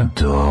Dunja moja?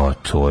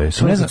 To je.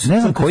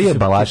 Ne znam koji je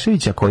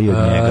Balašević, a koji je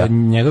od njega.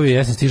 Njegov je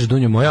Jesne stiže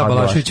Dunja moja, a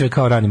Balašević je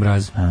kao Rani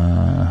mraz.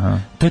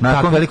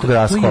 Nakon velikog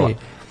raskola.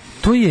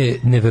 To je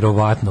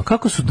neverovatno.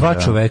 Kako su dva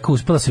čoveka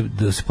uspela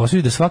da se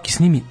posvidi da svaki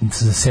snimi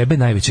za sebe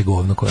najveće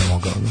govno koje je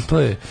mogao. To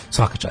je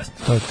svaka čast.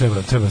 To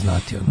treba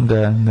znati.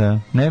 Da.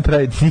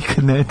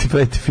 Nikad ne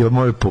praviti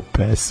filmove po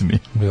pesmi.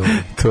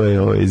 To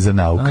je za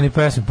nauku. A ni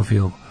pesmi po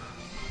filmu.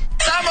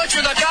 Samo ću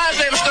da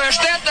kažem što je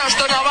štetno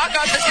što na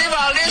ovakav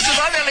festival nisu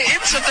doveli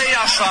Ipšeta i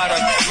Jašvara.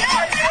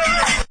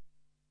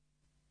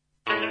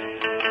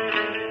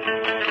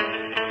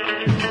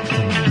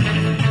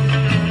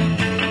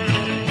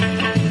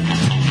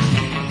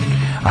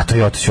 A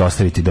to ću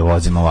ostaviti da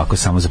vozim ovako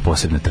samo za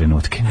posebne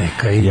trenutke.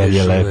 Neka ideš.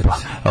 Je lepo.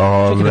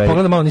 Čekaj da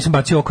pogledam malo, nisam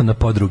bacio oko na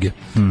podruge.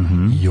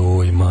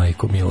 Joj,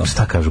 majko mila.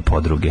 Šta kažu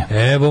podruge?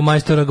 Evo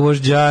majstora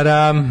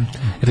gvožđara.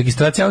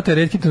 Registracija auta je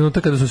retki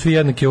trenutak kada su svi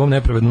jednaki u ovom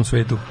nepravednom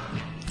svetu.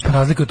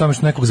 Razlika je u tome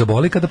što nekog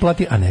zaboli kada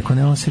plati, a neko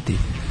ne osjeti.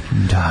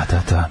 Da.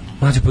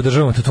 Znači,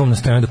 podržavamo te tvom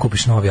nastojanju da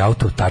kupiš novi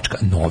auto,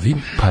 novi.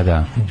 Pa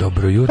da.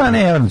 Dobro jutro. Pa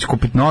ne, ću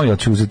kupiti novi, ali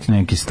ću uzeti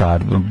neki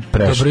star,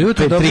 prešli,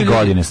 3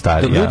 godine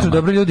stari. Dobro jutro,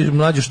 dobri ljudi,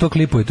 mlađu, što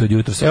klipujete od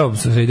jutra? Evo,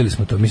 sredili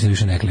smo to, mislim da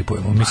više ne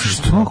klipujemo.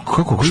 Što?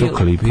 Kako što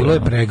klipujemo? Bilo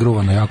je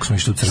pregruvano, jako smo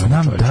išli u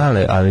crveno čovječe. Znam,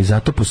 ali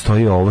zato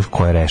postoji ovo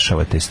koje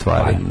rešava te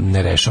stvari. Pa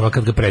ne rešava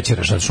kad ga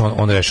prećeraš, znači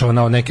on rešava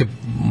na neke,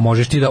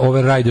 možeš ti da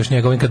overrideš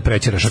njegovim kad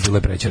prećeraš, a bilo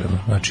je prećerano.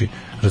 Znači,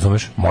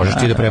 razumeš? Možeš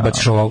ti da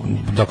prebaciš ovo,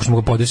 dok smo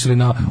ga podesili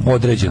na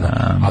određeno,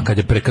 a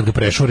kad ga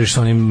prešuriš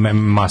sa onim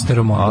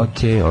masterom,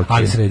 okay.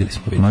 Ali sredili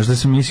smo. Možda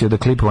sam mislio da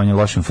klipovanje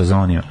lošim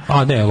fazonima.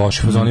 A ne,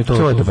 loši fazoni,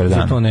 to je dobar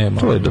dan.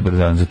 To je dobar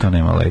dan, za to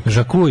nema leka.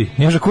 Žakuj,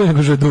 nije žakuj,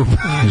 nego žadub.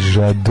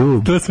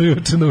 Žadub. To smo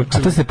juče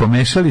naučili. A to ste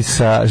pomešali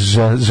sa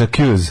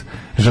žakuz.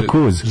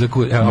 Žakuz.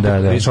 Evo,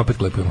 vidiš, opet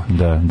klipujemo.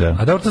 Da.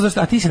 A dobro,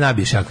 a ti se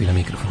nabiješ jako i na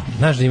mikrofon.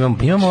 Znaš da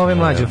imamo ove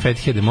mlađe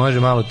fatheade, može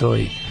malo to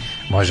i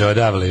može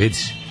odavle,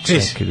 vidiš.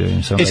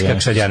 Viš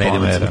kako sad ja ne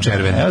idem u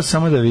červene. Evo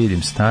samo da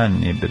vidim,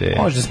 stani bre.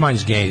 Možeš da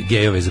smanjiš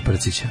gejove za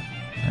prcića.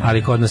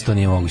 Ali kod nas to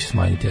nije moguće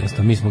smanjiti,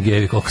 jednostavno. Mi smo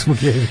gejevi koliko smo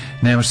gejevi.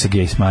 Ne može se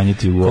gej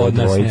smanjiti u ovo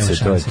dvojice,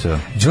 to je to.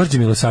 Đorđe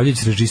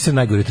Milosavljević, režiser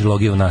najgore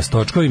trilogije u nas,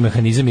 Točkovi,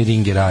 Mehanizam i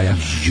Ringe raja.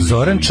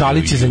 Zoran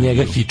Čalić je za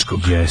njega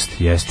Hitchcock.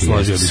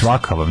 Jeste.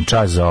 Svaka vam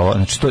čast za ovo.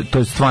 Znači,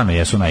 to stvarno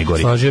jesu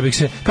najgori. Složio bih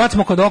se. Kad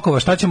smo kod okova,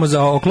 šta ćemo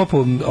za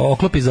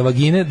oklopi za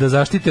vagine, da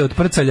zaštite od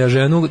prcalja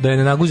ženu, da je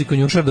ne naguzi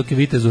konjušar dok je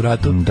vitez u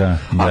ratu? Da.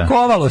 A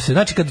kovalo se.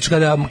 Znači,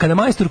 kada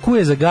majstor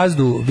kuje za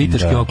gazdu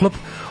viteški oklop,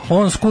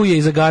 on skuje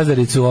i za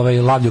gazdaricu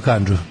lavlju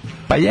kandžu.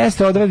 Pa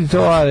jeste, odradi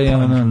to, ali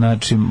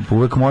znači,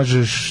 uvek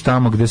možeš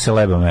tamo gde se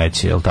leba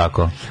meće, je li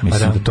tako?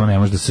 Mislim da to ne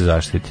može da se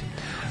zaštiti.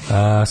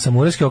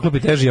 Samurajski oklopi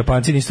teži,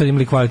 Japanci nisu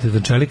imali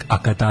kvalitetan čelik,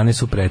 a katane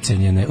su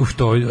precenjene.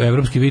 To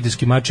evropski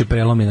viteški mač je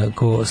prelomi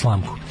ko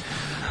slamku.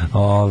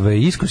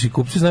 Iskosi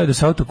kupci znaju da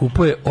se auto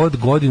kupuje od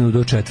godinu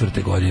do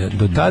 4. godine.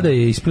 Do tada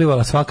je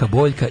isplivala svaka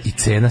boljka i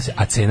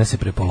cena se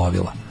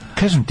prepolovila.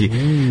 Kažem ti,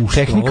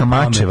 tehnika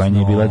mačevanja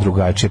je bila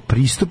drugačija.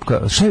 Pristup,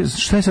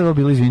 šta je sad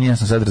bilo, izvini, ja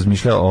sam sad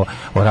razmišljao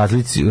o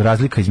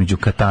razlika između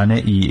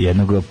katane i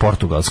jednog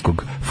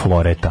portugalskog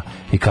floreta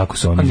i kako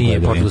su oni izgledali.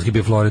 Nije portugalski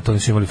bio floret, oni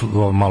su imali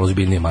malo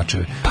zbiljnije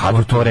mačeve. Pa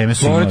u to vreme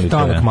su imali. Floret je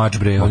tanak mač,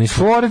 bre.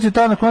 Floret je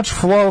tanak mač,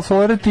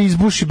 floret je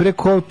izbuši, bre,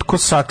 ko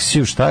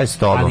saksiju, šta je s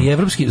tobom? Ali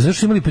evropski, zašto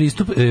su imali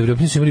pristup,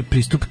 evropljani su imali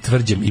pristup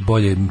tvrđem i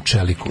boljem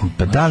čeliku.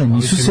 Pa da li,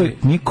 nisu se,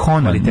 nije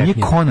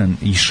Conan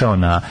išao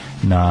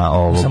na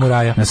ovog,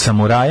 na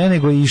samuraja,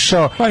 nego je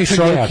išao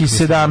čovjek iz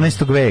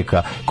 17.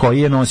 veka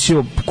koji je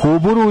nosio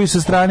kuburu i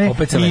sa strane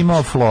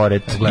imao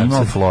floret.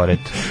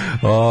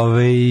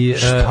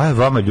 Šta je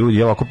vama, ljudi?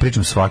 Ja ovako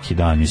pričam svaki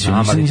dan.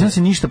 Nisam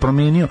se ništa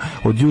promenio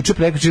od juče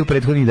prekjuče ili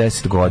prethodnih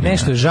 10 godina.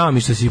 Nešto je žao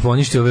mi što si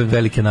poništio ove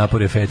velike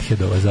napore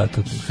Fatheadova,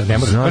 zato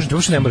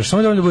ne moraš,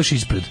 samo da budeš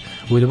ispred,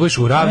 da budeš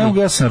u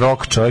ravni. Ja sam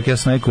rock čovjek, ja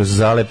sam neko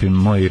zalepim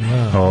moje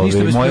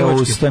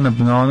usta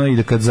na ono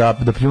i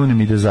da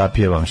pljunem i da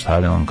zapjevam,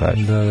 šta da vam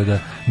kažem. Da.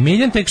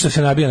 Miljan tek što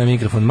se nabija na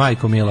mikrofon,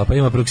 majko mila, pa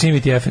ima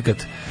proximity efekat.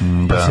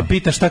 Pa se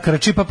pita šta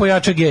krači, pa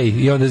pojača gej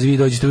i onda vi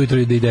dođete ujutro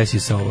i da i desi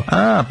sa ovo.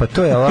 Pa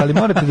to je, ali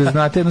morate da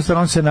znate,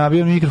 jednostavno on se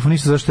nabija na mikrofon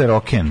isto zašto je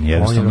rocken,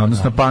 jednostavno,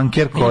 odnosno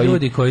punker koji...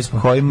 Ljudi koji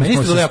smo... Meni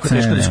isto bilo jako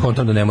teško da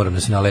skontam da ne moram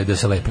da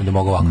se lepim, da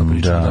mogu ovako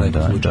pričati, da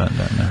lepim slučaj.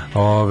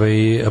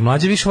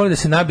 Mlađe više voli da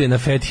se nabije na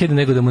fathead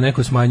nego da mu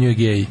neko smanjuje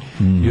gej.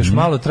 Još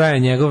malo traje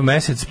njegov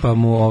mesec, pa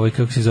mu,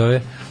 kako se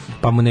zove...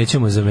 pa mu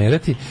nećemo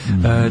zamerati,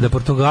 da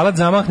Portugalac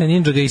zamahne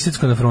ninja ga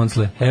isecko na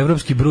froncle.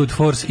 Evropski brute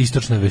force,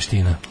 istočna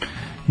veština.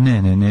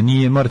 Ne,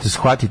 nije, morate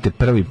shvatiti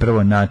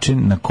prvo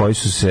način na koji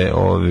su se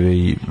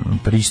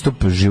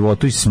pristup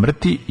životu i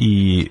smrti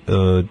i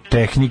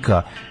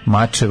tehnika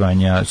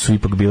mačevanja su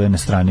ipak bile na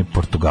strani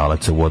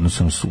Portugalaca u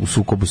odnosu u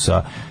sukobu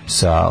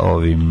sa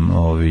ovim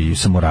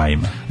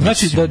samurajima.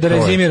 Znači, da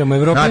rezimiramo,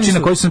 Evropljani način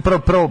na koji su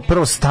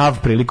prvo stav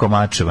prilikom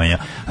mačevanja.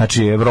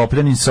 Znači,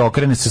 Evropljanin se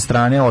okrene sa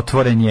strane,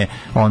 otvoren je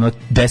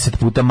 10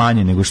 puta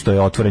manje nego što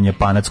je otvoren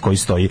Japanac koji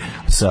stoji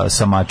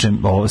sa mačem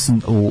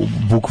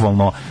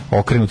bukvalno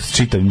okrenut s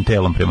čitavim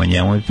telom prema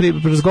njemu.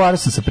 Razgovarao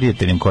sam sa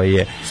prijateljem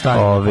koji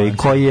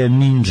je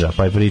ninja,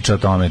 pa je pričao o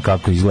tome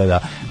kako izgleda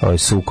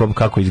sukob,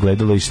 kako je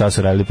izgledalo i šta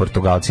su radili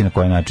Portugalci, na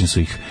koji način su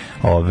ih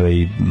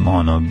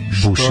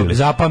bušili.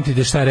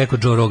 Zapamtite šta je rekao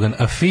Joe Rogan,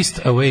 a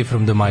fist away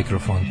from the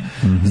microphone.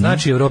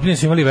 Znači, Evropljani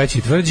su imali veći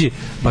i tvrđi,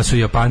 pa su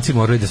Japanci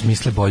morali da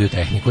smisle bolju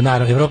tehniku.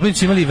 Naravno, Evropljani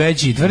su imali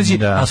veći i tvrđi,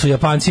 a su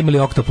Japanci imali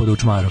oktopod u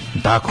čmaru.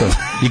 Tako,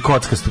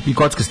 i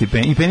kockasti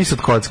i penis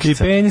od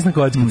kockica. I penis na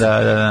kockica.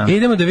 Da.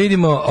 Idemo da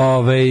vidimo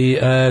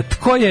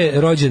tko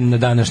je rođen na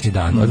današnji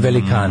dan od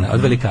velikana,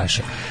 od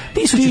velikaša.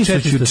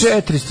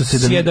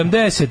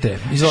 1470.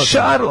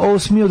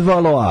 Charles VIII od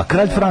Valois,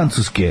 kralj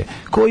Francuske,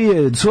 koji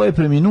je svoje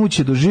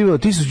preminuće doživeo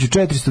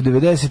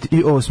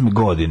 1498.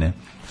 godine.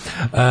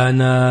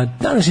 Na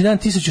današnji dan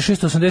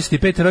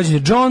 1685. rođen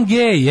je John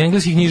Gay,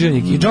 engleski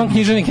književnik, i John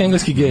književnik,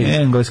 engleski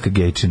gej. Engleska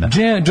gejčina.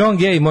 John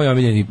Gay, moj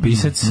omiljeni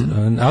pisac,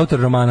 autor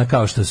romana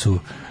kao što su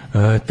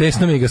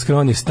Tesno mi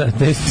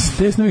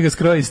ga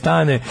skroji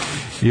stane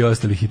i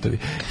ostali hitovi.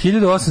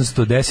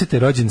 1810.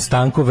 rođen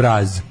Stanko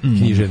Vraz,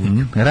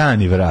 književnik.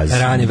 Rani Vraz.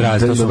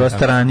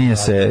 Dosta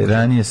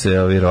ranije se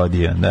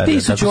rodio.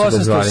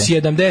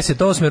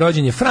 1878.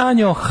 rođen je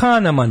Franjo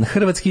Hanaman,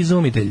 hrvatski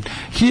izumitelj.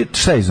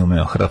 Šta je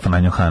izumeo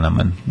Franjo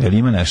Hanaman? Je li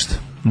ima nešto?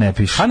 Ne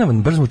piše.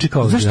 Hanaman brzo zvuči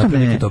kao da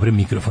napravi neke dobre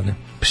mikrofone.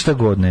 Šta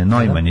god ne,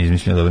 Neumann je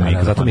izmislio dobre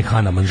mikrofone. Zato mi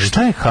Hanaman.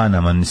 Šta je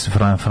Hanaman?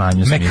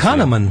 Franjo smislio.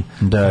 Hanaman.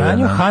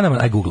 Franjo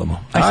Hanaman, aj googlamo.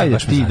 Ajde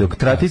ti dok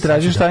ti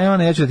tražiš šta je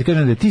ona, ja ću da ti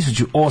kažem da je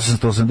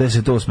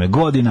 1888.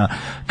 godina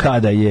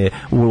kada je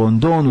u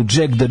Londonu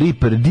Jack the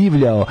Ripper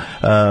divljao,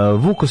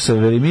 Vukosav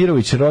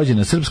Velimirović,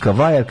 rođena srpska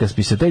vajarka,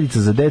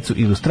 spisateljica za decu,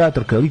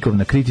 ilustratorka,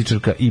 likovna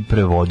kritičarka i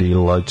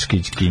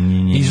prevodilačkićki.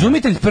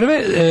 Izumitelj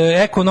prve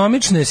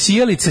ekonomične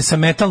sijalice sa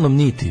metalnom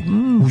niti.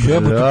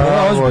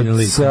 Bravo,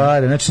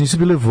 care, znači nisu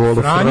bile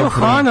volo. Franjo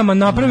Hanaman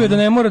napravio da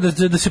ne mora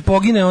da se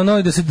pogine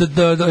ono, da se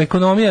da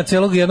ekonomija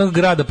celog jednog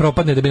grada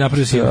propadne da bi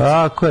napravio sjelicu.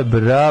 Tako je,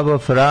 bravo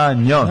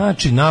Franjo.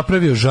 Znači,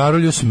 napravio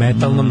žarulju s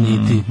metalnom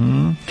niti.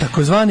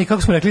 Takozvani,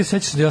 kako smo rekli,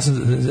 sećaš se, ja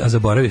sam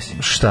zaboravio si.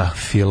 Šta?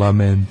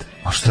 Filament.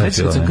 A šta je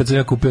filament? Kad sam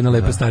ja kupio na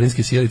lepe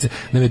starinske sjelice,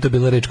 da mi je to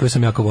bila reč koju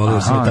sam jako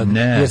volio,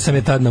 jer sam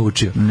je tad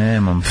naučio.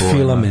 Nemam pojma.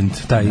 Filament,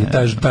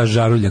 ta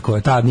žarulja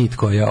koja, ta nit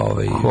koja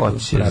ko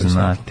će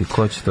znati,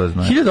 ko će to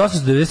znati?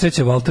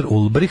 1893. Walter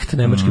Ulbricht,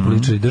 nemački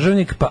političar i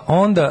državnik, pa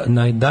onda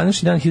na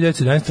današnji dan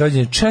 1911. rođen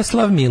je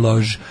Česlav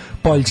Miloš,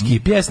 poljski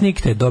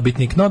pjesnik te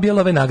dobitnik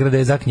Nobelove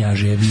nagrade za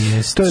knjažije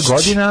vijest. To je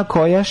godina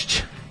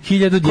kojašć?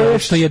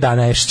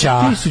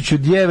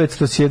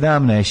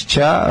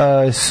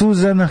 1911.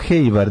 Susan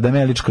Hayward,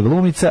 američka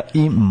glumica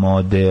i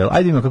model.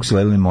 Ajde ima kako se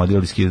gledali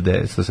model iz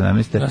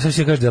 1917. A sad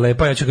će kaži da je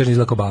lepa, ja ću kaži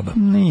izlako baba.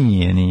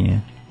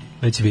 Nije.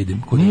 Već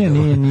vidim. Nije.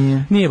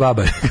 Nije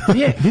baba.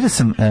 Vidio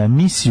sam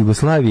Miss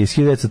Jugoslavije iz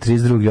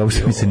 1932.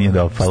 Uopšte mi se nije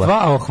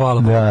dopala.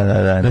 Hvala Bogu. Da.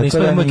 Da ne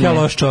ispadamo kao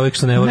loš čovjek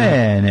što ne voli.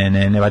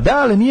 Ne. Da,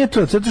 ali nije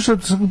to. Zato što,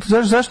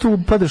 zašto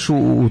upadaš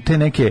u te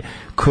neke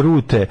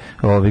krute,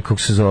 kako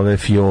se zove,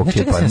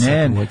 fioke? Pa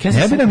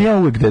ne bi nam ja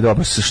uvijek da je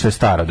dobro, što je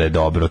staro da je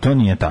dobro. To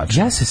nije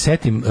tačno. Ja se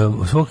setim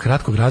svog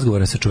kratkog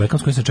razgovora sa čovekom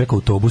s kojim sam čekao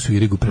autobus u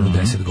Irigu pre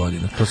 10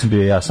 godina. To sam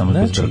bio ja samo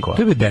bez brkova.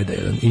 To je bio deda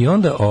jedan. I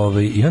onda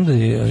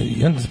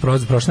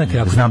prošla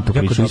neka znam tu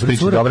priču,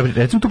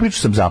 recimo tu priču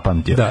sam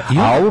zapamtio,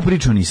 a ovu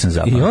priču nisam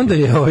zapamtio. I onda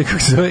je kako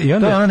se zove, to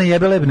je ona ne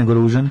jebe leb nego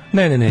ružan.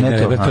 Ne,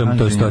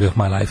 to je story of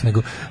my life,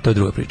 nego to je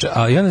druga priča.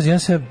 A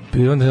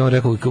onda je on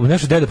rekao,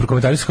 nešto deda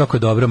prokomentarisao kako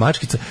je dobra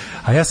mačkica,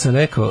 a ja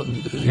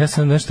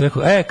sam nešto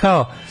rekao,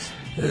 kao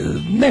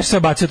nešto se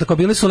bacio tako,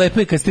 bili su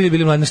lepe kad ste vi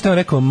bili mladi. Šta je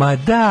rekao? Ma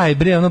daj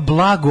bre, ono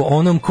blago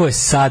onom ko je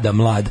sada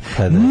mlad.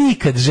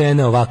 Nikad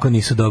žene ovako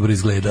nisu dobro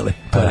izgledale.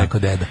 To je rekao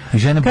deda.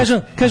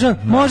 Kažem,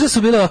 možda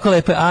su bile ovako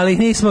lepe, ali ih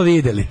nismo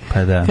videli.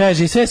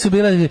 Kaže, sve su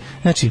bile,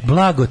 znači,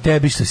 blago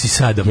tebi što si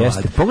sada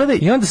mlad. Pogledaj,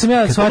 i onda sam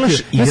ja shvatio,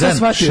 Iran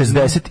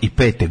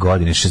 65.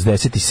 godine,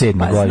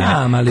 67. godine.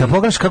 Kad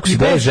pogledaš kako si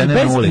daje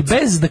žene na ulici.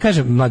 Bez, da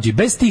kažem, mlađi,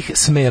 bez tih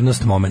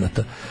smernost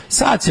momenata.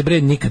 Sad se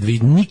bre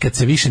nikad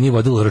se više nije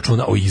vodilo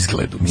računa o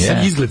izgledu. Mislim,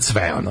 izgled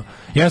sve, ono.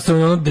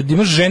 Jednostavno, da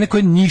imaš žene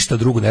koje ništa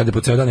drugo ne rade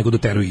po ceo dan nego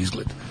doteruju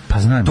izgled. Pa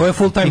znam. To je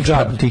full time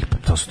job.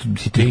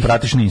 Ti ih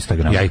pratiš na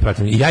Instagramu. Ja ih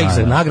pratim. Ja ih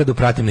za nagradu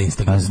pratim na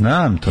Instagramu. Pa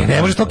znam to. Jer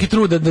ne može toliki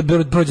trud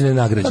da prođe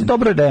nenagrađen.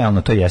 Dobro je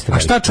realno, to jeste. A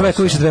šta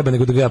čoveku više treba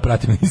nego da ga ja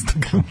pratim na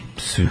Instagramu?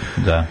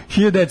 Da.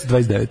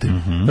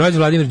 1929. Rođen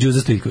Vladimir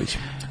Đuza Stojković.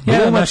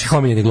 Jedan od naših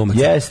omiljenih glumaca.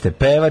 Jeste,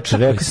 pevač,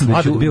 rekao sam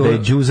da je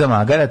Đuza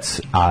Magarac,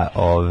 a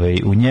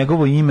u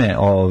njegovo ime,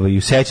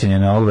 u sećanje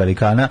na ovog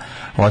velikana,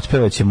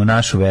 otpevaćemo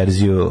našu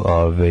verziju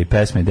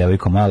pesme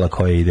Devojko mala,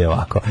 koja ide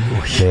ovako.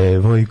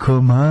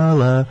 Devojko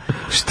mala,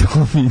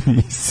 što mi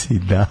nisi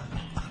da?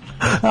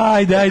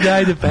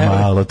 Ajde, peva.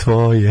 Malo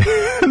tvoje.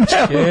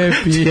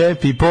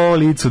 Čepi po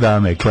licu da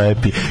me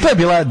klepi. To je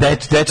bila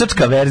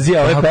dečačka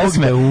verzija ove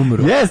pesme.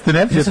 Jeste,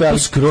 ne prijatelj. Ja sam to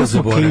skroz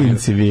zaboravio.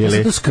 Ja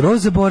sam to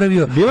skroz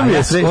zaboravio. Bilo mi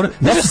je sve.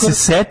 Ja sam se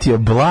setio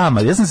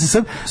blama. Ja sam se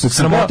sad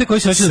sramote koji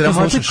se hoće da to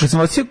slušaš.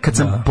 Kad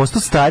sam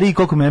postao stariji,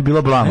 koliko me je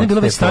bilo blama. Ne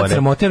bilo već stvar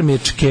sramote, jer mi je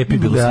čkepi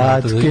bilo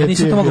sramote. Ja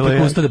nisam to mogao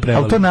prepustiti da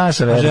prevalim. Ali to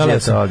naša verzija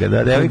toga.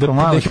 Da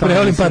ih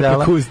prevalim par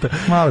prekusta.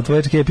 Malo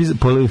tvoje čkepi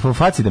po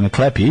faci da me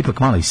klepi, ipak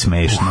malo i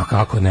smešno.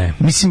 Kako ne?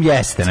 Mislim,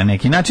 jeste na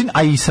neki način,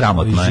 a i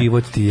sramotno je.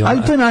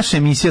 Ali to je naša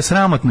emisija,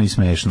 sramotno i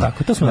smešno.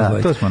 Tako, to smo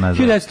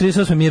nazvali.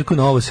 1938. Mirko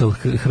Novosel,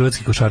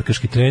 hrvatski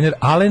košarkaški trener,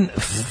 Alen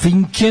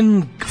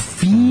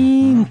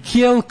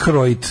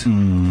Finkielkreuz.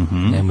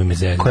 Nemoj me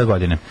zezati. Koje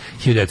godine?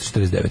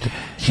 1949.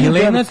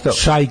 Helena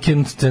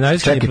Čajken,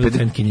 scenarijska i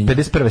producentkinja.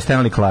 51.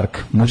 Stanley Clark,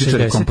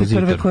 muzičar i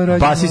kompozitor,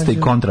 basista i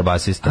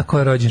kontrabasista. A ko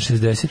je rođen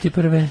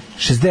 61.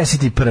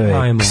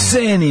 61.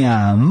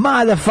 Ksenija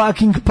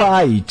motherfucking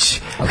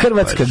Pajić,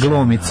 hrvatska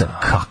glumica.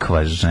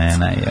 Kakva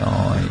žena je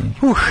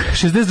oj.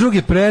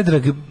 62.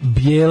 Predrag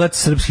Bijelac,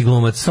 srpski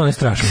glumac, to ne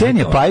strašno.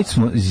 Ksenija Pajić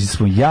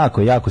smo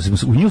jako,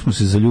 u nju smo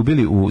se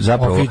zaljubili u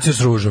zapravo... Oficir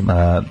s ružom.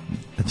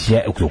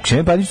 U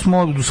Ksenija Pajić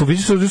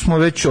smo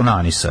već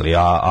onanisali,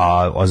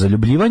 a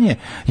zaljubljivanje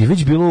je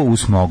već bilo u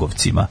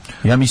Smogovcima.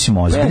 Ja mislim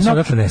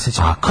ozbiljno.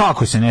 A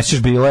kako se ne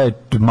sjećaš, bila je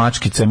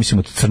mačkica, mislim,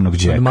 od Crnog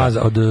Đeka.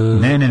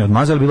 Ne, od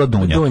Maza, ali bila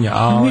Dunja.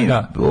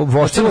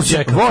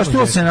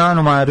 Voštilo se na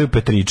Anu Mariju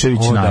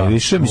Petričević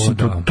najviše, mislim,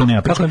 tu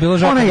nema priča.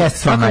 Ona jeste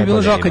stvarno najbolje. Kako je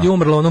bilo žao kad je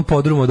umrla onom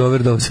podrumu od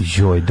overdose.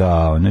 Joj,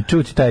 da, ne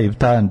čuti,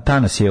 ta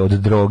nas je od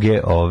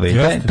droge,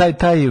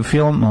 taj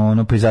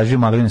film, pejzaži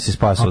magli nas je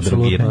spasao od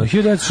drogiranja.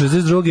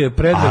 1962.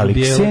 Predrag Bijelac.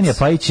 Ali Ksenija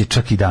Pajić je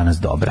čak i danas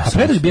dobra. A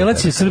Predrag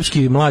Bijelac je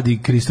srpski mladi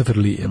Christopher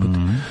Lee.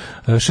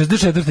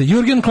 64.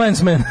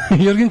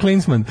 Jürgen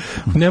Klinsmann,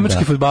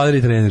 nemački fudbaler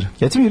i trener.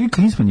 Ja sam Jürgen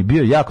Klinsmann je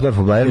bio jako dobar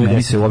fudbaler,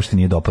 meni se uopšte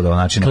nije dopadao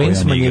način na koji on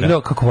igra. Klinsmann je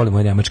igrao, kako volim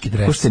moj nemački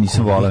dres. Ko što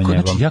nisam volao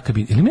njegov.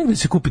 Ili meni da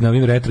se kupi na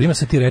ovim retro, ima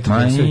sad ti retro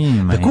dresovi.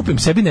 Da kupim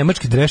sebi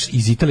nemački dres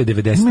iz Italije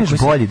 90. Imaš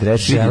bolji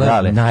dres,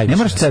 ne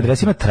moraš taj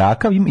dres, ima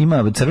traka,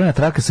 ima crvena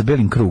traka sa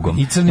belim krugom.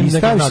 I crnim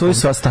stavi svoju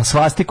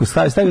svastiku,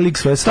 stavi lik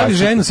svoje svastike.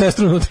 Stavi ženu,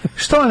 sestru unutra.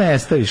 Što ne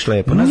staviš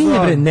lepo? Nije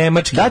bre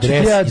nemački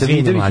dres.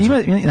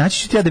 Naći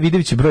ću ti ja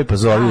Davidović broj, pa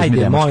zove uzmi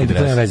nemački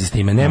dres. Nema veze s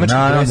time. Nemački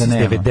dres iz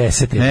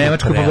 90.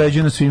 Nemačko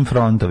pobeđuje na svim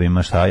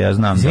frontovima, šta ja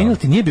znam.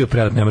 Izvinite, ti nije bio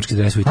prelep nemački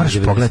dres u Italiji.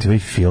 Moraš pogledati ovaj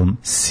film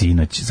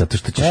sinoć, zato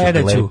što ćeš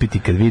odlepiti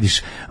kad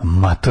vidiš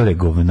matore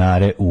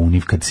govnare u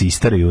univ, kad se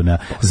istaraju na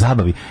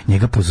zabavi.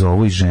 Njega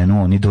pozovu i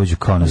ženu, oni dođu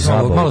kao na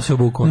zabavu. Malo se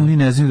obuku. Oni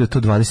ne znaju da je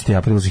to 20.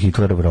 april za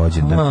Hitlerov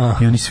rođendan.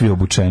 I oni svi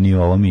obučeni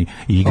u ovom i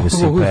igra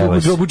se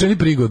peva se. Obučeni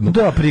prigodno.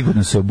 Da,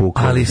 prigodno se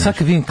obuku. Ali sad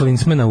kad vidim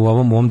Klinsmana u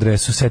ovom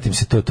dresu, setim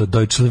se to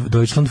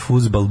Deutschland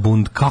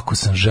Fußballbund, kako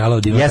sam želeo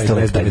želeo da ima taj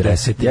lep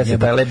 90. Jeste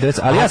taj lep 90,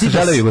 ali ja sam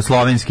želeo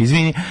jugoslovenski,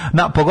 izvini.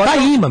 Pogotovo...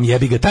 Taj imam,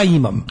 jebi ga, taj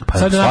imam. Pa,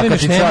 sad da nabavim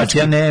još nemački.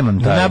 Ja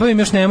nemam taj. Da nabavim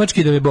još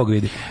nemački da mi Bog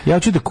vidi. Ja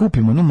hoću da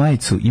kupim onu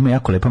majicu, ima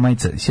jako lepa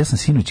majica. Ja sam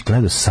sinoć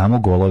gledao samo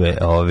golove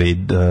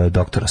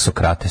doktora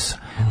Sokratesa.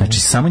 Znači,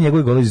 samo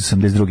njegove golove iz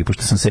 82.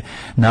 Pošto sam se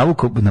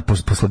navukao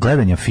posle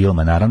gledanja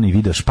filma, naravno i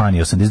video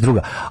Španija 82.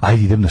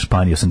 Ajde idem na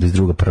Španiju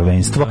 82.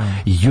 prvenstvo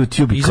i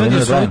YouTube.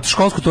 Izvadio svoju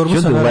školsku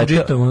torbu sa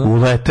naranđitom.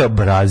 Uleteo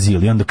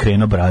Brazil i onda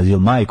krenuo Brazil.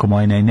 Majko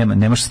moja,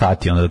 nemaš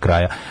stati onda do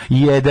kraja.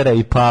 I Edera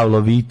i Pavlo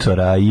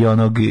Vitora i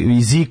onog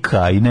i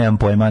Zika i nemam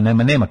pojma,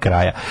 nema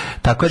kraja.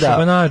 Tako da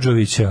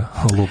Šabanađovića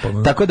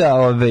lupamo. Tako da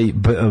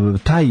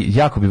taj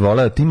jako bi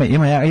voleo,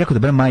 ima jako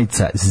dobra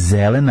majica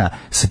zelena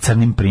sa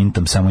crnim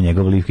printom, samo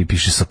njegov lik i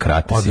piše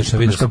Sokrates. Odlično,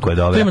 vidiš kako je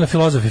dobro. To ima na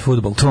Filozofi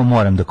fudbal. To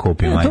moram da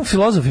kupim. To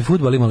Filozofi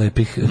fudbal ima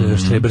lepih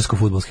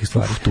štrebersko-fudbalskih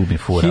stvari. Tu mi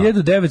fura.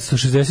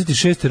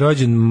 1966.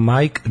 rođen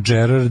Mike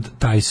Gerard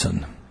Tyson,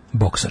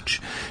 boksač.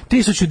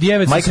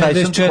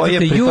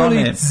 1974.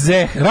 Juli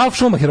Zeh. Ralf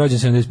Schumacher rođen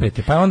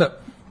 75. Pa onda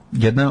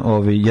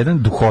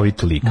jedan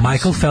duhovit lik.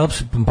 Michael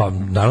Phelps, pa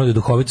naravno da je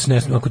duhovit,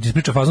 ako ti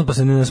ispriča fazon pa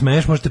se ne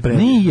nasmeješ, možete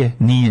prenijeti.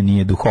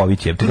 Nije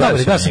duhovit je. Dobro,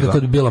 da sam kako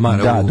bila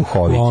Mara. Da,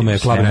 duhovit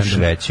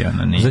je.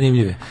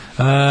 Zanimljive.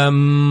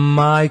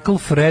 Michael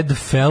Fred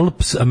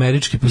Phelps,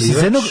 američki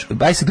plivač.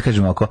 Aj sad da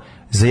kažemo ovako,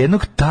 za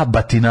jednog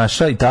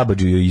batinaša i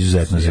tabađu je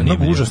izuzetno zanimljivo.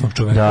 Jednog užasnog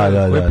čoveka.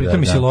 Da.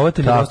 Pritom i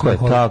silovatelj. Tako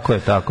je.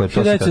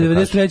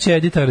 1993.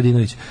 Edita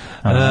Radinović.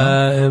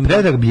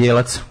 Predrag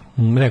Bijelac.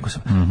 Rekao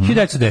sam.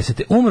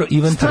 1910. Umro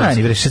Ivan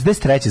Trnski.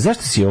 63.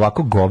 Zašto si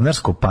ovako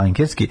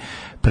govnarsko-pankerski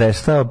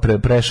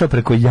prešao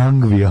preko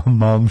Jangvija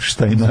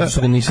Mamštajna? Zato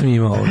što ga nisam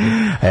imao ovdje.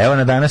 Evo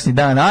na današnji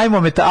dan.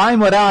 Ajmo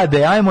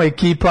Rade, ajmo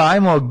ekipa,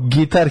 ajmo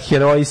gitar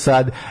heroji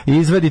sad.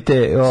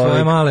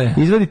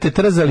 Izvadite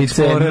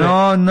trzalice,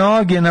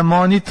 noge na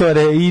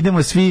monitore i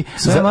idemo svi.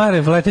 Sve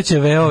mare, vleteće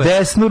veove.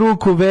 Desnu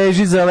ruku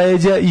veži za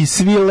leđa i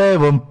svi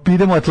levom.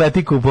 Idemo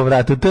atletiku po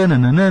vratu. I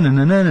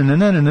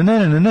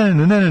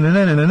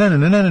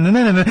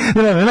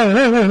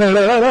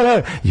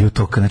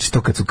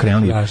to kad su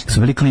krenuli, su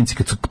bili klinci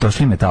kad su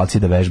došli metalci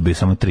da vežbaju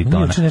samo 3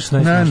 tona.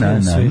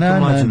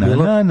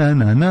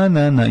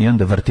 I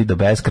onda vrti do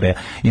beskraja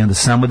i onda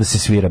samo da se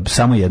svira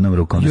samo jednom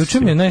rukom. Juče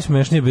mi je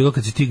najsmešnije bilo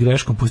kad si ti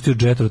greškom pustio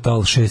Jet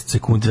Rotal 6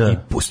 sekundi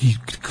i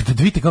kada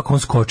vidite kako on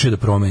skočio da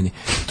promeni.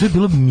 To je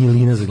bilo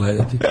milina za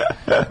gledati.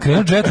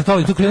 Krenuo Jet Rotal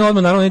i tu krenuo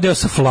odmah naravno ideo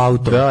sa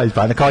flautom.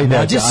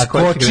 Mlađe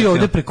skočio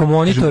ovde preko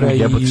monitora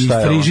i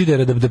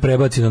frižidera da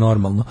prebaci na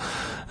normalno.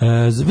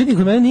 Vidim,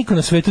 kod mene niko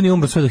na svetu nije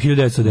umro sve do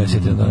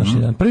 1910.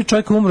 današnji dan. Prvi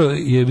čovjek koji umro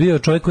je bio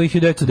čovjek koji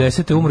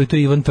 1910. umro i to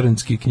je Ivan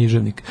Trnski,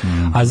 književnik.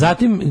 A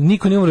zatim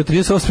niko nije umro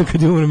 38.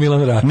 kad je umro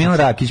Milan Rakić. Milan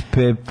Rakić,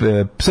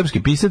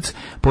 srpski pisac,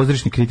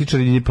 pozdravični kritičar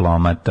i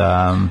diplomat.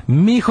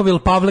 Mihovil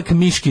Pavlek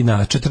Miškina,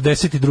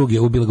 42.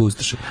 ubila ga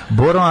Ustaša.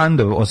 Boro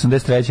Andov,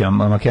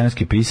 83.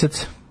 makedonski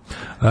pisac.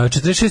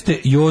 46.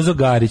 Jozo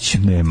Garić,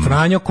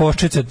 Franjo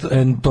Koščec,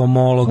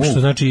 entomolog, što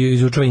znači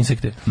izučava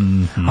insekte.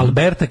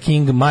 Alberta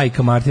King,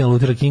 majka Martina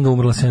Luthera Kinga,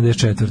 umrla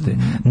 74.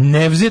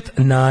 Nevzet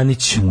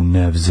Nanić.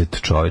 Nevzet,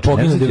 čovječ.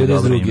 Poginuo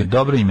 92.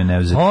 Dobro ime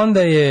Nevzet.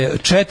 Onda je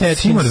Chet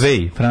Atkins. Seymour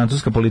Wei,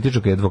 francuska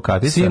političarka i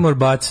advokatica. Seymour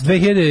Bac.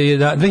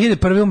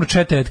 2001. umro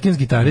Chet Atkins,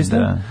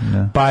 gitarista.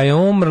 Pa je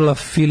umrla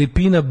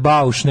Filipina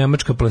Bauš,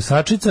 nemačka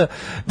plesačica.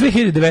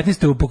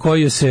 2019.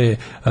 upokojio se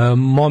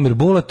Momir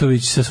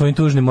Bulatović sa svojim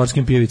tužnim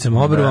morskim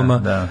pjevicama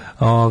Obrovama,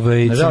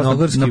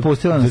 crnogorski.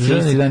 Napustila nas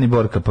isti dan i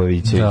Borka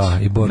Pavićević. Da,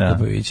 i Borka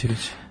Pavićević.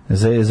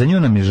 Za nju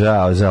nam je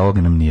žao, za ovog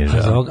nam nije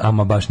žao. Za ovog,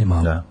 ama baš ni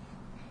malo. Da.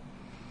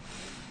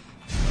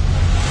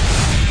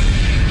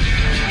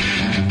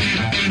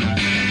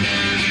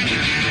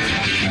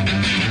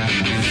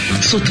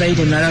 Sutra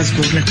idem na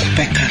razgovor neku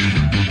pekaru.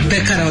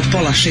 Pekara od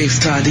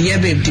 5:30 radi,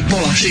 jebem ti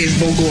 5:30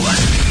 bogova.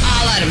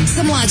 Alarm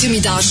sa Mlađom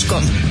i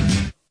Daškom.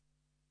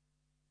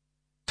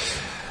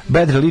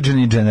 Bad Religion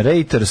i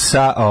Generator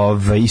sa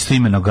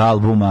istoimenog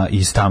albuma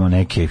iz tamo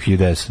neke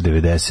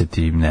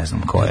 1990 i ne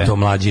znam koje. To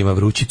Mlađi ima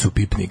vrućicu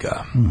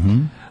pipniga.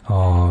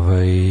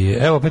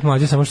 Evo opet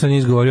Mlađi, samo što nije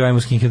izgovorio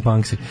ajmo Skinhead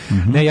Punksi.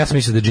 Ne, ja sam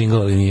mislio da je džingl,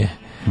 ali nije.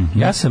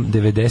 Ja sam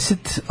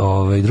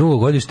 92.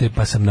 godište,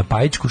 pa sam na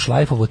Pajičku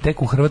šlajfovo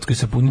tek u Hrvatskoj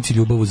sapunici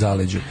Ljubav u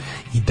zaleđu.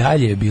 I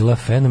dalje je bila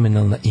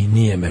fenomenalna i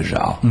nije me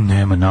žao.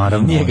 Nema,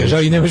 naravno. Nije ga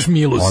žao i nemaš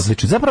milus.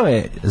 Odlično.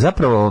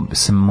 Zapravo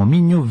smo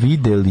mi nju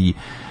videli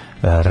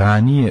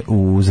ranije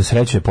Za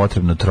sreću je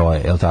potrebno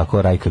 3, je li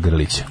tako, Rajka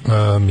Grlića?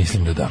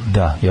 Mislim da da.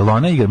 Da, je li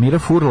ona igra Mira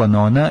Furlan,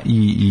 ona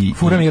i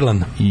Fura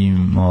Mirlan i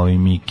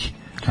Miki,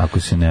 ako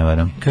se ne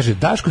varam. Kaže,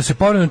 Daško se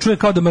povremeno čuje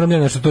kao da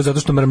mrmljam nešto, to je zato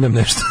što mrmljam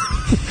nešto.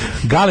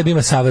 Galeb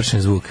ima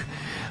savršen zvuk.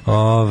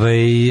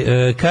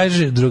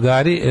 Kaže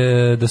drugari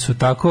da su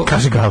tako...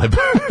 Kaže Galeb.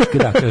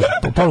 Da, kaže,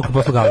 poruku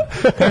poslu Galeb.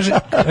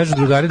 Kaže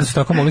drugari da su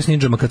tako mogli s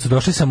ninđama. Kad su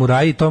došli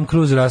samuraji i Tom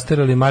Cruise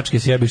rasterali mačke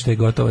s jebišta i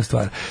gotova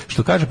stvar.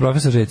 Što kaže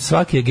profesor Žeć,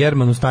 svaki je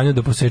German u stanju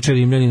da poseče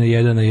Rimljani na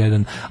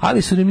 1-1.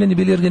 Ali su Rimljani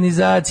bili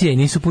organizacije i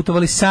nisu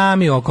putovali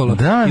sami okolo.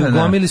 I u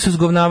gomili su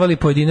zgovnavali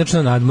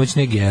pojedinačno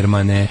nadmoćne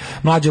Germane.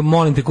 Mlađo,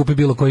 molim te, kupi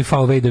bilo koji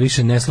VW da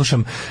više ne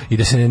slušam i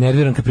da se ne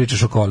nerviram kad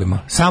pričaš o kolima.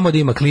 Samo da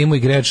ima klimu i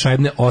greč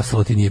šajbne,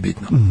 ostalo ti nije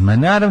bitno. Ma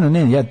naravno,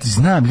 ne, ja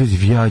znam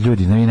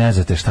ljudi, vi ne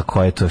znate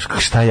šta je to,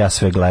 šta ja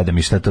sve gledam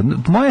i šta to.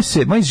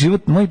 Moj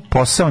život, moj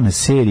posao na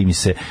seriji mi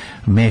se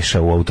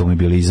meša u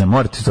automobilizam,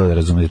 morate to da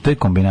razumete, to je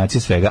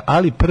kombinacija svega,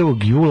 ali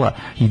 1. jula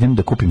idem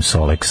da kupim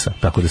Solexa,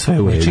 tako da sve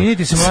je u redu.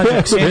 Činiti se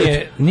mlađe,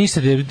 Ksenije,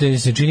 ništa da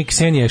se čini,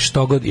 Ksenija je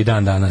štogod i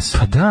dan danas.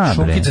 Pa da,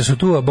 bre. Šunkice su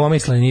tu, a boma i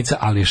slanica,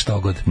 ali je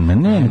štogod.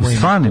 Ne,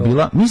 stvarno je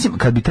bila, mislim,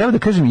 kad bi trebao da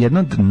kažem jedno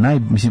od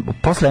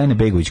posle Ane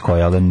Begović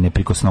koja je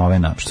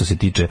neprikosnovena, što se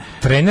tiče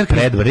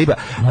predvriba,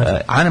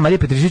 Ana Marija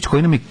Petrišić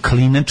koja nam je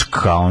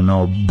klinačka,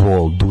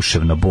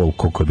 duševna bol,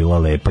 koliko je bila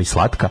lepa i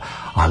slatka,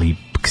 ali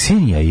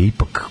Ksenija je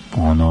ipak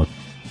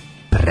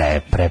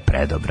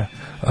predobra.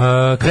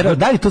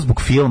 Da li to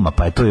zbog filma,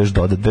 pa je to još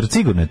dodat,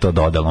 sigurno je to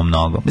dodalo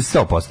mnogo.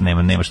 Mislim,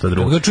 100% nema što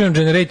drugo. Kada čujem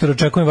Generator,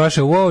 očekujem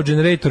vaše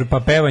Generator, pa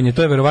pevanje,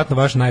 to je verovatno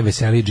vaš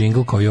najveseliji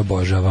džingl koji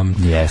obožavam.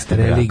 Jeste,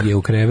 religije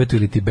u krevetu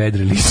ili ti bed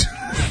release.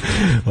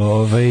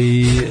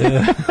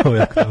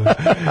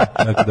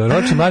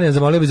 Roči Mladja,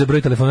 zamolio bi za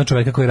broj telefona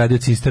čoveka koji je radio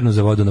cisternu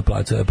za vodu na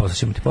placu.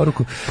 Poslaćemo ti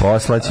poruku.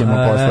 Poslaćemo.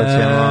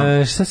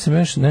 Šta se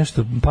još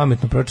nešto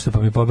pametno pročita, pa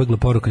mi je pobegla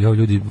poruka,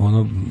 ljudi,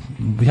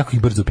 jako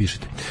ih brzo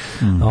pišete.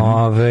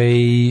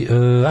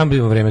 Ajmo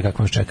bilo vreme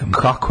kako vas čekam.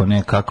 Kako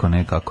ne.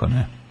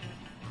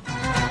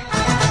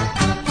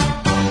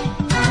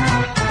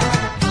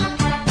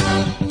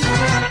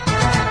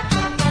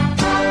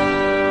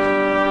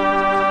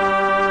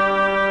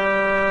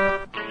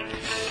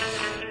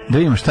 Da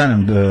vidimo šta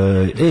nam...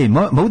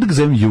 mogu da ga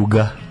zovem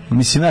Juga?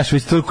 Mislim, znaš,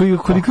 već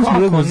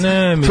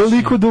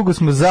toliko dugo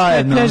smo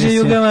zajedno. Šta kaže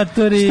Juga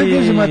Maturi? Šta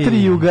kaže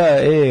Maturi Juga?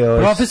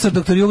 Profesor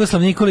dr.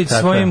 Jugoslav Nikolić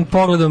svojim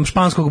pogledom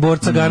španskog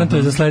borca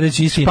garantuje za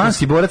sledeći ispit.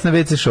 Španski borac na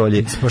WC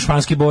šolji.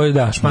 Španski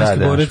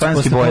borac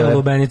posle pojela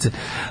lubenice.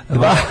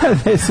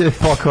 20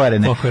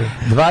 pokvarene.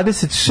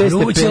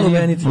 26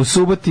 stepeni u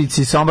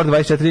Subotici, Sombor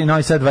 24,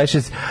 Novi Sad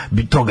 26.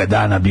 Toga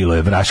dana bilo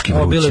je vraški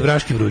vruće. Bilo je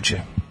vraški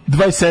vruće.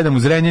 27 u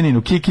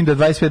Zrenjaninu, Kikinda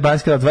 25,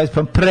 Banjska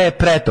 25,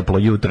 pretoplo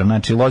jutro,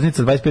 znači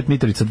Loznica 25,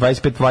 Mitrovica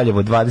 25,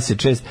 Valjevo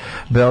 26,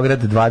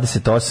 Beograd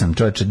 28,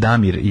 čovječe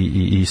Damir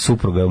i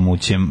supruga mu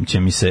će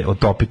mi se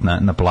otopiti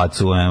na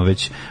placu,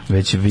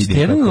 već vidim.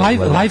 Jedan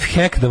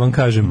life hack da vam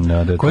kažem,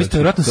 koji ste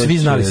vjerojatno svi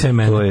znali sve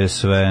mene. To je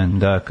sve,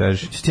 da,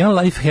 kaži. Jedan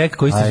life hack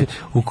koji ste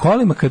u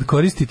kolima kad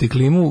koristite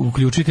klimu,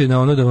 uključite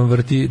na ono da vam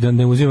vrti, da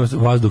ne uzima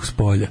vazduh s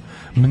polja.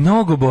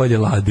 Mnogo bolje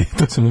ladi,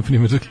 to sam na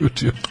primjer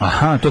zaključio.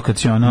 Aha, to kad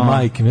si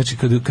majke, znači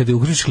kada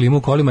uključiš klimu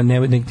u kolima,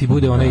 nek ti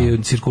bude onaj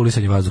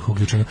cirkulisanje vazduha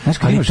uključeno.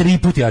 Ali 3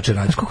 puta jače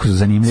radi. Kako su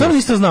zanimljivo. Samo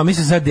isto znao,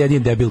 mislim sad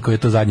jedin debil koji je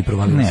to zadnji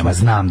provalio. Nema,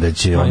 znam da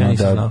će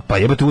pa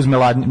jebote uzme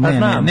ladni.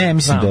 Ne,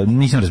 mislim da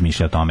nisam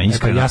razmišljao o tome,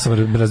 iskreno. Ja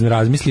sam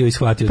razmislio i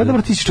shvatio. Pa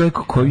dobro, ti si čovjek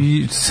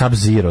koji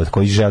Sub-Zero,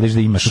 koji želiš da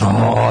imaš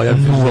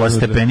 0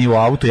 stepeni u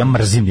autu, ja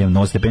mrzim da imam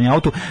 0 stepeni u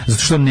autu,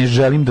 zato što ne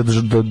želim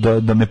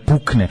da me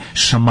pukne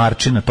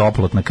šamarčina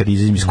toplotna kad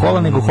izim iz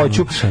kola, nego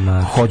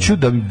hoću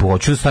da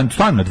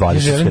stavim na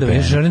 20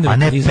 stepeni. A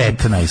ne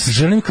 15.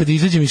 Želim kad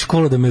izađem iz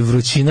škola da me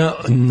vrućina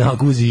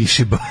naguzi i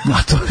šiba.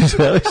 A to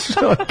želiš,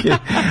 okej.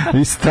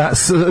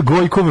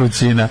 Gojko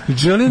vrućina.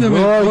 Želim da me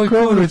Gojko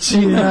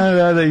vrućina.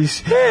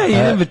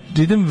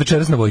 Da idem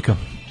večeras na Vojka.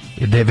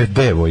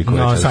 Gde je Vojko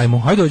večeras? Na sajmu,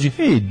 hajde dođi.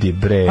 Idi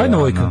bre. Hajde na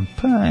Vojka.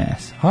 Pa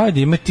jes.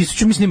 Hajde, ima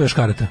 1000, mislim ima još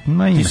karata.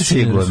 Ma ima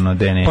sigurno,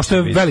 da ne. Pošto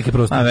je veliki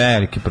prostor. A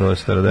veliki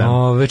prostor,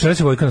 da. Večeras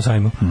je Vojka na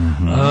sajmu.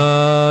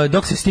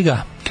 Dok se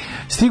stiga?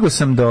 Stigao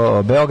sam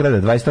do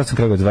Beograda 28,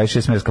 Kragujevac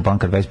 26, Smederevska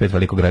Palanka 25,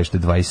 Veliko Gradište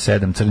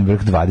 27, Crni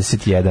Vrh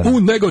 21. U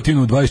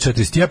Negotinu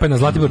 24 stepena,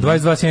 Zlatibor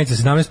 22, Sjenica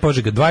 17,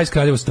 Požega 20,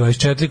 Kraljevo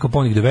 24,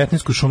 Koponik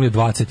 19, Kuršumlija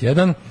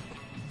 21.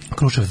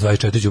 Kruševac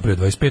 24, Ćuprija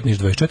 25, Niš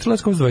 24,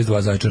 Leskovac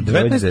 22, Zaječar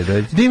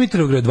 19,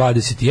 Dimitrovgrad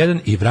 21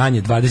 i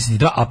Vranje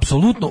 22.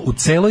 Apsolutno u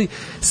celoj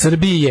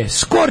Srbiji je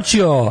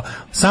skorčio.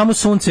 Samo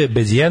sunce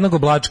bez jednog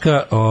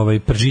oblačka,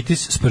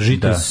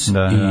 spržitis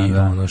i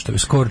ono što je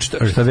scorched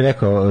earth. Što bi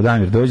rekao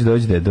Damir, dođi da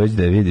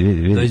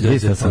vidi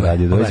šta sam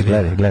radio, dođi,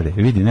 gledaj,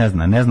 vidi, ne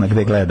zna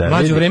gde gleda.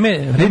 Mlađo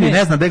vreme,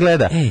 ne zna gde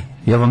gleda.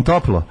 Je vam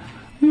toplo?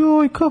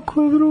 Joj,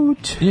 kako je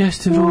vruće.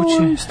 Jeste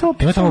vruće.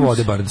 Ima tamo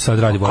vode bar, sad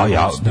radi vode.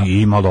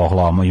 Ima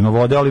dohlamo, ima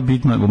vode, ali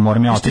bitno,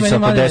 moram ja otići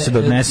oko 10 do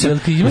odnesem,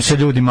 da se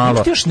ljudi malo...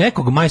 Imaš ti još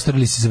nekog majstora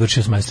ili si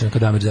završio s majstorom,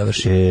 kad Damir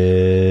završi?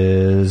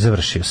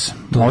 Završio sam.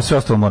 Ovo sve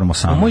ostalo moramo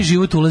sami. U moj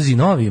život ulazi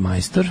novi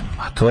majstor,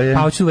 a to je...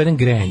 Pa hoću uveden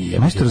grenje.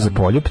 Majstor za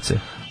poljupce?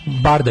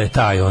 Barda je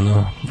taj,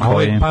 ono. Pa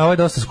ovo je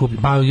dosta skupi.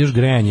 Pa još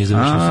grejanje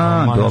završio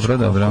sam.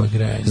 Dobro.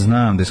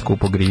 Znam da je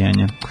skupo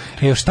grijanje.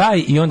 Još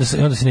taj i onda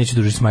se neće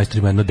družiti s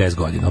majstorima jedno 10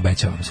 godina,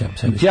 obećavam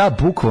sebi. Ja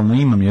bukvalno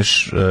imam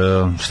još,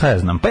 šta ja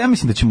znam, pa ja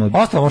mislim da ćemo...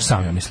 Ostalo može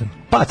sam, ja mislim.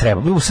 Pa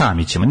treba,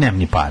 sami ćemo, nemam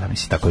ni para,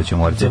 mislim, tako da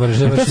ćemo morati.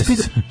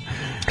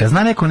 Kad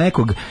zna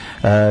nekog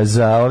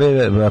za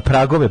ove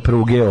pragove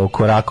pruge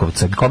oko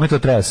Rakovca, kome to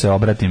treba se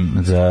obratim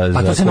za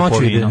pa to se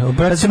noću ide.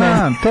 Obrati se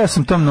meni. Te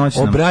sam tom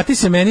noćnom. Obrati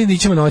se meni,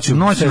 ićemo noću.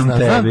 Noćnom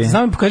tebi.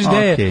 Znam pokaži gde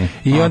je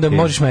i onda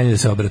možeš meni da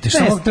se obratiš.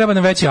 Samo treba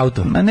nam veći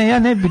auto. Ma ne, ja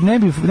ne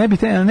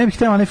bih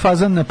hteo onaj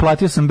fazan,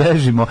 platio sam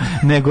bežimo,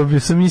 nego bi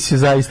sam mislio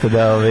zaista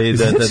da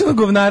Znači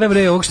govnara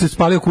bre, ovog što je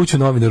spalio kuću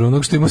novinaru,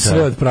 onog što ima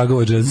sve od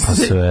pragova džez. Pa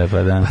sve,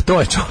 pa da. A to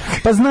je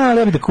čovjek. Pa zna, ali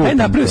ja bih da kupim. Aj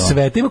napravio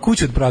sve, ima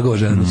kuću od pragova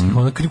željezničkih.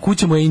 Ona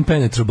kuća mu je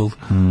impenetrable.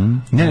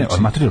 Ne,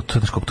 materijal, to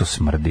znaš kako to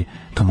smrdi.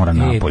 To mora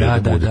napolje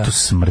da bude. To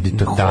smrdi,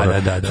 to je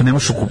horor. To ne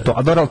možeš ukupiti.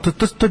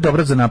 To je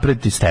dobro za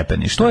napraviti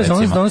stepenište. To je za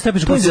ono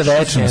stepenište. To je za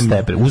večno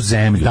stepenište. U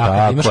zemlju,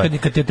 tako imaš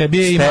kad te tebi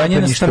je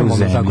imanje na strmom.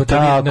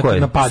 Tako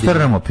je.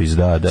 Strmopis,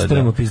 da.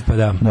 Strmopis, pa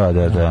da.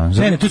 Da.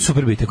 Ne, to je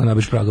super biti ako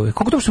nabiš pragove.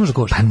 Koliko to što može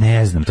košta? Pa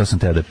ne znam, to sam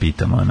teo da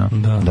pitam.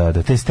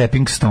 Da, te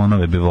stepping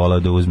stonove bi volao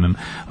da uzmem.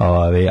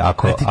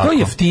 Ti to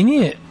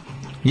jeftinije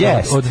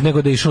od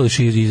nego da je išlo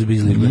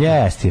izligbati.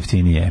 Jeste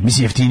jeftinije.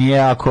 Mislim, jeftinije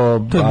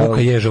ako... To je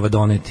muka ježova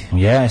doneti.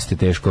 Jeste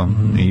teško.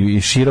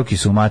 I široki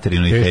su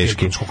materinu i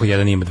teški. Koliko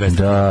jedan ima 200 kg.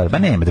 Da, ba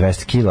nema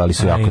 200 kg, ali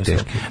su jako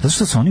teški. Zato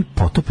što su oni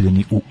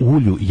potopljeni u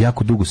ulju i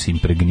jako dugo se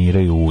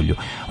impregniraju u ulju.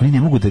 Oni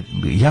ne mogu da...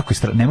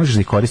 ne možeš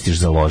da ih koristiš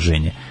za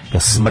loženje. Ja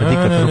smrdi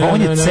kad...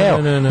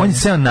 On je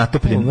ceo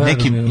natopljen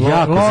nekim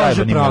jako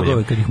zajebanim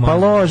uljem. Pa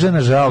lože,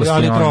 nažalost,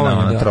 i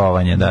ono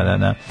trovanje,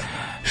 da.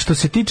 Što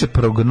se tiče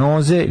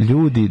prognoze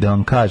ljudi, da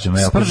vam kažem,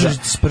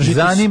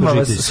 zanima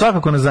vas,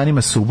 svakako nas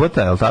zanima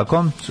subota, je li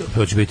tako?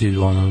 To će biti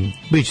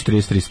biće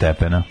 33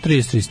 stepena.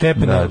 33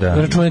 stepena,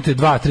 računajte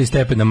 2-3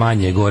 stepena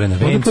manje gore na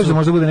vencu. Da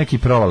možda bude neki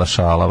provala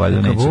šala,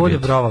 valjda neće biti. Bude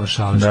provala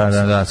šala.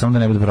 Da, samo da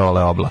ne bude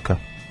provale oblaka.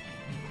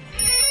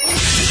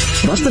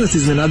 Baš ste nas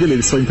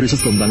iznenadili svojim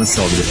prisustvom danas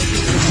ovdje.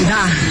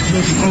 Da,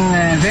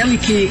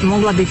 veliki,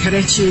 mogla bih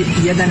reći,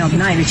 jedan od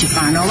najvećih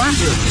fanova.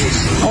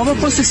 Ovo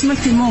posle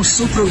smrti mog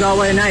supruga,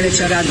 ovo je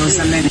najveća radost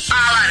za mene.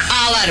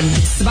 Alarm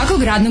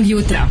svakog radnog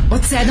jutra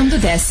od 7 do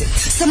 10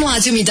 sa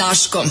Mlađom i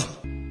Daškom.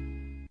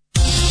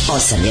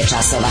 8 je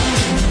časova.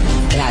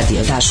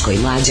 Radio Daško i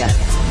Mlađa.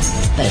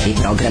 Prvi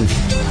program.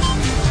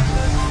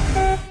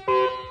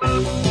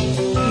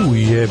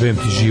 Jebem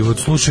ti život.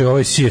 Slušaj,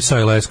 ovaj CSI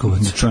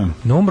Leskovac. Čujem.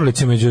 Na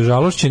umrlici među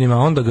žalošćenima,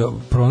 onda ga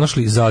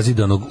pronašli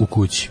zazidanog u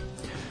kući.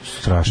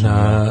 Strašno.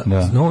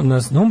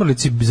 Na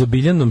umrlici za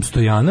Biljanom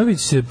Stojanović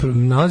se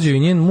nalazio i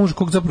njen muž,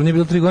 kog zapravo nije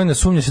bilo 3 godine,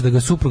 sumnja se da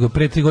ga supruga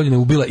pre 3 godine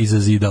ubila i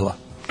zazidala.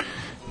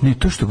 Ne,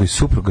 to što ga je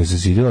supruga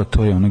zazidala,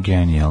 to je ono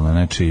genijalno.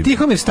 Znači...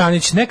 Tihomir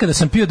Stanić, nekada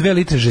sam pio 2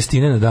 litre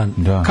žestine na dan.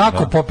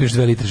 Kako popiješ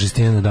 2 litre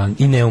žestine na dan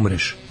i ne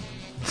umreš?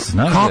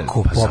 Znaš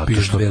kako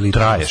popiješ 2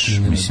 litre?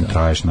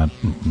 Traješ na...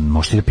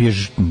 Možeš ti da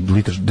piješ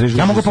litr...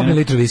 Ja mogu popiti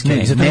litr viskija.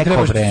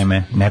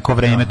 Neko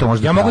vreme to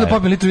može da traje. Ja mogu da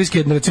popijem litr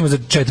viskija recimo za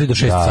 4 do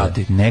 6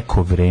 sati.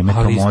 Neko vreme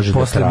to može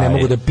da traje. Ali ne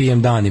mogu da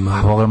pijem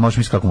danima. Možeš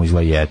misliti kako mu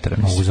izgleda jetra.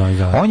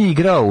 On je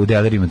igrao u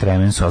Delerima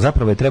Tremensu, a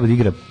zapravo je trebao da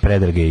igra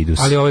Predrag Eidus.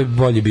 Ali ovaj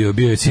bolji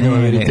bio je Cinema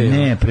Verite.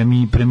 Ne,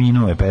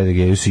 preminuo je Predrag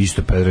Eidus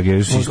isto.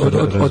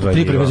 Od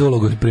pripreme za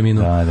ulogu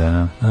preminuo.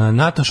 Da.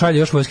 NATO šalje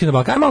još vojske na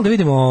Balkan. Malo da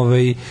vidimo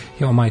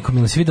majko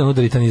mila, se vidio onu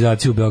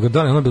dritanizaciju u Beogradu,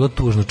 ono je bilo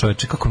tužno,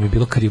 čoveče, kako mi je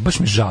bilo krivo, baš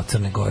mi je žao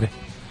Crne Gore.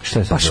 Šta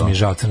je sad baš mi je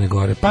žao Crne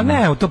Gore. Pa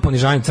ne, to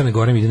ponižavanje Crne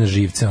Gore mi ide na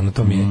živce,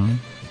 to mi je,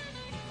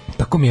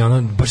 tako mi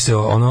je baš se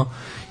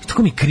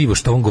tako mi je krivo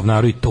što on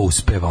govnaru i to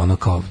uspeva,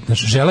 kao,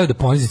 znači, želeo je da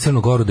ponizi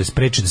Crnu Goru, da je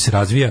spreči da se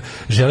razvija,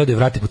 želeo da je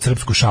vrati pod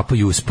srpsku šapu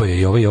i uspeo je,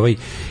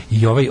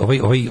 i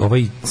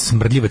ovaj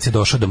smrdljivac je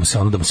došao da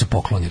mu se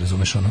pokloni,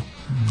 razumeš,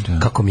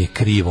 kako mi je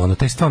krivo,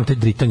 taj stvarno, taj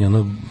dritanje,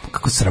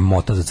 kako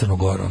sramota za Crnu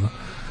Goru,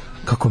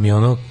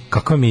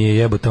 kako mi je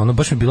jebote,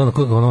 baš mi je bilo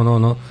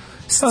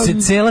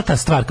cela ta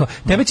stvar, kao,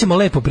 tebe ćemo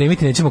lepo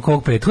primiti, nećemo kao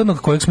ovog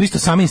prethodnog, kojeg smo isto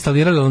sami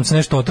instalirali, ali nam se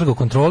nešto otrga u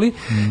kontroli,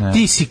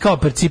 ti si kao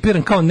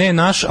percipiran kao ne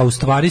naš, a u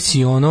stvari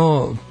si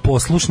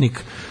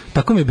poslušnik.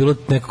 Tako mi je bilo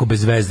nekako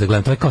bez veze da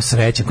gledam, to je kao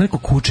srećan, kao neko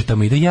kuće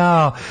tamo ide,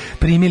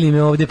 primili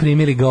me ovdje,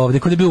 primili ga ovdje,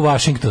 kao da je bio u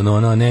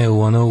Washingtonu,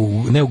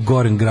 ne u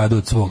gorem gradu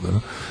od svog,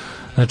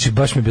 Znači,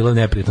 baš mi je bilo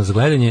neprijatno za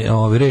gledanje.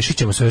 Rešit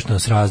ćemo sve što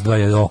nas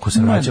razdvaja, oko se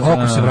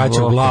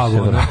vraća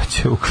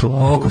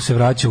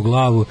u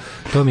glavu.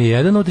 To mi je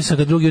jedan utisak,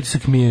 a drugi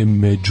utisak mi je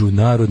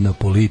međunarodna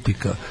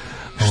politika.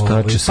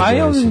 Šta će se desiti? Pa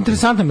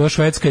interesantno mi je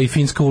Švedska i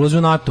Finska ulaze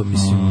u NATO,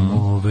 mislim.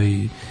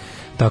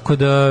 Tako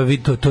da,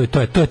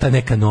 to je ta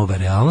neka nova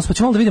realnost. Pa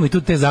ćemo malo da vidimo i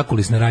tu te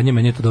zakulisne radnje,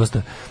 meni je to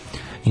dosta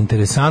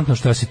interesantno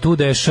šta se tu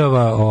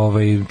dešava,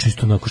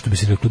 čisto onako što bi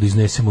se reklo da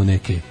iznesemo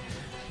neke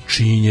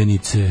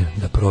činjenice,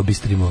 da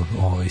probistrimo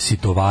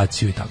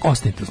situaciju i tako.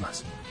 Ostanite uz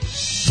nas.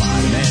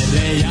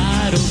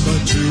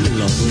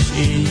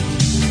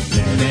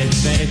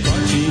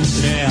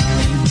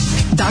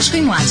 Daško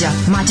i Mlađa,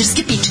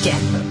 mađarske pičke.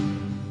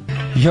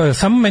 Jo,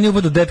 samo meni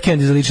uvodu Dead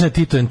Candy za lične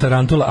Tito and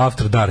Tarantula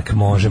After Dark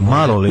može.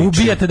 Malo liči.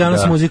 Ubijate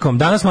danas muzikom.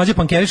 Danas Mlađa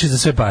pankeriše za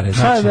sve pare.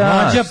 Znači,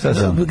 Mlađa,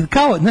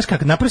 kao, znaš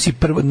kako,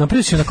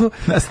 napravi si onako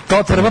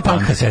prva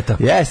punk kaseta.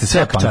 Jeste,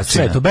 sve punk.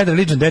 Sve to, Bad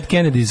Religion, Dead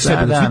Kennedy, sve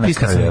svi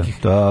pistaca nekih.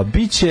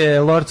 Biće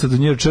Lords of the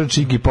New Church,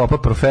 Iggy Popa,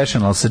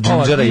 Professional sa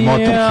Gingera i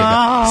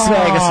Motorheada.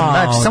 Svega sam,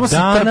 znači, samo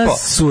sam trpao.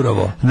 Danas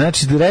surovo.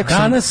 Znači, rekao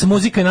sam... Danas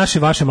muzika naše,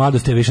 vaše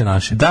mladosti je više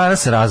naše.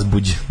 Danas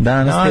razbuđ.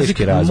 Danas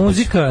teški razbuđ.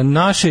 Muzika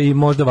naše i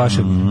možda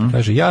vaše.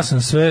 Kaže, ja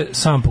sam sve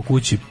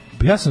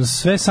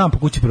sam po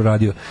kući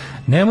proradio.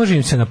 Ne može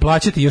im se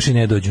naplaćati, još i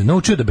ne dođu.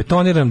 Naučio da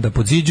betoniram, da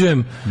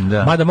podziđujem,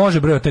 mada može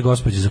broj od te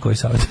gospođe za koji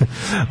savjet.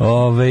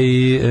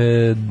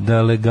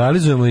 Da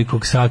legalizujemo i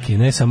koksaki,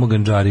 ne samo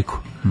ganđariku.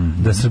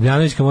 Da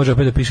Srbljanovićka može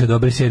opet da piše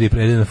dobre serije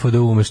prede na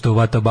FDU umešto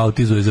what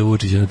aboutizuje za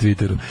Vučića na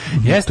Twitteru.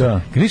 Jeste.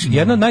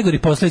 Jedna od najgorih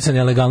posledica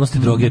nelegalnosti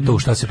droge je to u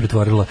šta se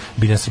pretvorila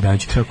Biljana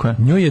Srbljanović.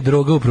 Nju je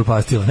droga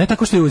upropastila. Ne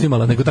tako što je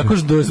uzimala, nego tako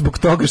što zbog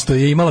toga što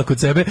je imala kod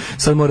sebe,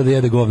 sad mora da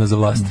jede govna za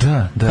vlast.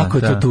 Kako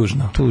je to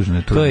tužno.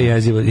 To je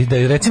jezivo. I da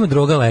je recimo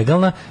droga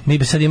legalna, mi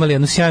bi sad imali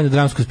jednu sjajnu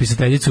dramsku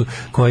spisateljicu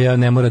koja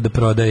ne mora da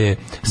prodaje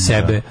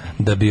sebe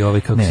da bi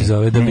kako se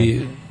zove,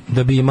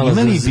 da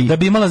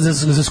bi imala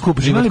za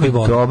skup život koji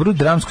voli. Dobru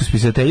dramsku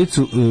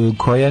spisateljicu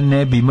koja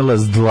ne bi imala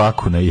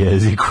dlaku na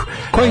jeziku.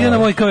 Koja ide na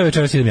moj kao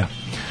večeras idem ja.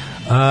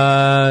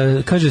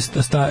 Kaže,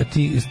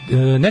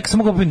 neka sam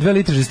mogu popiti 2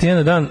 litre žestine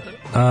na dan,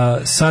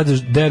 sad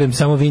derem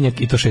samo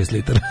vinjak i to 6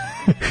 litara.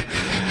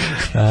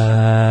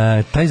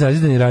 Taj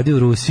zazidan je radio u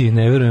Rusiji,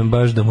 ne verujem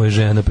baš da mu je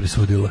žena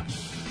presudila.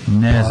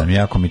 Ne znam,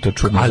 jako mi to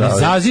čudno. Ali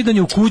zazidan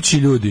je u kući,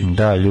 ljudi.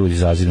 Da, ljudi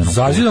zazidan u kući.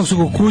 Zazidan su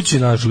ga u kući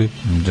našli.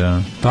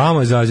 Da. Tamo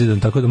je zazidan.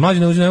 Tako da mlađi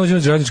ne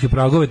uzimati radničke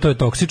pragove, to je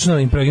toksično,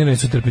 impregnirani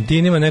su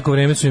terpentinima, neko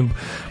vreme su im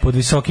pod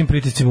visokim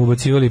pritiscima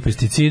ubacivali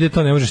pesticide,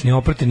 to ne možeš ni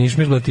oprati, ni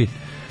šmižlati.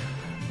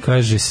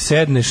 Kaže,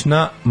 sedneš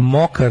na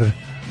mokar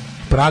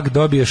prag,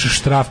 dobiješ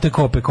štrafte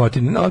kao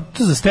pekotine. No,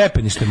 to za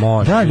stepenište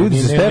može. Da, ljudi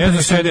za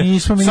stepenište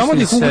nismo mi samo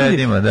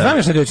sedimo, da.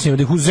 Znam šta doći s njima,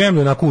 da ih u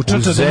zemlju na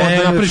kučača, da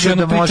napriš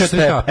jedno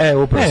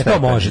 3-4 to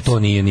može, to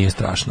nije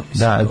strašno.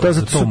 Da,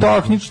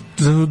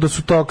 da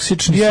su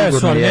toksični,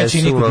 sigurno ali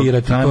neće niko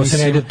dirati,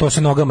 to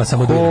se nogama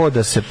samo dira.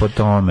 Hoda se po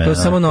tome. To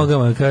samo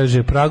nogama,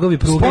 kaže, pragovi,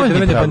 pruge,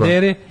 drvene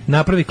bandere,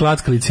 napravi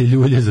klackalice i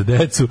ljulje za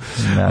decu.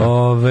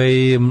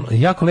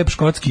 Jako lep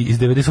škotski iz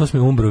 98.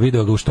 umbro,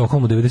 video ga u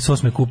Štokholmu,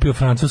 98. kupio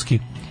francuski,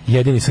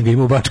 jedini sam ga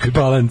imao u Bačkoj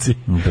Palanci.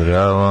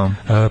 Bravo.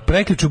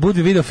 Prekjuče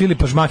budi video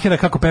Filipa Žmahera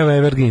kako peva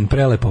Evergreen,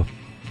 prelepo.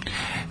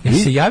 Ja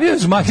se javio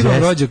Žmaherom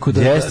rođaku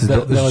da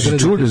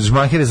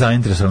Žmaher je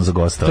zainteresovan za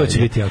gostovanje. To će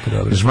biti jako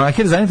dobro. Žmaher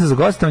je zainteresovan za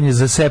gostovanje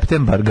za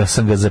septembar,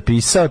 sam ga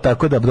zapisao,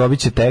 tako da dobit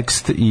će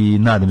tekst i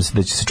nadam se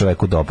da će se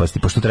čoveku dopasti,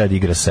 pošto treba da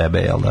igra sebe,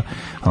 jel da?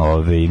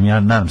 Ja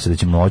nadam se da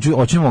ćemo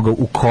hoćemo ga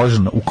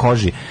u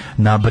koži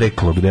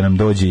nabreklo, gde nam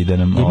dođe i da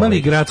nam...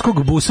 Imali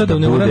gradskog busa do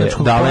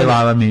Neuranačkog polja. Dale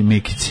lava mi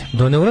Mikici.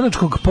 Do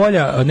Neuranačkog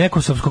polja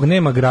Nekosovskog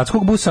nema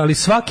gradskog busa, ali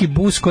svaki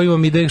bus koji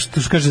vam ide,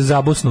 što kaže,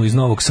 za Bosnu iz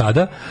Novog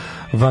Sada,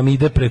 vam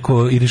ide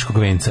preko Iriškog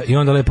venca i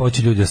onda lepo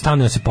hoće ljudi da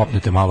stanu, da se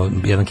popnete malo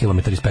 1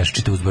 kilometar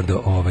ispeščite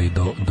uzbrdo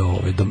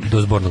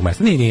do zbornog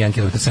mesta. Nije 1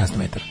 kilometar, 700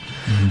 metara.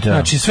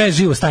 Znači sve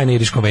živo staje na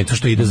Iriškom vencu,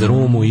 što ide za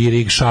Rumu,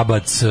 Irig,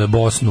 Šabac,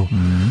 Bosnu,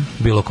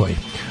 bilo koji.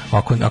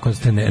 Ako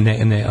ste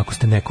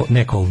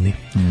nekolni.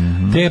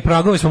 Te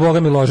pragove smo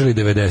bogami ložili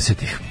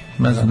 90-ih.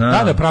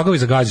 Da, pragovi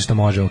za gađišta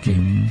može, okej.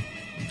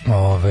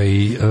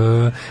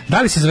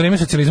 Da li se za vreme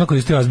socijalizma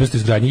koristio azbest u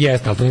izgradnji?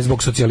 Jeste, ali to nije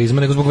zbog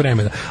socijalizma, nego zbog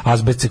vremena.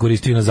 Azbest se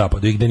koristio i na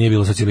zapadu i gde nije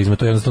bilo socijalizma,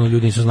 to jednostavno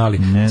ljudi nisu znali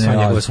sva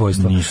njegove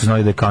svojstva. Nisu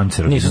znali da je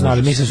kancer. Nisu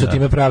znali, misle su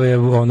time prave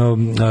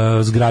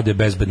zgrade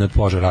bezbedne od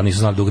požara, ali nisu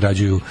znali da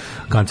ugrađuju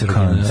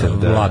kancerogena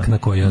vlakna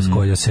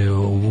koja se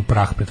u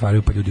prah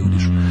pretvaraju pa ljudi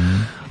udišu.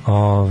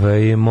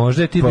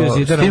 Možda je ti bio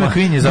zidara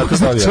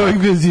čovjek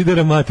bio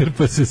zidara mater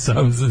pa se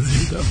sam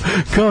zazidao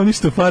kao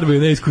ništa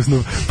farbaju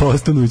neiskusno pa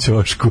ostanu u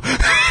ćošku.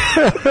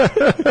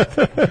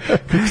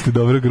 Kako ste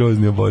dobro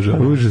grozni,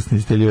 obožavam.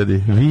 Užasni ste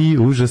ljudi, vi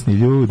užasni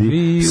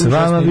ljudi, s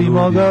vama bi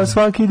mogao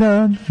svaki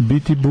dan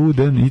biti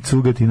budan i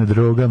cugati na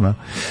drogama.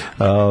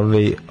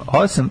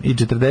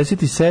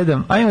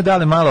 8:47, ajmo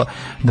dale malo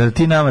da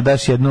ti nama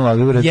daš jednu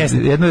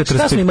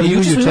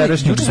retrospektivu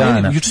jučerašnjeg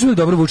dana. Juče smo imali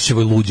dobro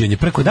Vučićevo luđenje,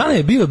 preko dana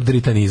je bio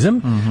dritanizam.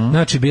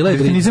 Znači, bila je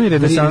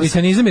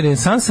dritanizam i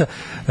renesansa.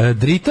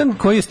 Dritan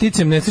koji je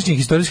sticajem nesrećnih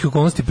istorijskih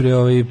okolnosti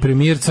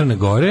premijer Crne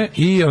Gore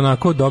i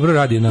onako dobro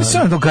radi na...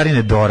 Mislim da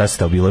Garine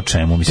dorastao bilo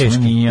čemu.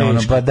 Mislim, nije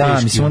ono, pa da,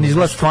 mislim, on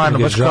izgleda stvarno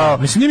baš kao...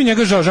 Mislim, nije mi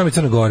njega žao mi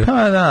Crne Gore.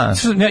 Pa da.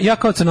 Ja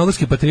kao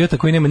crnogorski patriota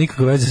koji nema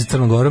nikakve veze sa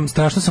Crnom Gorom,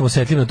 strašno sam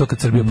osjetljiv na to kad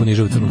Srbija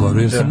ponižava Crnu Goru,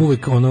 jer sam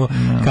uvek ono,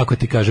 kako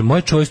ti kažem,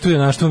 moje čojstvo i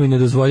junaštvo mi ne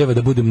dozvoljava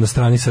da budem na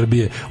strani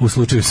Srbije u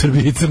slučaju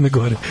Srbije i Crne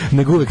Gore,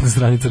 nego uvek na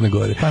strani Crne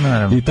Gore.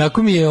 I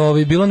tako mi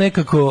je bilo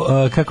nekako,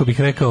 kako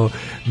bih rekao,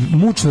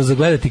 mučno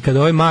zagledati kada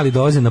ovaj mali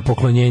dolazi na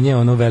poklonjenje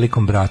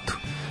velikom bratu.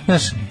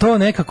 Znaš, to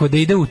nekako da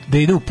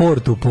ide u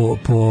portu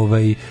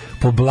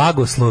po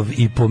blagoslov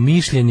i po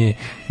mišljenje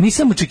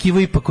nisam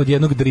očekivao ipak od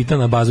jednog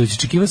Dritana Bazovića,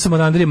 očekivao sam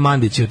od Andrije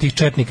Mandića, od tih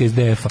četnika iz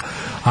DF-a,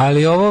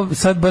 ali ovo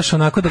sad baš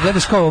onako da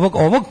gledaš kao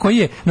ovog koji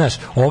je, znaš,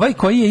 ovaj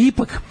koji je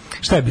ipak,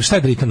 šta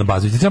je Dritan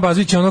Bazović? Dritan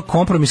Bazović je ono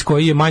kompromis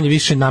koji je manje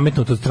više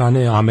nametnut od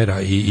strane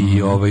Amera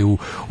i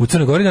u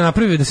Crnoj Gori,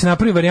 da se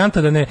napravi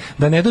varijanta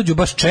da ne dođu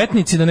baš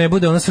četnici, da ne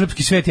bude ono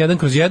srpski svet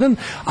 1/1,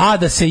 a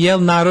da se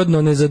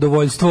narodno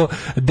nezadovoljstvo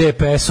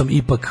DPS-om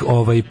ipak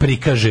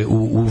prikaže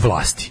u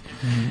vlasti.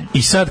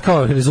 I sad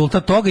kao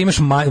rezultat toga imaš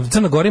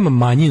Crna Gora ima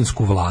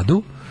manjinsku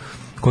vladu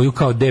koju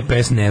kao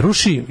DPS ne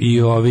ruši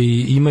i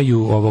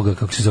imaju ovoga,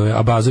 kako se zove,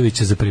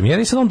 Abazovića za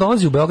premijera i sad on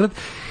dolazi u Beograd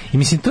i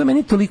mislim, to je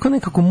meni toliko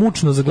nekako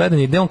mučno za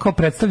gledanje, gde on kao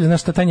predstavlja,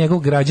 znaš, taj njegov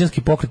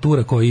građanski pokret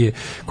URA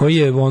koji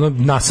je ono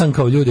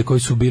nasankao ljude koji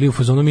su bili u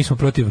fazonu, mi smo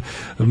protiv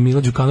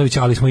Mila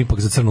Đukanovića, ali smo ipak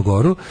za Crnu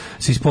Goru.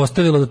 Se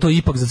ispostavilo da to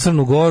ipak za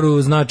Crnu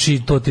Goru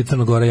znači to ti je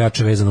Crna Gora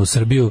jače vezana u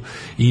Srbiju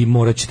i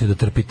morat ćete da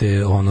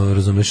trpite, ono,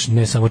 razumeš,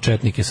 ne samo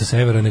četnike sa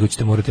severa, nego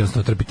ćete morati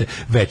jednostavno trpite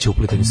veće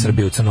uplitanje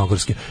Srbije u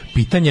crnogorske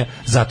pitanja,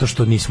 zato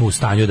što nismo u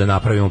stanju da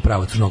napravimo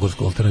pravu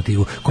crnogorsku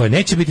alternativu koja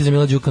neće biti za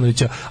Mila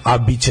Đukanovića, a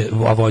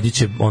vodit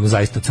će ono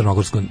zaista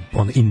crnogorsku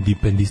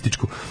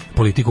indipendističku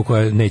politiku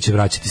koja neće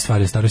vraćati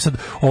stvari staro. I sad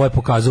ovo je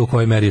pokazao u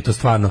kojoj meri je to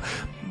stvarno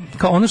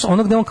kao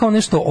ono gde on kao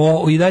nešto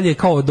i dalje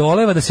kao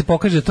odoleva da se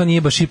pokaže da to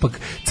nije baš ipak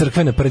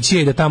crkvena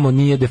prćija i da tamo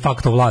nije de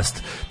facto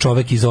vlast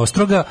čovek iz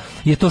Ostroga,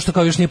 je to što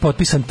kao još nije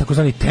potpisan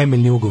takozvani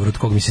temeljni ugovor od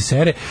kog mi se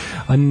sere,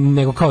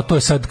 nego kao to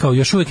je sad kao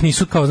još uvek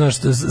nisu kao, znaš,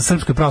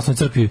 Srpskoj pravoslavnoj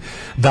crkvi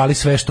dali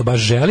sve što baš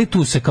želi,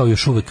 tu se kao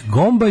još uvek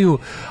gombaju,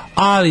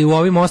 ali u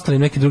ovim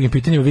ostalim nekim drugim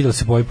pitanjima vidjeli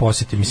se po ovoj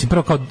posjeti. Mislim,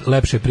 prvo kao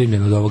lepše je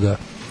primljeno od ovoga,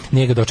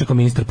 nije ga dočekao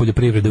ministar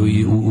poljoprivrede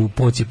u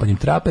pocijepanim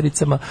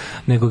trapericama,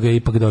 nego ga je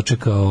ipak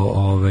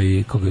dočekao,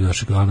 koga je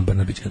dočekao, Ana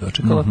Brnabić ga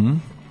dočekala.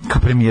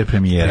 Kao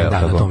premijera.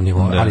 Da, na tom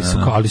nivou,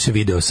 ali se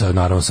video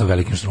naravno sa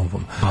velikim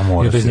štrumfom. Pa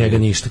mora. Bez njega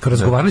ništa.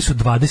 Razgovarali su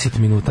 20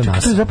 minuta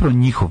nas. To je zapravo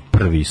njihov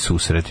prvi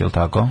susret, je li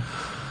tako?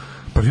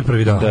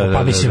 Prvi da.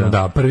 Pa mislim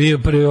da. Prvi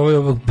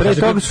pre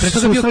toga su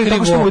susreli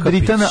tako što mu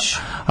Dritana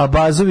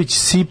Abazović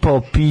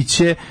sipao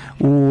piće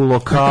u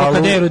lokalu u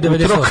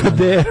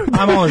Trokaderu.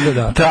 A možda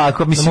da.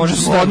 Tako, mislim,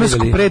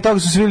 pre toga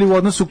su svi bili u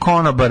odnosu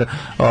konobar,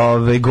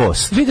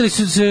 gost. Videli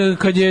su se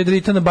kad je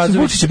Dritana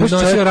Abazović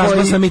donosio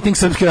razglas na miting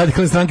Srpske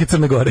radikalne stranke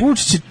Crne Gore.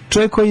 Vučić je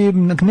čovjek koji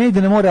ne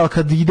ide na more, ali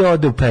kad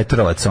ode u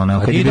Petrovac,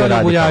 kad ide u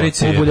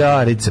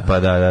Buljarice, pa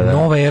da.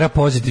 Nova era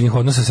pozitivnih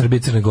odnosa Srbije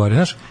i Crne Gore.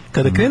 Znaš,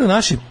 kada krenu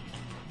naši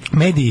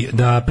mediji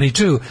da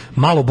pričaju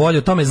malo bolje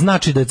o tome,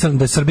 znači da je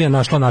Srbija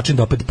našla način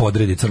da opet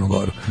podredi Crnu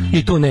Goru.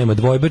 I tu nema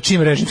dvojbe.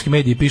 Čim režimski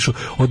mediji pišu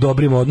o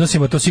dobrim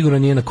odnosima, to sigurno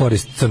nije na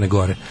korist Crne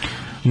Gore.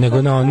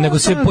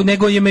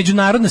 Nego je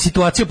međunarodna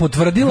situacija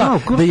potvrdila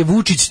da je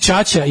Vučić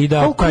ćaća i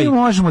da koliko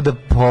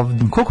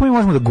mi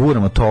možemo da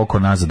guramo toliko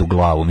nazad u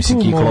glavu,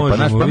 mislim, kiklopa,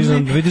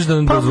 vidiš da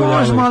nam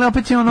dozvoljavaju. Ali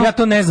opet je ono, ja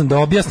to ne znam da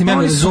objasnim, ja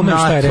ne razumem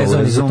šta je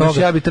rezon iza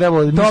toga. Ja bi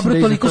trebalo,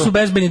 dobro, toliko su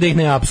bezbedni da ih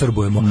ne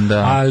apsorbujemo.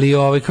 Ali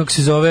kako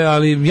se zove,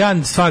 ali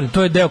ja stvarno,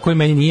 to je deo koji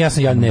meni nije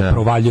jasan, ja ne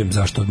provaljujem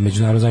zašto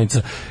međunarodna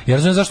zajednica, ja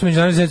razumem zašto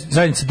međunarodna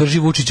zajednica drži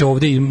Vučića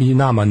ovde i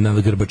nama na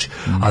grbači.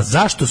 A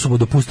zašto su mu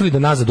dopustili da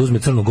nazad uzme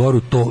Crnu Goru,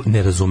 to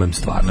ne razumem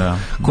stvarno.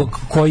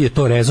 Koji je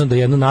to rezon da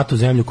jednu NATO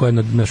zemlju koja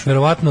je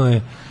verovatno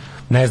je,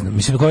 ne znam,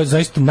 mislim da je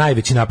zaista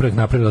najveći napredak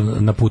napravila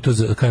na putu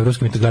ka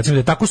evropskim integracijama, da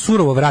je tako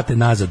surovo vrate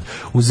nazad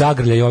u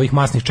zagrljaj ovih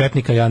masnih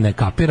četnika, ja ne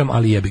kapiram,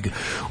 ali jebi ga.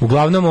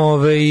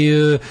 Uglavnom,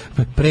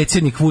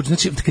 predsjednik Vučić,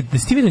 znači, kad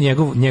ste vidio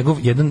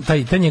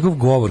taj njegov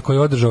govor koji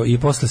je održao i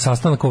posle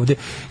sastanak ovde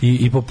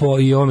i po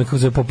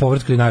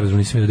povratku ili naredno,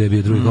 nisam vidio da je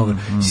bio drugi govor.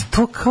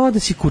 To kao da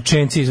si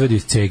kučenci izvadio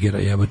iz cegera,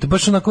 jebote.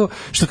 Baš onako,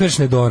 što kažeš,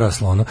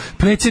 nedoraslo, ono.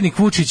 Predsjednik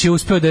Vučić je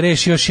uspeo da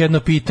reši još jedno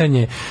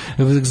pitanje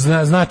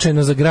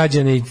značajno za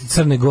građane i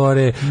Crne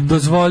Gore,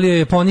 dozvolio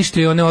je,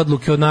 poništio one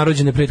odluke od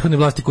narođene prethodne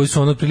vlasti koji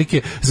su ono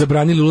otprilike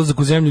zabranili ulazak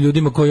u zemlju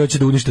ljudima koji hoće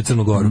da unište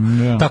Crnu Goru.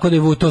 Tako da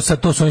je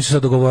to su oni su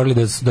sad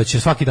dogovorili da će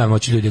svaki dan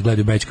moći ljudi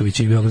gledaju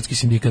Bećkovića i Beogradski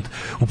sindikat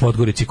u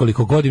Podgorici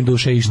koliko godin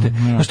duše ište.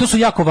 Znači, to su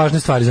jako važne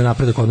stvari za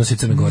napredak odnosa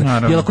Crne Gore.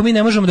 Jer ako mi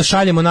ne možemo da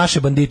šaljemo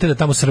naše bandite da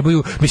tamo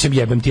srbuju, mislim,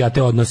 jebem ti ja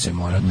te odnose,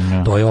 mora.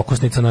 To je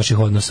okosnica naših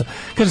odnosa.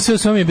 Kaže,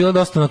 sve mi je bilo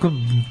dosta onako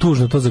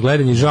tužno to za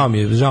gledanje, žao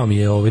mi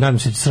je, nadam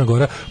se da će Crna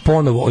Gora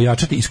ponovo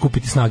ojačati i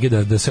skupiti snage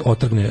da se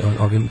otrgne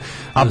ovim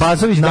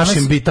Bazović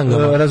našim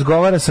bitangama.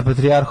 Razgovara sa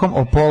patrijarhom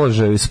o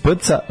položaju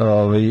Spca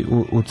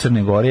u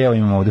Crnoj Gori. Evo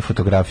imamo ovdje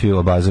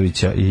fotografiju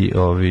Bazovića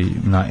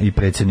i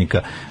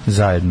predsjednika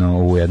zajedno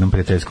u jednom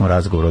prijateljskom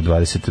razgovoru od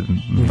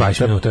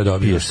 20 minuta je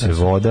dobio.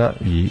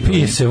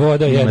 Pije se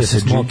voda, jede se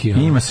smoki.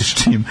 Ima se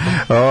s čim.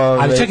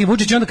 Ali čekaj,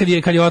 Vučić onda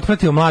kad je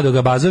otpratio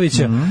mladog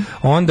Bazovića,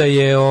 onda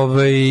je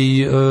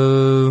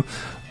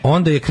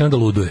krenuo da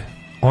luduje.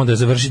 Onda je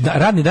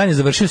radni dan je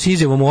završio s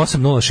izjavom u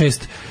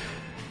 8:06.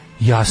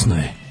 Jasno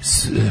je,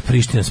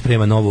 Priština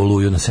sprema novu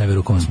oluju na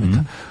severu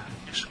Kosmeta.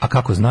 A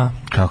kako zna?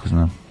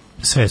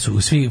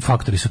 svi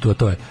faktori su tu, a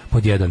to je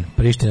pod jedan,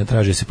 Priština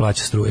traži da se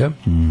plaća struja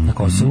na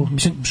Kosovu,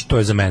 mislim, što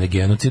je za mene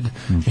genocid,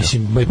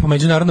 mislim, po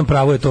međunarodnom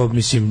pravu je to,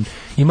 mislim,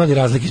 ima li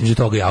razlike između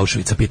toga i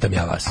Auschwitza, pitam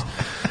ja vas.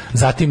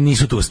 Zatim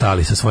nisu tu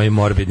stali sa svojim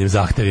morbidnim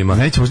zahtevima.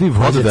 Neće možda i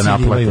vodu da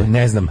naplate.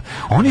 Ne znam.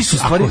 Oni su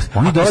stvari,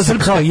 oni dolaze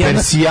kao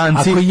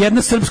Persijanci. Ako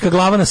jedna srpska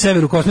glava na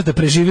severu Kosmeta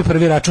preživi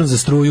prvi račun za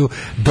struju,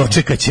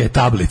 dočekaće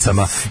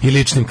tablicama i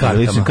ličnim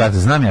kartama.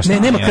 Znam ja šta.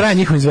 Nema kraja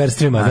njihovim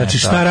zverstvima. Znači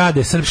šta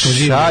rade srpsko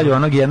živi? Šalju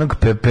onog jednog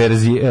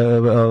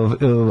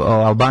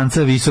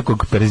Albanca,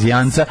 visokog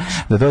Perzijanca,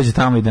 da dođe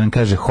tamo i da nam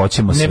kaže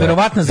hoćemo sve.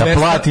 Neverovatna da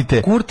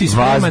platite Kurti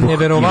sprema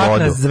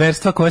neverovatna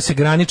zverstva koja se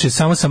graniče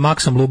samo sa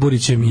Maksom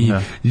Luburićem i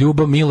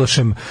Ljubom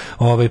Milošem.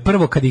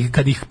 Prvo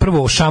kad ih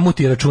prvo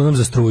šamuti računom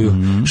za struju,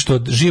 što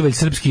živalj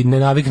srpski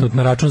nenaviknut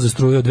na račun za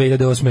struju od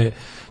 2008.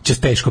 će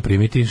teško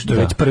primiti, što je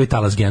već prvi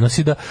talas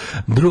genocida.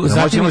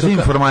 Zatim možda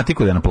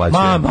informatiku da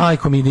naplaćuje.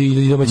 Majkom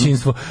i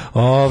domaćinstvo.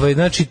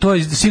 Znači, to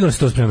je, sigurno se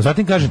to sprema.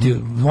 Zatim kažete,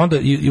 onda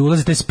i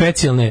ulaze te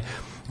specijalne,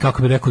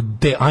 kako bi rekao,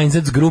 te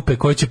Einsatz grupe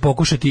koje će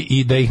pokušati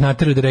i da ih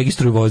nateraju da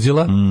registruju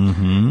vozila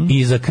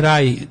i za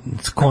kraj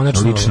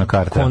konačno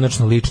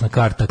lična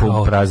karta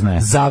kao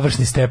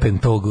završni stepen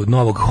tog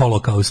novog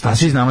holokausta. A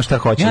svi znamo šta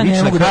hoće.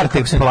 Lične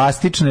karte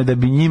plastične da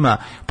bi njima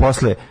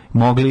posle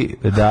mogli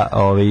da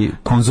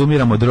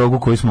konzumiramo drogu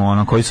koju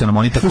su nam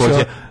oni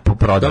takođe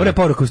prodali. Dobra je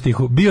poruka u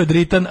stihu. Bio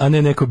dritan, a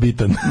ne neko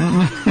bitan.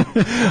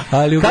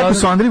 Ali kako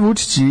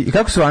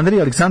su Andrej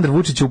i Aleksandar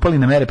Vučić upali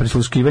na mere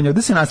prisluškivanja?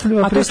 Ovde se nastavlja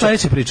priča. A to je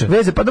sledeća priča.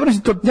 Pa dobro,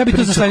 ja bih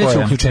to za sledeće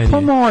uključenje.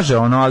 Pa može,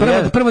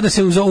 ali prvo da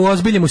se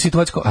uozbiljimo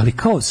situaciju, ali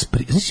kao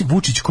znači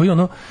Vučić koji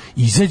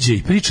izađe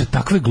i priča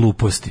takve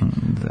gluposti.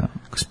 Da.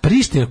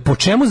 Priština, po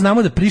čemu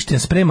znamo da Priština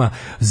sprema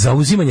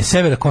zauzimanje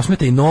severa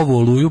Kosmeta i novu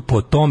Oluju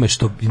po tome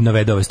što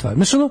navede ove stvari.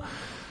 Znači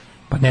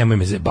pa nemoj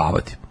me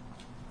zajebavati.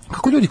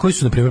 Kako ljudi koji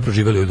su, na primjer,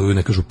 proživjeli Oluju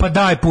ne kažu, pa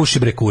daj, puši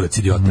bre kurac,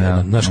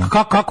 idiota. Znaš,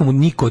 kako mu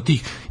niko od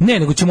tih,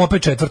 nego ćemo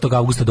opet 4.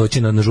 avgusta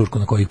doći na žurku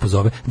na koju ih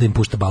pozove, da im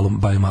pušta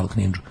Baju malog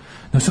ninđu.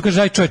 No se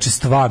kaže, aj čovječe,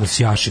 stvarno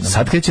sjaši.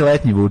 Sad kreće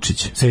letnji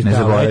Vučić. Ne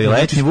zaboravi,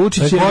 letnji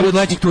Vučić je od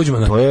letnjih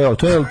Tuđmana.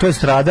 To je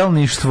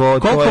stradalništvo.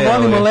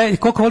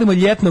 Koliko volimo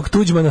ljetnog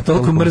Tuđmana,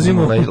 toliko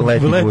mrzimo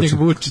letnjeg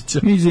Vučića.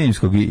 I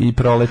zimskog, i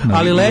proletnog.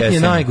 Ali letnji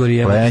najgori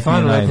je.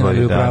 Stvarno letnji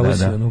najgori,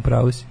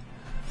 upravo si.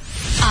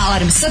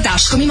 Alarm sa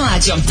Daškom i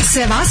Mlađom.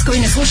 Sve vas koji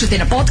ne slušate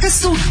na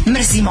podcastu,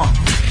 mrzimo.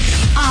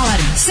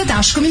 Alarm sa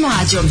Daškom i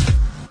Mlađom.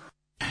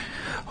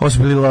 Ovo su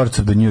bili Lords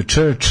of the New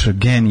Church,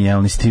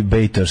 genijalni Steve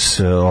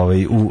Bators,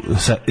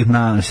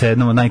 sa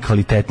jednom od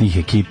najkvalitetnijih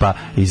ekipa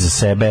iza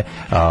sebe,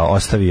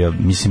 ostavio,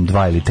 mislim,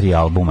 2 ili 3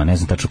 albuma, ne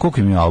znam tačno, koliko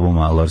imaju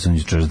albuma Lords of the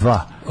New Church? 2?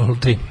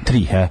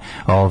 3,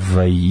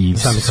 i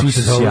svi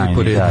su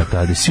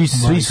sjajni,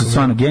 svi su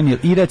stvarno genijalni,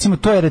 i recimo,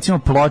 to je recimo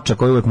ploča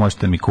koju uvek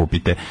možete mi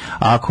kupite,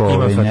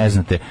 ako ne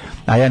znate,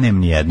 a ja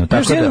nemam ni jednu.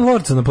 Imaš jedan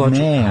Lordsa na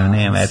ploču?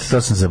 Nemam, eto,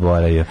 to sam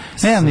zaboravio.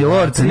 Nemam ni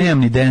Lordsa, nemam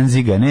ni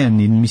Denziga, nemam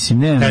ni, mislim,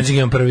 nemam... Denzig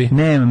imam prvi.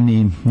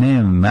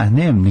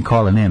 Nemam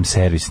Nikola, nemam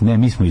servis,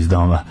 mi smo iz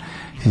doma.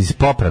 Iz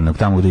Popravnog,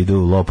 tamo gde idu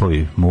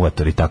lopovi,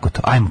 muvatori, tako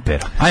to. Ajmo,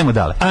 Pero, ajmo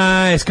dale.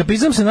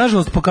 Eskapizam se,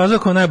 nažalost, pokazao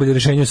kao najbolje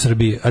rješenje u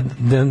Srbiji.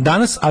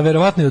 Danas, a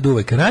verovatno i od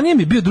uvek. Ranije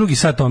mi bio drugi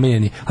sat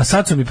omiljeni, a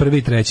sad su mi prvi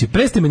i treći.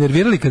 Pre ste me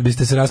nervirali kad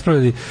biste se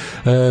raspravljali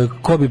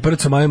ko bi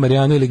prco Maju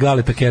Marijanu ili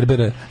Galeta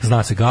Kerbera,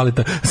 zna se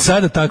Galeta.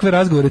 Sada takve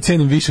razgovore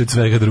cenim više od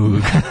svega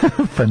drugog.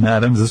 Pa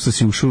naravno, zašto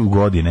si ušao u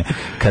godine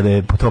kada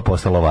je to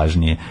postalo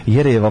važnije.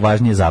 Jer je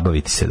važnije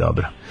zabaviti se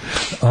dobro.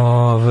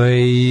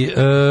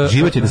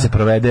 Život je da se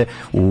provede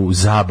u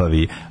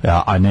zabavi,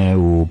 a ne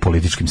u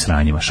političkim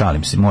sranjima.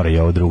 Šalim se, mora i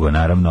ovo drugo,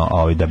 naravno,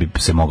 da bi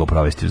se mogao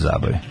provesti u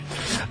zabavi.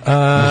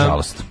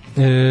 Nažalost.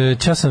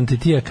 Čas sam ti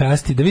tija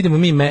kasti, da vidimo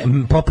mi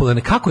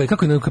popularne,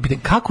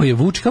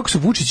 kako su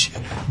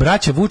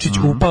braća Vučić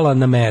upala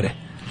na mere.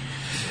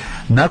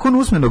 Nakon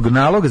usmenog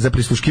naloga za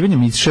prisluškivanje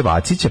Miše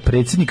Vacića,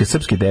 predsjednika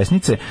Srpske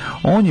desnice,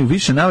 on je u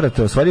više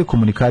navrata ostvario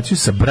komunikaciju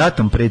sa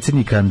bratom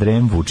predsjednika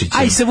Andrejem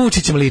Vučićem. A i sa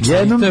Vučićem lično.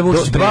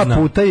 Dva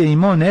puta je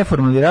imao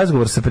neformalni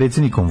razgovor sa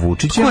predsjednikom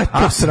Vučićem,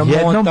 a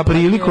jednom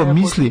prilikom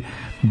misli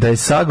da je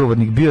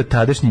sagovornik bio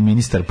tadašnji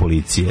ministar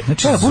policije.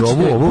 Znači,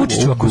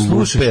 Vučiću,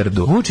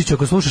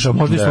 ako slušaš, a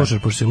možda i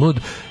slušaš, pošto si lud.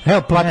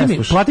 Evo,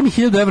 plati mi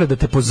 1000 evra da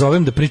te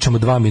pozovem da pričamo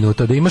 2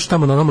 minuta, da imaš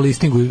tamo na onom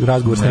listingu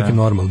razgovor s nekim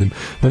normalnim.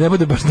 Da ne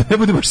bude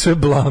baš sve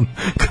blam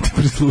kad te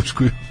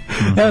prisluškuju.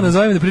 Evo,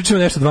 nazovem da pričamo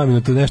nešto 2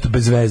 minuta, nešto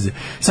bez veze.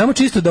 Samo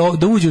čisto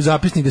da uđe u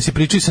zapisnik, da se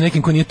pričaju sa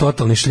nekim ko nije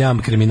totalni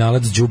šljam,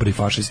 kriminalac, đubre i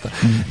fašista.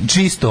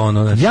 Čisto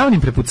ono. Znači.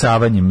 Javnim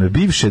prepucavanjem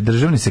bivše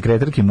državne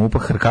sekretarke MUP-a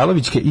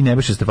Hrkalovićke i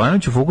Nebojše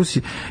Stefanović u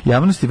fokusi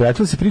javnosti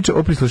vratila se priča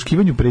o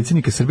prisluškivanju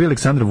predsjednika Srbije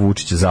Aleksandra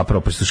Vučića.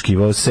 Zapravo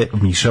prisluškivao se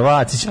Miša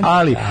Vacić,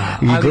 ali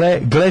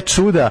gle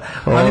čuda.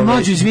 Ali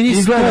mlađe, izvini,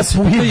 100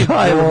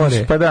 puta je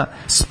gore. Pa da.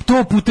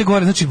 100 puta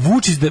gore. Znači,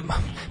 Vučić,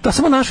 da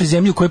samo našoj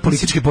zemlji u kojoj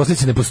političke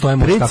posljedice ne postoje.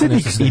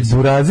 Predsjednik i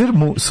Burazer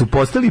mu su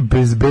postali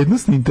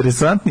bezbednosni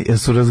interesantni jer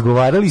su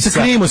razgovarali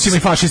sa krimosima i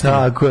fašistima.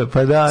 Tako je,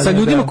 pa da. Sa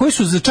ljudima koji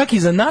su čak i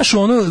za našu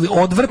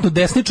odvrtnu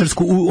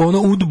desničarsku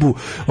udbu,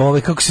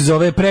 kako se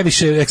zove,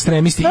 previše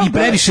ekstremisti i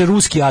previše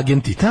ruski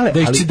agenti.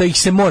 Da ih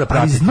se mora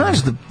pratiti. Ali znaš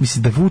da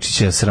mislim da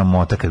Vučić je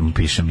sramota kad mu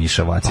piše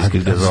Miša Vacić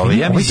kad ga zove.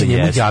 Ja mislim da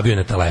njemu javio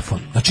na telefon.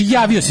 Znači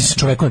javio si se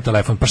čoveku na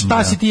telefon. Pa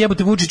šta si ti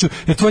jebote Vučiću?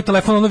 Jer tvoj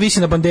telefon visi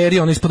na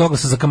banderi, ispod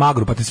oglasa za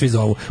Kamagru, pa te svi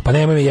zovu. Pa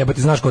nemoj me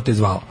jebati, znaš ko te je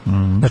zvao.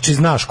 Znači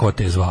znaš ko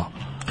te je zvao.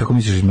 Kako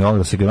misliš izme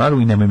oglasa za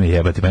Kamaru i nemoj me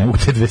jebati, pa ne mogu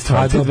te dve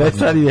stvari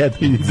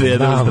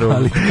jedan drugo.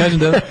 Ali kažem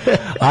da,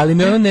 ali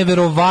mi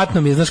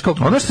neverovatno mi je, znaš kao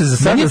ono što se za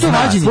sada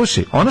zna,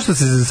 slušaj, ono što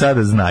se za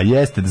sada zna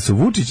jeste da su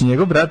Vučić i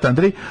njegov brat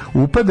Andrej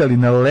upadali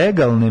na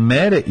legalne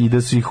mere i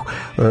da su ih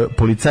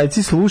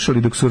policajci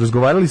slušali dok su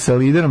razgovarali sa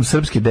liderom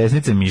srpske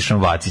desnice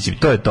Mišom Vacićem.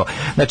 To je to.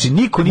 Znači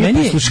niko nije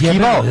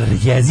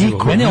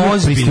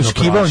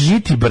prisluškivao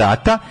niti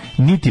brata,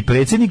 niti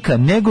predsjednika,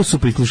 nego su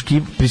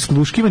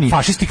prisluškivani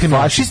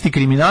fašisti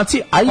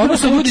kriminalci, a ono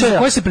su ljudi za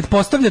koje se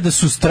pretpostavlja da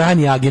su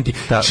strani agenti.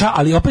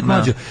 Ali opet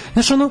Mlađo,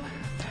 znaš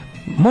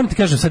moram ti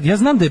kažem sad, ja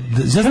znam da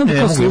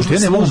kao služba, ja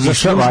ne mogu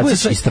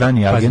zašavaciti i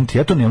strani agenti,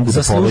 ja to ne mogu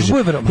da povežem.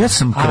 Ja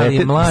sam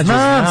kreten,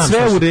 znam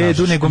sve u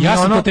redu, nego mi ja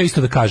sam to te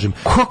isto da kažem.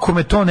 Kako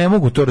me to ne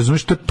mogu, to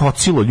razumiješ, to je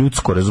tocilo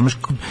ljudsko, razumiješ,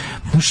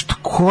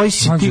 koji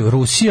si ti?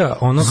 Rusija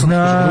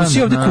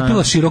ovdje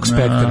kupila širok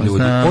spektar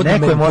ljudi.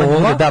 Neko je morao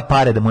da da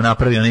pare da mu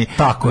napravi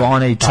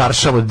onaj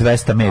čaršav od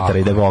 200 metara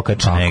i da ga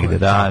okače negde.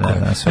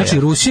 Znači,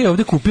 Rusija je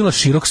ovdje kupila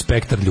širok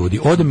spektar ljudi,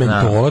 od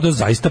mentora do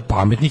zaista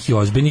pametnih i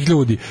ozbiljnih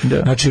ljudi.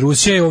 Znači,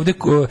 Rusija je ovdje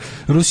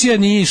Rusija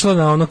nije išla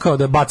na ono kao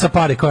da baca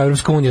pare kao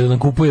Evropska unija, da nam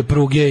kupuje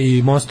pruge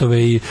i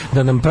mostove i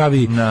da nam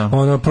pravi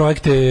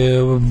projekte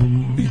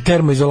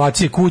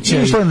termoizolacije kuće.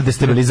 Nije išla na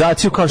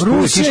destabilizaciju kao što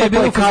Rusija je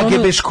bila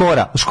KGB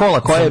škola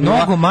koja je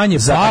mnogo manje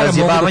para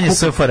razjebavanje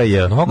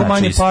SFRJ. Mnogo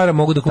manje para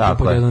mogu da kupe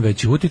po jedan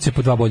veći utjecaj,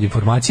 po 2 bolje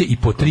informacije i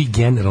po 3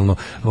 generalno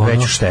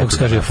veću štetu, kako se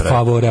kaže,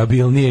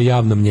 favorabilnije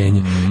javno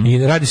mnjenje.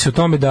 I radi se o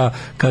tome da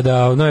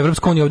kada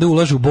Evropska unija ovdje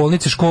ulaže u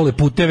bolnice, škole,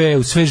 puteve,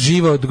 u sve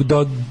živo,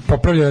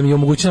 popravlja nam i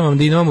omogućava nam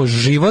da imamo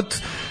život,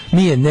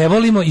 mi je ne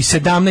volimo i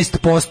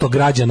 17%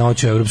 građana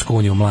hoće u Evropsku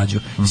uniju Mlađu.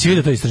 Si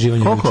vidio to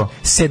istraživanje? Koliko?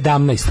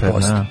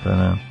 17%.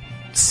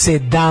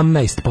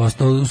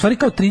 17%. U stvari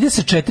kao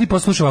 34%,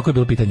 slušaj, ovako je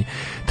bilo pitanje.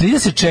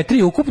 34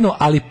 je ukupno,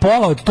 ali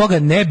pola od toga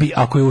ne bi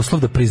ako je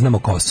uslov da priznamo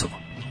Kosovo.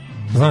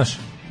 Znaš?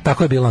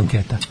 Tako je bila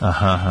anketa.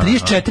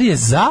 34 je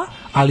za,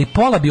 ali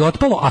pola bi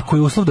otpalo ako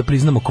je uslov da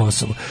priznamo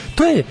Kosovo.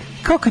 To je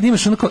kao kad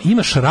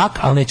imaš rak,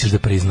 ali nećeš da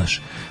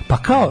priznaš. Pa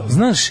kao,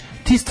 znaš,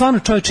 ti stvarno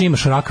čovječe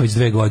imaš raka već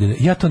 2 godine,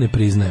 ja to ne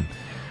priznajem.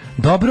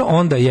 Dobro,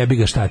 onda jebi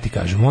ga, šta ti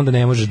kažem, onda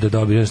ne možeš da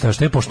dobiješ šta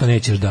je, pošto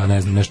nećeš da,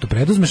 ne znam, nešto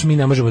preduzmeš, mi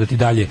ne možemo da ti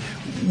dalje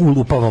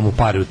ulupavamo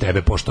pare u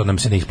tebe, pošto nam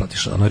se ne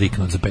isplatiš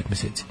riknut za 5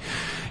 mjeseci.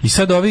 I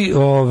sad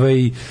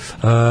ovi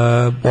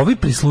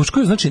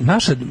prisluškuju, znači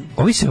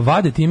ovi se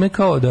vade time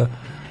kao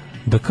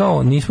da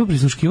kao nismo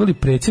prisluškivali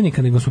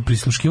predsjednika, nego smo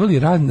prisluškivali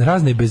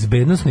razne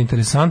bezbednosne,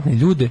 interesantne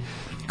ljude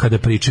kada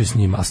pričaju s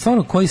njima. A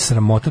stvarno, koji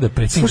sramota da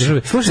predsjednik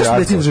države... Slušaj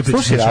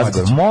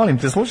razgovor, molim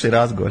te, slušaj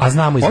razgovor. A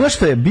znamo ono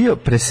što je bio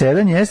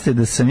presedan jeste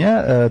da sam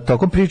ja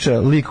tokom priča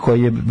lik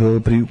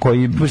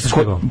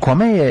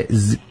kome je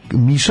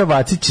Miša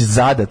Vacić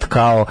zadat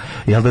kao,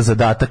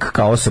 zadatak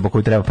kao osoba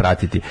koju treba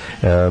pratiti,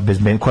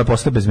 koja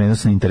postaje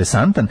bezbednosno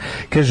interesantan.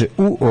 Kaže,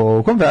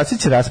 u kom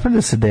Vacić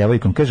raspravlja sa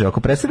devojkom, kaže, ako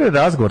presere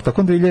razgovor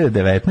tokom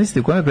 2019.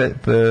 u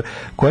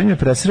kojem je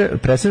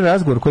presere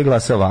razgovor koji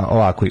glasa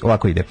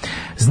ovako ide.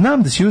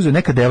 Znam da si uzeo,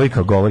 neka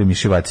devojka govori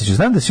Miši Vaciću,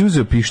 znam da si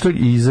uzeo pištolj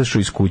i izašao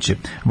iz kuće.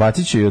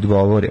 Vacić joj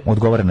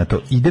odgovara na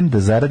to, idem da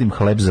zaradim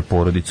hleb za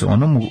porodicu.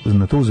 Ono mu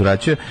na to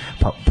uzvraćuje,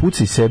 pa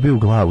pucaj sebi u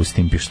glavu s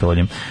tim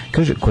pištoljem.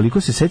 Kaže,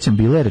 koliko se sećam,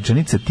 bila je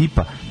rečenica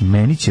tipa,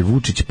 meni će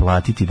Vučić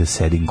platiti da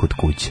sedim kod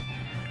kuće.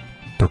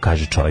 To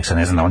kaže čovjek, sa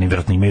ne znam, oni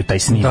vjerojatno imaju taj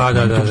snimak.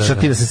 Šta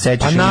ti da se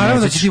sećaš? A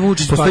naravno da će ti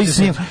Vučić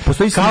platiti.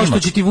 Kao što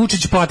će ti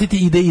Vučić platiti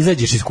i da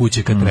izađeš iz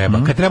kuće kad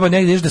treba. Kad treba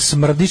negdje da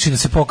smrdiš i da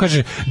se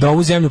pokaže, da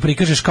ovu zemlju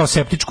prikažeš kao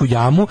septičku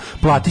jamu,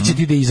 platit će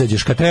ti da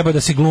izađeš. Kad treba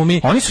da se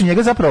glumi... Oni su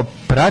njega zapravo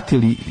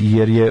pratili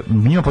jer je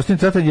njima postavljeno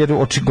tratan, jer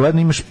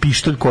očigledno imaš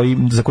pištolj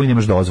za koji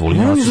nemaš dozvolu.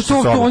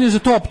 On je za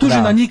to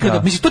optužen, a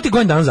nikada... Mislim, to ti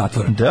godin dana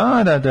zatvora.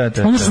 Da.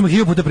 Ono što smo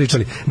 1000 puta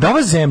pričali. Da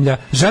ova zemlja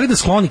želi da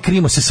skloni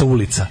krimose sa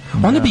ulica.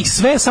 Oni bi ih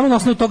sve samo na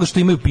osnovu toga što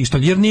imaju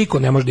pištolj, jer niko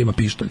ne može da ima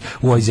pištolj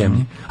u ovoj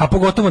zemlji, a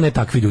pogotovo ne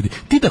takvi ljudi.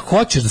 Ti da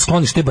hoćeš da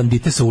skloniš te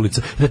bandite sa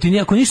ulica, da ti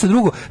nijako ništa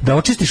drugo, da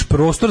očistiš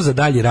prostor za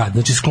dalji rad,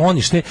 znači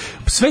skloniš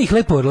sve ih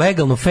lepo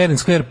legalno, fair and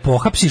square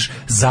pohapsiš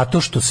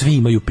zato što svi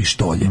imaju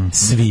pištolje.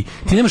 Svi.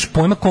 Ti nemaš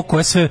pojma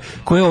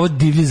ko je ovo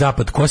divlji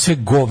zapad, ko sve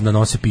govna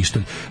nose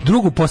pištolj.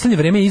 Drugo, u posljednje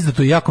vreme je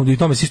izdato jako, i o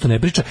tome se isto ne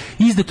priča,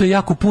 izdato je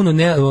jako puno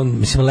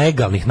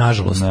legalnih,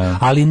 nažalost,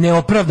 ali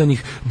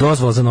neopravdanih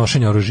dozvola za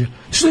nošenje oružja.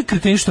 Što je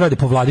kreteni što rade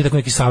po vladi, tako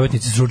neki savjetnici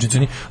pravnici, stručnjaci,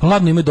 oni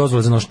ladno imaju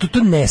dozvole za nošenje.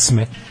 To ne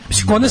sme.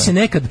 Mislim, kod nas je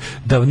nekad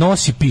da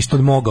nosi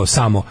pištolj mogao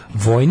samo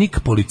vojnik,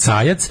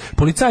 policajac.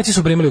 Policajci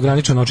su primali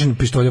ograničeno nošenje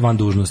pištolja van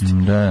dužnosti.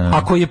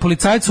 Ako je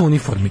policajac u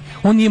uniformi,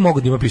 on nije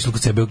mogao da ima pištolj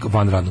kod sebe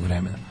van radnog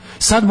vremena.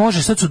 Sad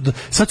može,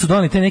 sad su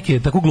doneli te neke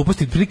tako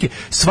gluposti, prilike,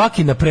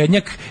 svaki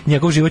naprednjak,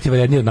 njegov život je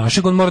vredniji od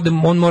našeg, on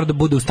mora da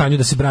bude u stanju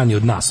da se brani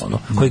od nas, ono,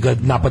 koji ga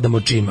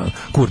napadamo čima,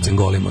 kurcem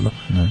golim, ono.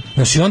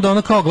 Znači, onda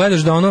ono kao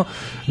gledaš da ono,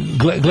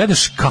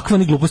 gledaš kakve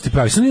oni gluposti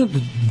pravi. Sad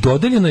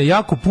dodeljeno je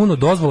jako puno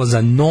dozvola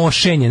za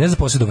nošenje, ne za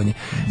posjedovanje,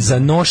 za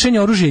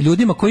nošenje oružja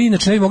ljudima koji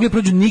inače ne bi mogli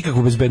prođu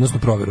nikakvu bezbednosnu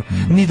proveru,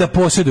 ni da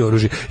posjeduju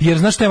oružje. Jer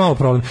znaš šta je malo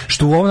problem?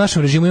 Što u ovom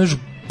našem režimu imaš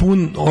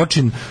pun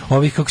očin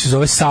ovih, kako se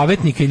zove,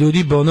 savjetnika i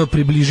ljudi, ono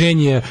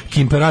približenje k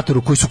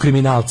imperatoru koji su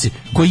kriminalci,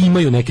 koji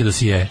imaju neke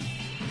dosije.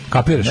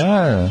 Kapiraš?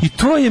 I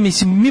to je,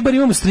 mislim, mi bar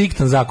imamo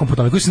striktan zakon po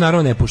tome, koji se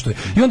naravno ne poštuje.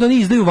 I onda oni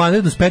izdaju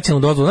vanrednu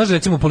specijalnu dozvolu. Znaš,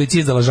 recimo, policija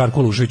izdala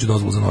Žarku Luševiću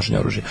dozvolu za nošenje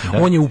oružja.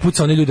 On je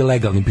upucao one ljude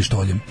legalnim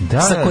pištoljem.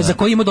 Za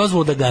koji ima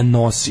dozvolu da ga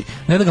nosi,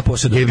 ne da ga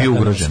posjeduje. Jer je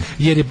ugrožen.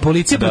 Jer je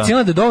policija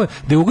procijenila da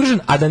je ugrožen,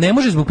 a da ne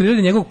može zbog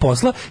prirode njegovog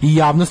posla i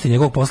javnosti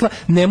njegovog posla,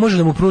 ne može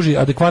da mu pruži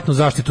adekvatnu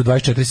zaštitu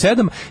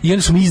 24/7 i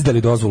oni su mu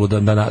izdali dozvolu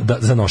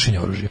za nošenje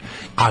oružja.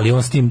 Ali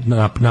on s tim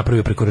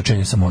napravio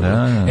prekoračenje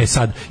samoodbrane.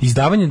 Sad,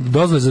 izdavanje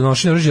dozvole za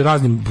nošenje oružja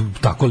raznim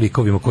tako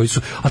likovima koji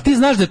su, a ti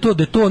znaš da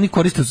je to oni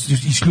koriste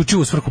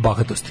isključivo u svrhu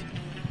bahatosti.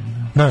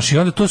 Znaš, i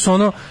onda to su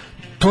ono,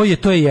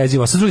 to je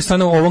jezivo. Sa druge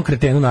strane, ovom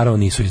kretenu naravno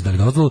nisu izdali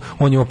dozvolu,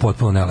 on ima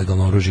potpuno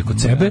nelegalno oružje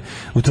kod sebe,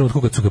 u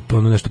trenutku kad su ga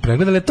nešto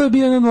pregledali, to je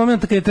bio jedan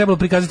moment kad je trebalo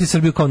prikazati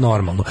Srbiju kao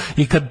normalno.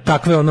 I kad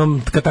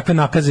takve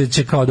nakaze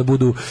će kao da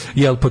budu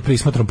pod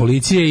prismotrom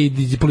policije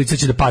i policija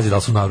će da pazi da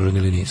li su naoružani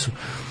ili nisu.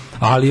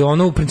 Ali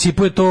ono, u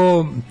principu je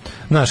to,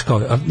 znaš,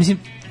 kao, mislim,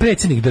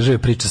 predsjednik države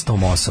priča s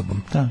tom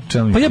osobom.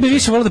 Pa ja bih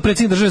više volao da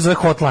predsjednik države zove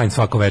hotline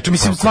svako večer.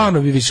 Mislim,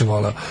 stvarno bi više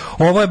volao.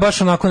 Ovo je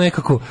baš onako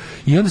nekako.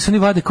 I onda se oni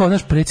vade kao,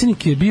 naš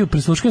predsjednik je bio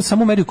prisluškivan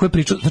samo u mediju koje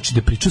pričao, znači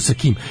da pričao sa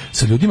kim?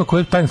 Sa ljudima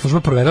koje je tajna služba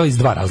proverala iz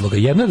dva razloga.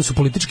 Jedno je da su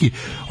politički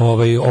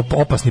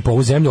opasni po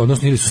ovu zemlju,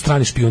 odnosno ili su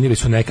strani špijuni, ili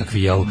su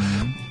nekakvi,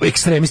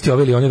 ekstremisti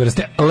ove ili one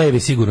vrste, levi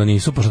sigurno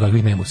nisu, pošto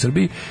takvih nema u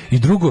Srbiji. I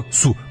drugo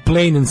su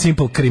plain and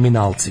simple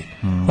kriminalci.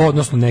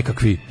 Odnosno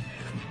nekakvi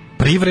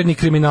privredni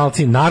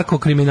kriminalci,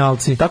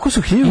 narkokriminalci. Tako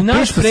su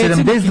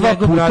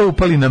 1572 puta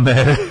upali na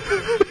mere.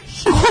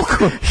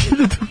 Koliko?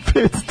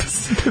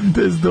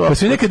 1572. Pa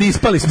su nekad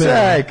ispali s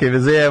mere. Čekaj, me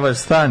zajebaš,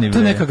 stani bre. To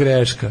je neka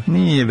greška.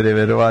 Nije bre,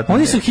 verovatno.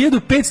 Oni su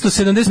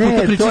 1570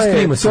 puta pričali s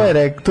Krimosom.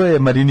 To je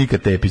Marinika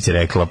Tepić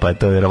rekla, pa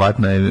to je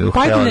verovatno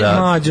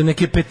mađo,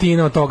 neke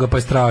petine od toga, pa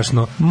je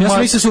strašno. Ja sam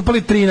mislio su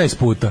upali 13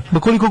 puta. Ma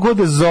koliko god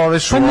da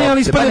zoveš, pa ne,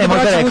 ali pa ne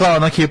možda rekla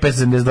ono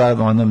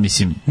 1572, ono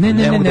mislim.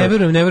 Ne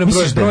verujem,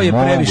 broj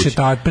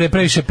je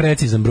previše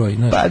precizan broj.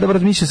 Pa dobro,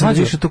 mislio sam da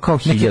više to kao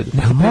 1000.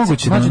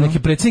 Moguće, neki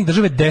predsjednik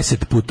države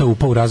 10 puta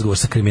upao u razgovor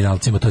sa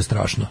kriminalcima, to je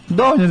strašno.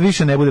 Dovoljno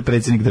više ne bude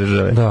predsjednik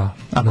države. Da.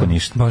 Ako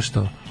ništa. Baš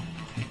to.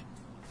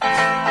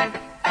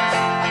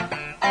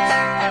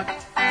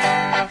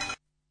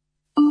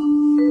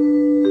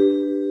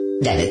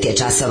 Devet je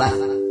časova.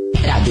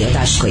 Radio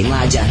Daško i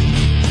Mlađa.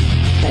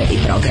 Prvi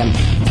program.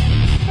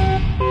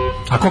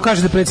 Ako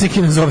kaže da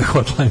predsjednik ne zove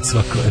hotline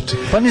svako večer.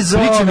 Pa ne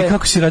zove. Pričaj mi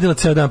kako si radila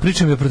ceo dan,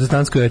 pričaj mi o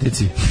protestantskoj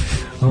etici.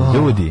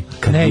 Ljudi,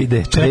 ne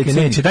ide, čekaj,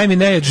 neće. Daj mi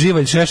Nejad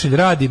Živalj, Šešelj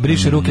radi,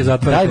 briše ruke,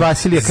 zatvara. Daj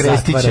Vasilija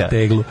Krestića.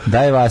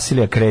 Daj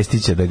Vasilija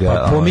Krestića da ga...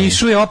 Pa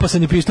pomišuje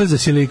opasan je pištolj za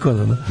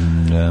silikon.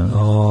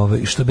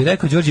 Što bi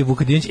rekao Đorđe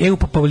Vukadinović, EU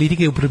pa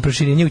politika je u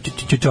proširenju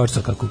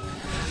čočorca kako.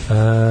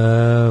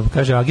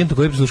 Kaže agentu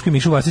koji prisluškuje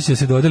Mišu Vasića da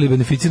se dodeli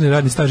beneficirani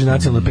radni staž i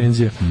nacionalna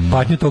penzija.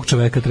 Patnju tog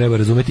čoveka treba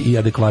razumeti i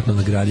adekvatno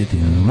nagraditi.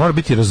 Mora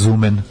biti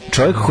razumen.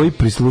 Čovjek koji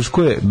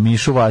prisluškuje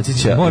Mišu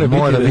Vasića mora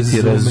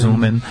biti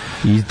razumen.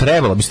 I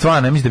trebalo bi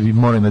stvarno, ne mislim da bi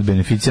morao imati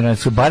beneficirani,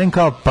 barem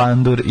kao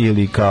pandur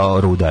ili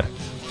kao rudar.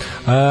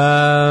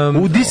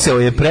 Udisao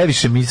je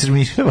previše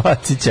Miša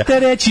Vacića.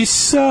 Treći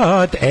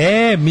sat.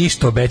 Mi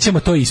što obećamo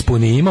to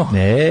ispunimo.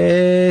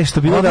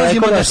 Što bilo da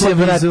rekao da se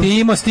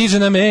vratimo, stiže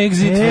nam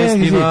Exit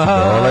festival.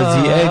 Dolazi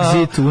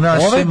Exit u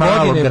naše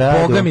malo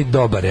gradu. Boga mi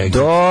dobar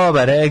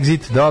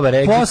Exit. Dobar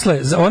Exit.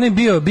 Posle, on je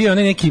bio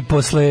neki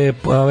posle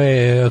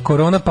ove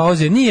korona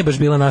pauze, nije baš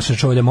bila naša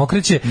čolja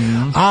mokreće,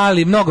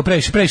 ali mnogo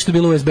previše što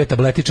bilo USB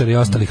tabletičara i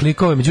ostalih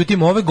likova.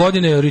 Međutim, ove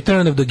godine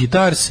Return of the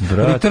Guitars,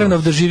 Return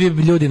of the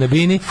živi ljudi na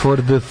bini. For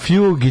a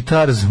few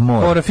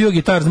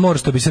guitars more,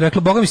 što bi se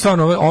reklo. Boga mi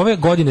stvarno, ove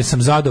godine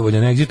sam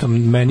zadovoljan Exitom,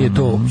 meni je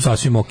to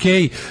sasvim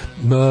okej.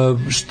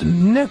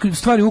 Neke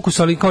stvari ukus,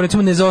 ali kao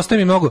recimo ne zaostaje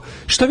mi mnogo.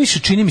 Šta više,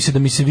 čini mi se da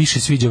mi se više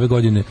sviđa ove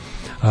godine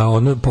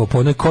po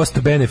onoj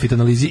cost-benefit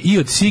analizi i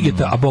od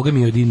Sigeta, a boga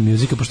mi i od In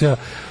Musica, pošto ja,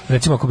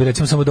 recimo, ako bi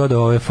samo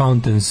dodao ove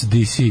Fountains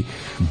DC,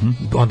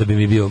 onda bi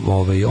mi bio,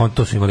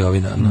 to su imali ovi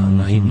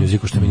na In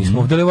Musicu, što mi nismo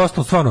ovdje, ali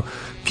ostalo stvarno,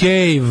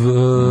 Cave,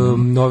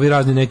 ovi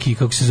razni neki,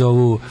 kako se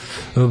zovu,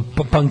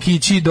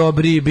 pankići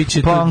dobri,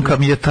 biće panka,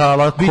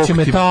 metala, biće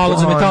metalo,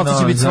 za metalce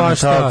će biti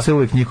svašta. Za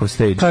uvijek njihov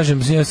stage.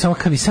 Kažem,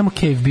 samo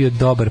Cave bio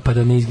dobar, pa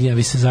da ne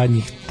izgnjavi se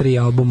zadnjih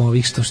 3 albuma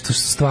ovih što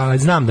stvari,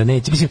 znam da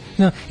neće. Mislim,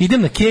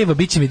 idem na Cave-a,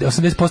 bit će mi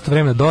 80%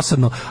 vremena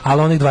dosadno,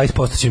 ali onih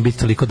 20% će mi biti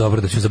toliko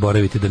dobro da ću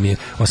zaboraviti da mi je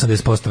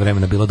 80%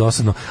 vremena bilo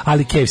dosadno,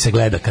 ali Cave se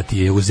gleda kad ti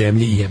je u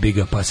zemlji i jebi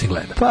ga, pa se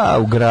gleda. Pa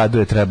u gradu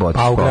je treba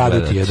otići. Pa u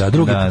gradu ti je, da,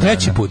 drugi,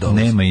 treći put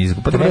dobro. Nema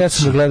izgleda. Pa dobro, ja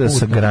sam gledao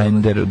sa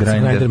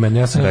Grinderman,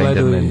 ja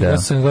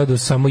sam gledao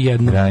samo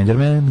jednu.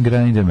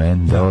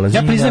 Grinderman, dolazi.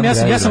 Ja priznam,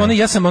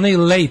 ja sam onaj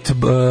late,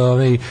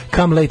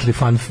 come lately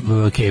fan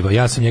Cave-a.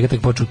 Ja sam njega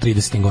tek počeo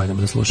 30.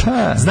 godinama da slušam.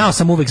 Znao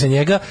sam uvek za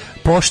njega,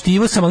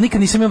 poštivo sam, ali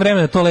nikad nisam imao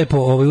vremena da to lepo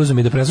uzmem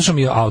i da preslušam,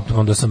 a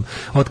onda sam,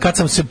 od kad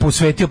sam se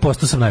posvetio,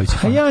 postao sam najveći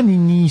fan. Ja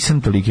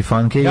nisam toliki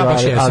fan Cave-a, ja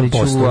baš jesam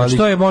postao.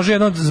 Što je možda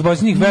jedan od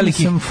posljednjih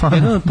velikih,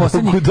 jedan od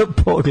posljednjih,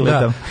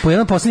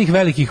 jedan od posljednjih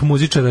velikih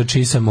muzičara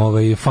čiji sam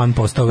fan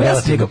postao.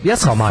 Ja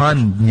sam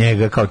fan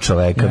njega kao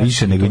čoveka,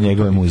 više nego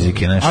njegove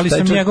muzike. Ali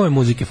sam njegove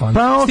muzike fan.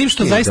 S tim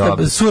što zaista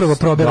surovo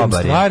proberam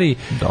stvari.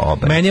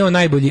 Meni je on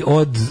najbolji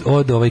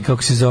od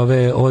kako se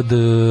zove, od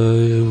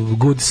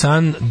Good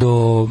Son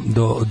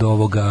do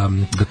ovoga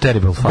do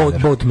Terrible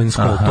Father. Boatman's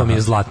Call, to mi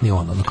je zlatni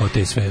ono, kao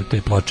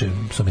te ploče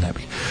su mi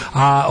najbolji.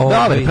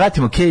 Dobro,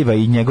 pratimo Cave-a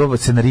i njegov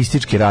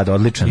scenaristički rad,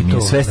 odličan mi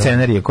je. Sve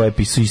scenarije koje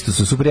pisu isto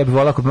su super. Ja bih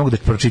volao ako mogu da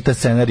pročita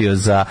scenarijo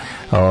za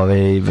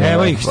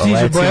evo ih,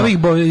 stiže,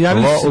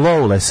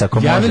 Lowless, ako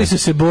može. Javili su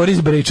se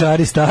Boris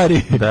Brejčari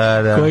stari,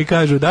 koji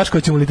kažu, Daško,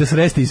 ćemo li te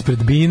sresti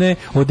ispred Bine,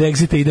 od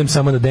Exita idem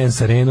samo na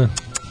Dance Arenu.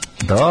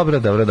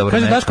 Dobro.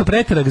 Kaže Daško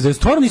preterak,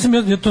 stvarno nisam,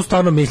 ja to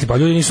stvarno mislim, pa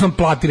ljudi nisu nam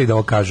platili da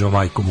ovo kaže o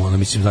majkom, ono,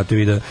 mislim, znate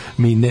vi da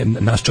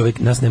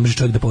nas ne može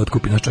čovjek da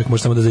potkupi, naš čovjek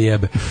može samo da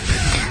zajebe.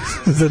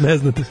 Zar ne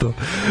znate to?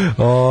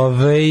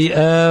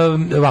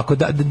 Ovako,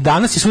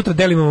 danas i sutra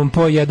delimo vam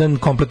po jedan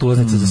komplet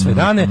ulaznica za sve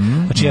dane,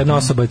 znači jedna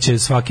osoba će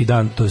svaki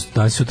dan, to je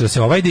danas i sutra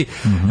se ovajdi,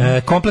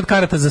 komplet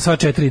karata za sva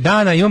 4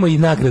 dana, imamo i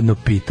nagradno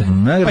pitanje.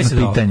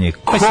 Nagradno pitanje,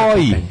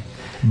 koji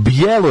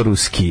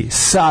bjeloruski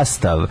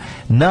sastav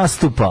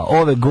nastupa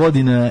ove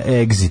godine na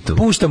Exitu?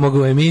 Puštamo ga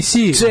u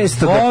emisiji,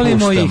 često ga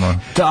puštamo.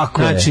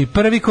 Tako znači,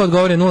 prvi ko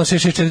odgovore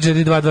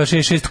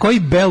 066442266, koji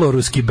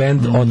beloruski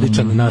bend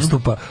odličan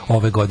nastupa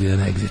ove godine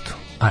na Exitu?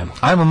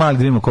 Ajmo mali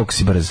da vidimo koliko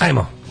si brz.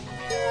 Ajmo.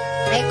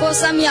 Rekao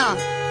sam ja,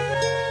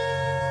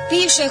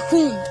 piše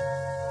hum,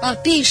 a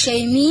piše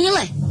i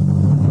Mile.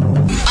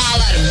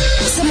 Alarm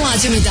sa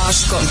Mlađom i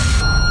Daškom.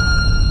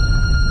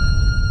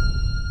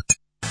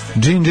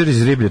 Ginger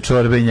iz Riblje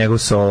čorbe i njegov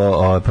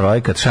solo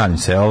projekat, šalim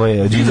se, ovo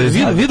je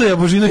Vido je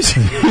Božinović.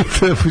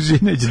 To je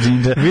Božinović,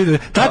 Ginger.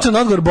 Tačan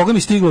odgovor, Boga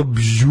mi stiglo,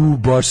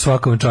 baš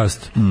svakom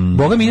čast.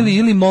 Boga mi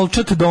ili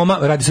Molčat doma,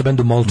 radi se o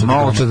bendu Molčat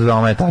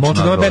doma je tačno.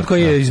 Molčat doma je bend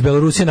koji je iz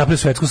Belorusije napravio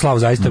svetsku slavu,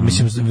 zaista,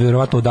 mislim,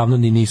 verovatno odavno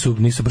nisu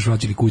baš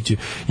vraćali kući,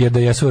 jer da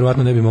jesu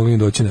verovatno ne bi mogli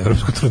doći na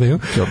evropsku turneju.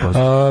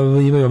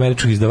 Imaju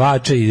američkih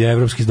izdavača i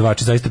evropski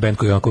izdavači, zaista bend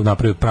koji je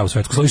napravio pravu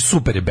svetsku slavu i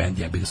super je bend,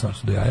 jebi ga stvarno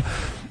do jaja.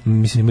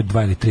 Mislim imaju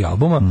 2 ili 3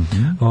 albuma,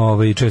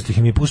 često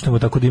ih mi puštamo,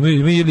 tako da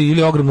imaju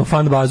ili ogromnu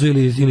fan bazu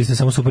ili ste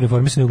samo super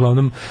informisani,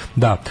 uglavnom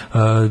da,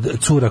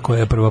 cura koja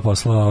je prva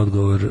poslala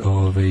odgovor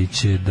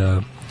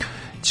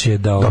će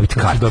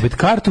dobiti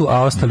kartu,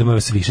 a ostalima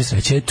vas više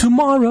sreće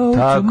tomorrow.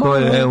 Tako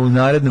je, u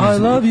narednom I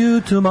love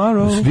you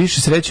tomorrow.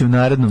 Više sreće u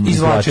narednom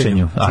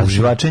izvlačenju. A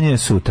izvlačenje je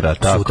sutra,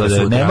 tako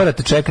da ne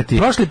morate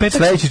čekati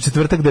sledeći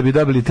četvrtak da bi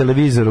dobili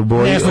televizor u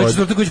boji. Ne, sledeći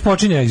četvrtak koji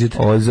počinje Exit.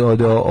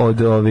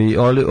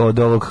 Od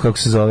ovog, kako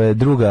se zove,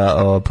 druga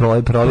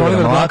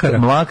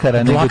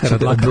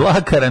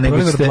Mlakara,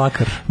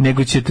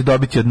 nego ćete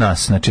dobiti od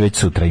nas, znači već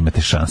sutra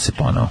imate šanse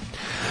ponovo.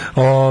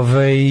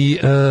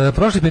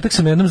 Prošli petak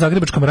sam na jednom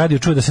zagrebačkom radiju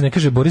čuo da se ne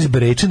kaže Boris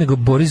Brejče, nego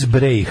Boris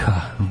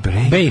Brejha.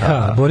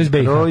 Boris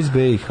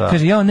Brejha.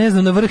 Kaže, ja ne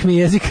znam, na vrh mi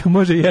jezika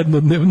može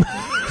jednodnevno.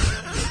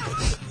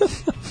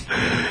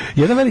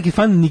 Jedan veliki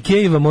fan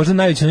Nikejeva, možda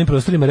najveći na ovim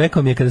prostorima,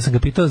 rekao mi je kada sam ga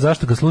pitao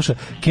zašto ga sluša,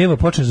 Keva,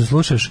 počneš da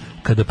slušaš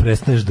kada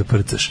prestaneš da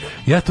prcaš.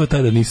 Ja to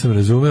tada nisam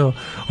razumeo.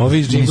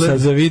 Ovi džingla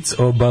za vic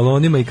o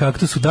balonima i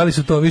kaktusu, da li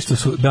su to ovi što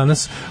su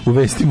danas u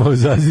vestima o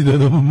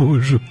zazidanom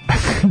mužu?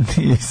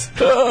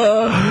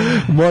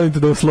 Molim te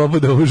da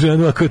oslobode ovu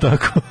ženu ako je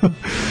tako.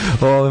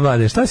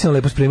 Mlade, šta si vam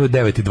lepo spremio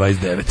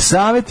 9:29?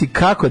 Saveti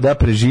kako da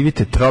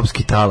preživite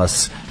tropski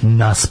talas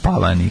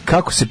naspavani.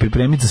 Kako se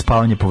pripremiti za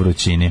spavanje po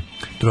vrućini?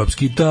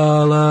 Tropski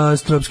talas.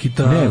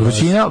 Ne,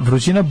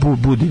 vrućina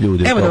budi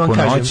ljude. Evo da vam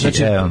kažem,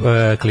 znači,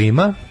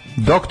 klima.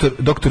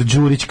 Doktor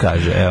Đurić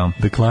kaže, evo.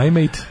 The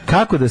climate.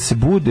 Kako da se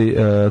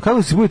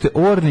budete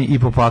orni i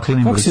po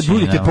paklenim vrućinama. Kako se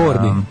budete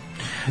porni?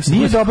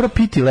 Nije dobro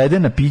piti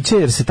ledena pića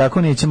jer se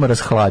tako nećemo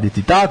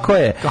rashladiti. Tako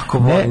je. Kako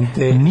volim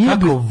te.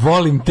 Kako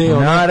volim te.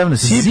 Naravno,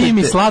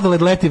 zimi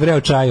sladoled leti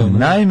vreo čajom.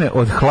 Naime,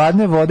 od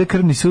hladne vode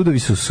krvni sudovi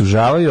se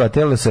sužavaju, a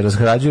telo se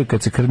razhrađuje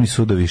kad se krvni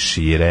sudovi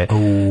šire.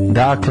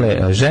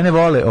 Dakle, žene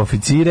vole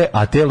oficire,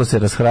 a telo se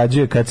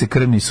razhrađuje kad se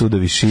krvni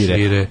sudovi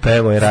šire. Pa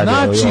evo je radio.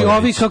 Znači,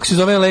 ovi, kako se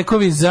zove,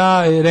 lekovi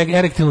za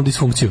erektilnu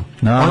disfunkciju.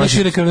 Oni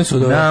šire krvne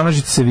sudove.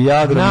 Namažite se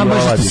Viagrom i oladiš.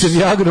 Namažite se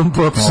Viagrom,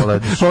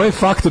 ovaj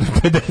faktor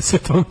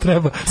 50 vam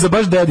treba. Za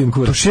baš dedin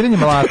kurac. Tuširanje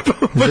mlaka.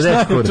 Baš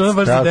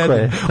za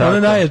dedin. Ona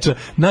najjača.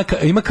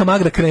 Ima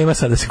kamagra krema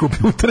sada se kupi.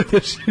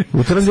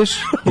 Utrlješ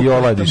i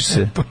oladiš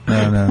se.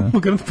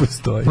 Ugrant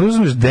postoji.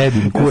 Uzmeš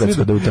dedin kurac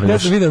kada utrlješ.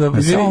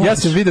 Ja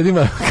sam vidio da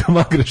ima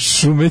kamagra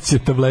šumeće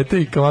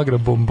tablete i kamagra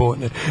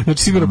bombone.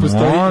 Znači sigurno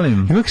postoji.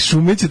 Ima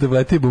šumeće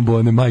tablete i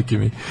bombone, majke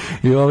mi.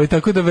 I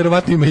tako da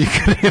verovatno ima i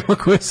krema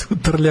koja se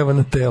utrljava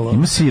na telo.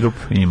 Ima sirup,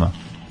 ima.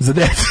 Za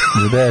decu.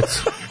 Za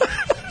decu.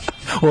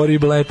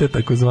 Oriblete,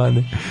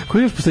 takozvane.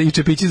 Koji još postoji i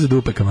čepići za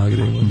dupe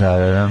kamagre.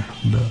 Da.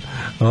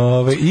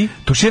 I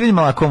tuširanje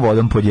mlakom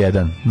vodom pod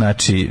 1.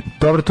 Znači,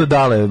 dobro to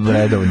dale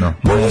redovno.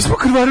 Pa nismo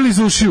krvarili iz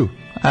ušiju.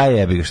 A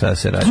jebi ga, šta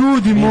se radi.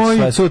 Ljudi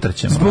moji, sutra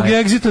ćemo. Zbog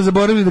egzita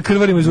zaboravili da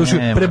krvarimo iz ušiju.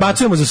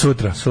 Prebacujemo za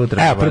sutra.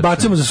 Evo,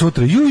 prebacujemo za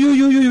sutra.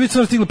 Već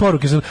su stigle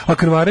poruke. A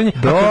krvarenje,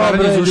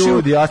 iz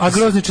ušiju, a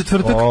grozni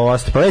četvrtak.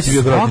 Pa već je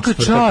bio grozni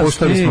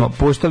četvrtak.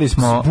 Puštali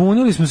smo.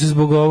 Zbunili smo se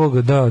zbog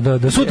ovoga,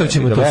 da. Sutra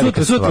ćemo to.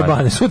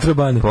 Sutra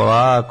bane.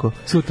 Polako.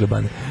 Sutra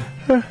bane.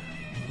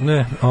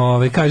 Ne,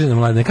 kaže nam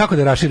Mladene, kako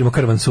da raširimo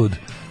krvan sud?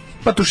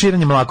 Pa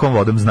tuširanje mlakom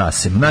vodom zna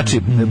se. Znači,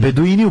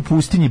 beduini u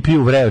pustinji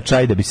piju vreo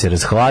čaj da bi se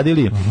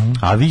razhladili,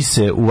 a vi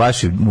se u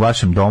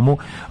vašem domu,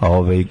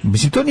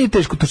 mislim, to nije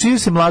teško, tuširanje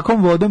se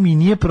mlakom vodom i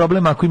nije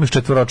problem ako imaš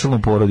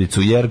četvoročlanu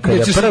porodicu, jer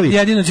kada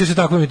jedino će se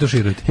tako mi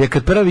tuširati. Jer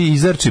kad prvi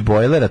izrči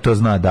bojlera, to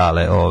zna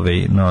dale,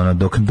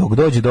 dok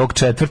dođe do ovog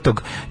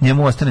četvrtog,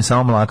 njemu ostane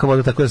samo mlaka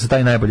voda, tako da se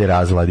taj najbolje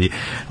razladi.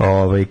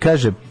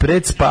 Kaže,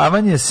 pred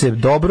spavanje se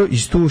dobro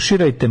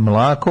istuširajte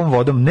mlakom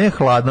vodom, ne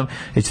hladnom,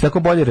 jer će tako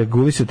bolje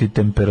regulisati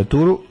temperaturu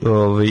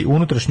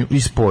unutrašnju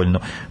i spoljno.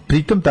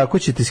 Pritom tako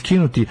ćete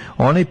skinuti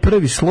onaj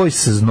prvi sloj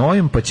sa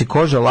znojem, pa će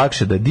koža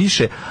lakše da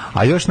diše,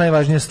 a još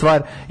najvažnija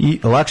stvar, i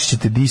lakše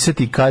ćete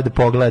disati kad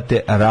pogledate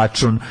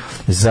račun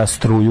za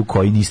struju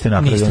koji niste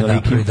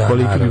napravili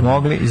koliko bi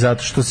mogli,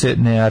 zato što se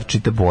ne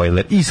arčite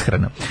bojler.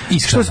 Ishrana.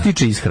 Što se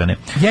tiče ishrane,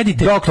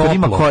 jedite doktor toplo.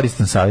 Ima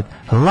koristan savjet.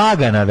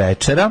 Lagana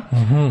večera,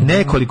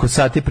 nekoliko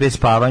sati pre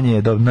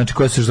spavanja, znači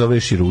koja se zove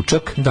i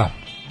ručak. Da.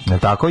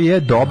 Tako je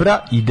dobra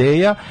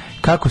ideja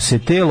kako se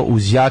telo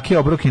uz jake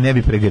obroke ne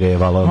bi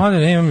pregrevalo.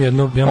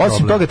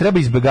 Osim toga treba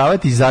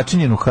izbjegavati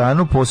začinjenu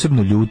hranu,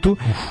 posebno ljutu,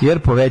 jer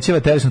povećava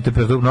telesnu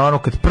temperaturu. No,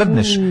 kad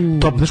prdneš,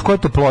 znaš koja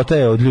toplota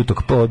je od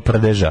ljutog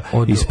prdeža?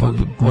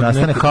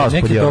 Nastane haos.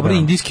 Neke dobre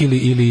indijski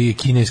ili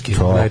kineski.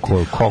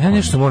 Ja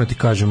nešto moram ti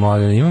kažem,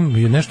 ali imam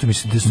nešto mi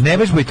se... Ne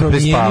vežbajte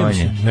pre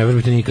spavanje. Ne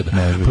vežbajte nikada.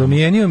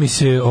 Promijenio mi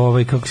se,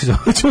 kako se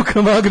zove,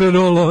 kamagra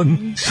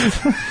roll-on.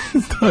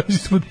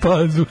 Staviš pod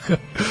pazuha.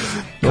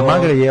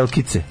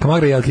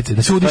 Kamagra jelkice.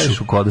 Da se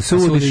udišu. Da se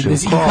udišu.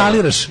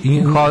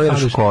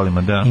 Inhaliraš u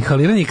kolima, da.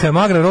 Inhaliranje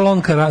kamagra,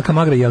 roll-on,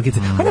 kamagra jelkice.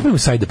 A napravimo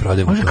sajt da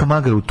prodajemo. Može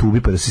kamagra u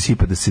tubi pa da se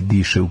sipa, da se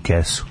diše u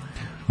kesu.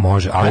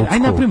 Može, ali aj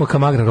napravimo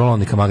kamagra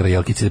roll-on i kamagra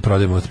jelkice da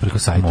prodajemo preko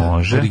sajta.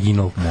 Može.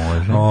 Original.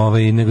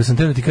 Može. Nego sam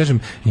te da ti kažem,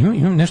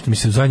 imam nešto mi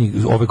se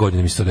ove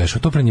godine mi se to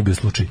dešava. To pre nije bio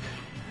slučaj.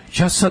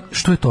 Ja sad,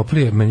 što je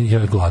toplije,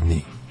 ja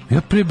gladniji.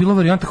 Ja prije bila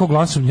varijanta kao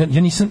glasom,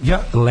 ja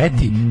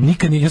leti,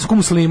 nikad ja sam kao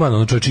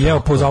musliman, čovječe, jeo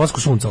po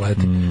zalasku sunca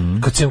leti.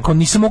 Kad sam, kao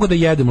nisam mogao da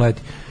jedem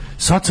leti.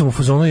 Sad sam u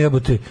fazonu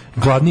jebote,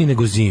 gladniji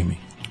nego zimi.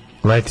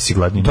 Leti si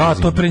gladniji. Da,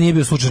 to pre nije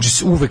bio slučaj,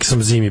 znači uvek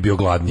sam zimi bio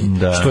gladniji,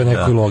 što je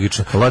nekako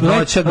logično.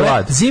 Hladnoća,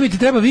 glad. Zimi ti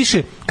treba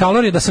više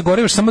kalorija da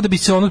sagorevaš samo da bi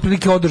se ono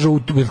otprilike održao,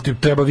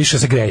 treba više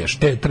se greješ.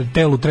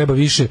 Telu treba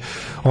više,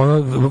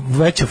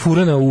 veća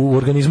furana u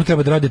organizmu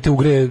treba da radi te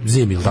ugreje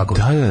zimi, ili tako?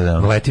 Da.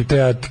 Leti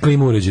treba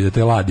klimu uređi da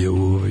te ladi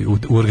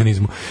u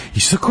organizmu. I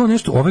sve kao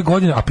nešto ove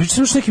godine, a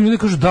pričam s nekim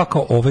ljudima kažu da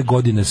kao ove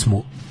godine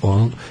smo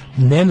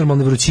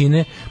nenormalne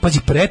vrućine, pazi,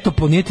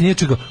 pretoplo, nije ti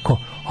ničega, kao,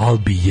 al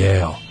bi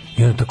jeo.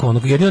 I onda tako,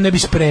 jedino ne bi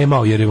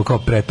spremao jer je kao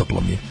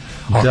pretoplo mi je.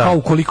 A kao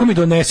ukoliko mi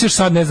doneseš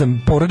sad, ne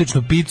znam,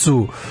 porodičnu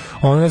picu,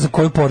 ne znam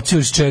koju porciju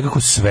iz čega,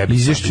 ko sve bi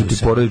izješću ti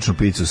porodičnu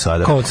picu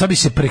sada. Kao sad bi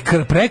se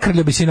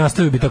prekrljao bi se i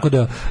nastavio bi tako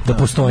da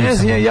postoji. Ne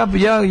znam,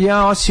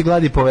 ja osjećaj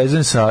gladi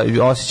povezan sa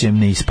osjećajem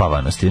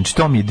neispavanosti. Znači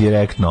to mi je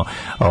direktno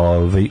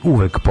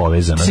uvek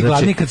povezano. Si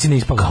gladni kad si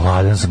neispavan?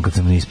 Gladan sam kad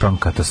sam neispavan,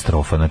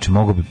 katastrofa. Znači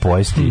mogu bi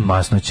pojesti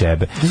masno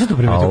ćebe.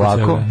 A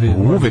ovako,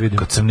 uvek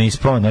kad sam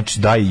neispavan, znači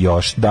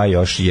daj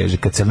još ježe.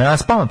 Kad se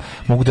naspavam,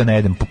 mogu da ne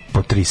jedem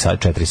po 3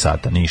 sata, 4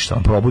 sata, ništa.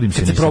 probudim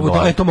se, nisam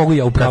gladan. To mogu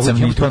ja upravo. Kad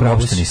sam ispao,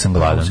 uopšte nisam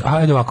gladan.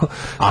 Ajde ovako.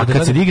 A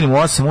kad se dignem u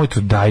 8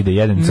 ujutru, daj da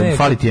jedem,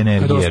 fali ti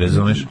energije,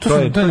 razumeš? To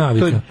je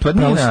navika. To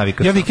nije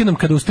navika. Ja vikendom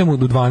kada ustajem u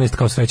 12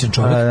 kao srećan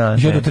čovjek,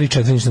 ja do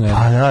 3-4 ništa ne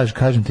jedem. Pa da,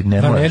 kažem ti,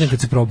 ne možeš. Ne jedem kad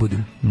se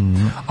probudim.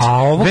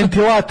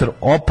 Ventilator,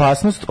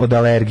 opasnost od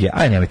alergije.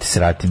 Aj, nemojte se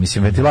raditi,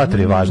 mislim, ventilator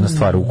je važna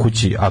stvar u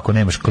kući, ako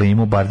nemaš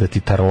klimu, bar da ti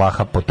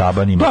tarlaha po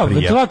tabanima prija. Da,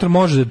 ventilator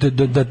može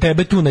da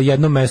tebe tu na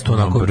jednom mestu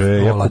onako. Dobre,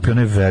 ja kupio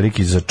onaj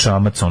veliki za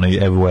čamac,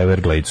 onaj u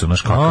Evergladesu,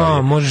 znaš kakav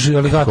je. Možeš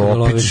aligator da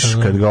loviš.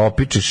 Kad ga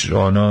opičiš,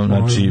 ono,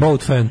 znači...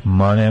 Boat fan.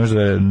 Ma, ne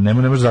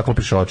možeš da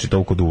zaklopiš oči,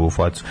 toliko dugo u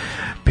facu.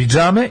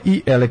 Pidžame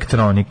i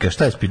elektronika.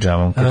 Šta je s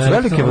pidžamom? Kad su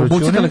velike vrućune...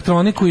 Obucite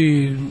elektroniku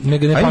i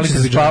ne palite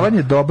za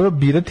spavanje dobro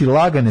birati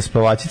lagane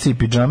spavačice i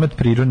pidžame od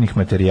prirodnih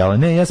materijala.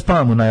 Ne, ja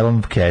spavam u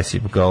najlon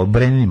kesi, kao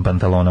brenenim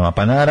pantalonama,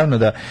 pa naravno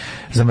da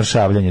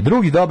zamršavljanje.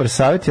 Drugi dobar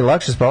savjet je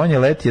lakše spavanje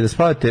leti je da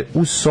spavate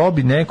u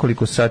sobi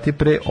nekoliko sati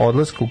pre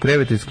odlaska u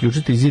krevet,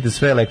 isključite iz zida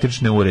sve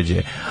električne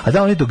uređaje. A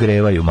da oni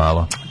dogrevaju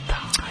malo.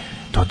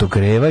 To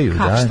dogrevaju,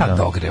 da. Šta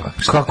dogreva?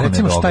 Kako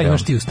recimo šta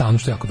imaš ti u stanu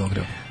što jako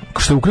dogreva?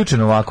 Što je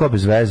uključeno ovako,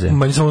 bez veze.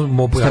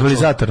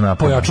 Stabilizator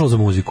napona. Pojačalo za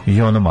muziku.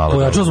 I ono malo.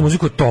 Pojačalo za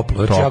muziku je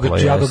toplo.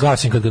 Znači ja ga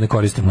gasim kad ga ne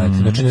koristim leti.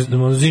 Znači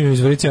zimim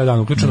izvorici ja dan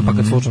uključeno, pa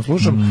kad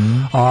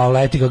slušam, a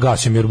leti ga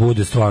gasim jer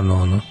bude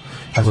stvarno ono.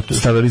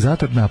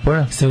 Stabilizator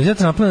napona?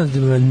 Stabilizator napona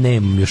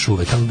nemam još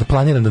uvek, ali da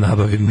planiram da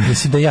nabavim.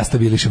 Mislim da ja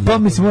stabilišem. Pa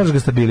mislim, možeš ga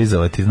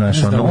stabilizovati, znaš,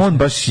 on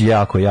baš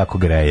jako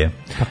greje.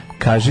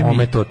 Kaži mi...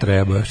 Kome to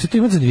treba? Što ti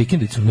imati za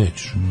vikendicu?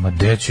 Neću. Ma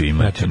gde ću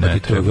imati? Ne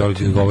treba.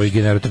 Ovaj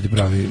generator ti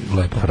pravi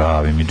lepo.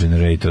 Pravi mi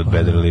generator od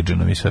Bad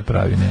Religionom i sve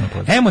pravi.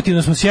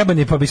 Emotivno smo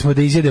sjebani pa bismo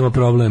da izjedemo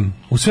problem.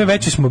 U sve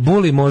veći smo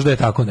buli, možda je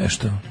tako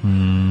nešto.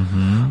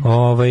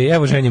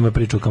 Evo ženjima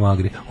priču u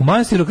Kamagri. U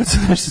manastiru kad sam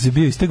nešto se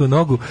bio istegao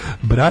nogu,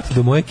 brat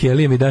do moje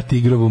kelije mi da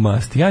tigrovu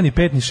mast. Ja ni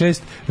 5 ni 6,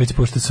 već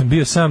pošto sam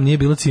bio sam, nije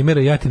bilo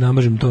cimera, ja ti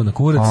namažem to na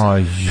kurac.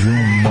 Aj,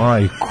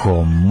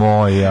 majko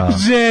moja.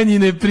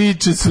 Ženjine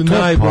priče su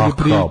najbolje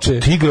priče.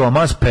 Tigrova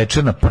mast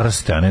peče na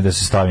prste, a ne da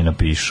se stavi na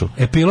pišu.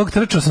 Epilog,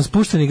 trčao sam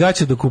spušteni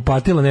gaće dok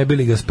upatila, ne bi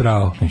li ga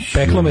sprao.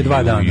 Peklo me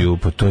 2 dana.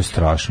 Pa to je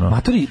strašno.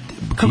 Matori,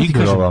 kako ti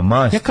Tigrova kažem,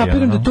 mast, ja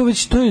kapiram da to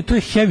već, to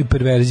je heavy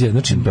perverzija.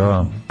 Znači,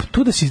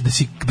 tu da si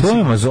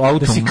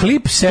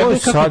klip sebe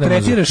kako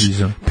tretiraš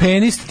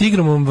penis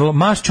tigrovom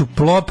mašću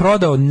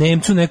prodao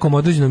Nemcu nekom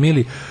određenom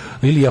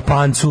ili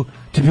Japancu,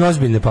 ti bi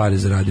ozbiljne pare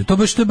zaradio. To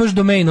je baš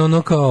domain,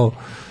 ono kao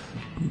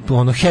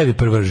heavy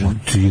perversion.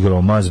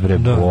 Tigrova mast, bre,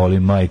 boli,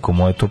 majko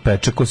moje, to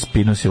peče ko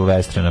spinu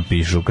Silvestre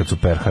napišu kad su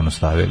Perhanu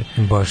stavili.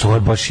 To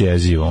je baš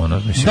jezivo,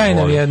 Daj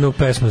nam jednu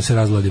pesmu da se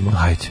razladimo.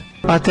 Ajde.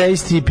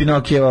 Ateisti i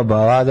Pinokijeva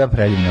balada,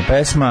 predivna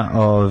pesma,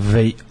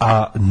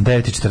 a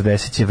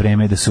 9:40 je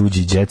vreme da se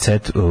uđe Jet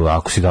Set,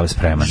 ako si da li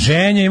spreman.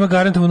 Ženja ima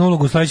garantovanu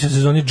ulogu u sledećoj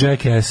sezoni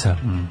Jackass-a.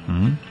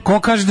 Ko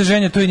kaže da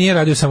Ženja to i nije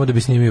radio samo da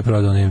bi snimio i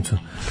prodao Nemcu?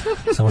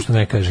 Samo što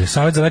ne kaže.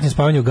 Savjet za letnje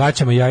spavanje u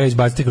gaćama, jaja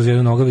izbaciti kroz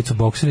jednu nogavicu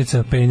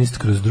bokserica, penis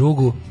kroz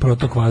drugu,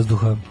 protok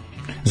vazduha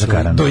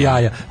do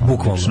jaja,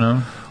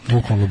 bukvalno.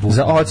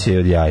 Za ocije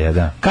od jaja,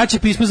 da. Kad će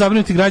pismo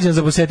zabrinuti građana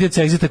za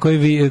posetioce Exita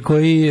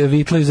koji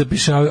vitlaju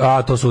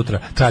zapišavaju, to sutra,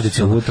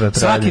 tradicionalno.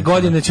 Svake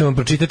godine ćemo vam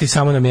pročitati,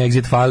 samo nam je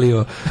Exit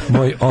falio,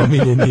 moj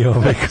omiljeni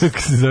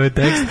kako se zove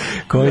tekst,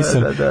 koji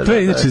sam, to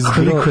je inače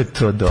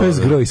to je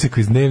zgroj se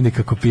koji iz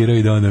dnevnika kopirao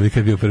i donovi kad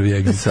je bio prvi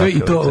Exit. I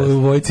to u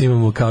Vojci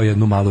imamo kao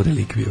jednu malu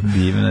relikviju.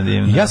 Divna.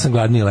 Ja sam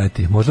gladniji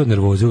leti, možda od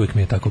nervoze, uvek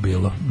mi je tako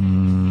bilo.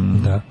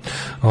 Da.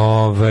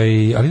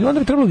 Ali onda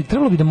bi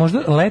trebalo bi da možda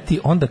leti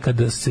onda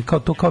kada se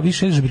kao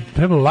više jedeš, bi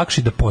trebalo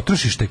lakše da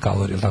potrošiš te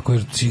kalorije, tako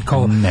jer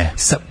kao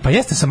pa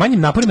jeste, sa manjim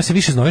naporima se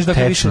više znoješ, da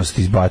tečnost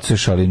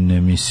izbacuješ, ali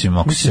ne mislim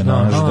ako se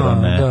naždro,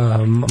 ne. Da,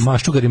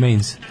 maščuga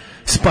remains.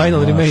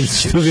 Spinal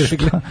remains,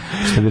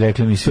 što bi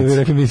rekli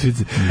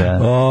mislici. Da.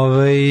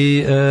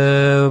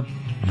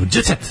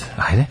 Jet set.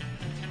 Ajde.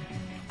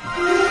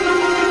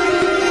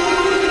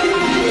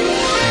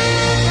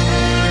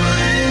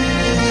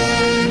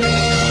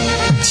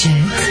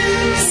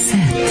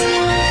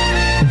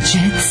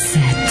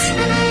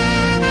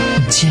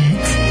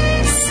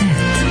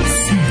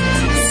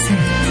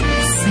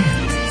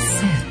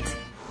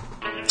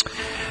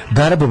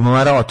 Dara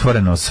Burmara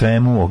otvoreno o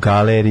svemu, o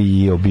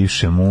galeriji, o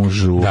bivšem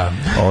mužu,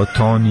 o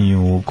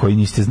Toniju, koji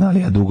niste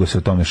znali, a dugo se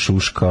o tome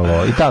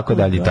šuškalo, i tako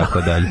dalje, i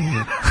tako dalje.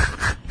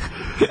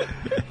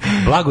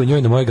 Blago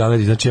njoj na moje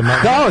galeriji, znači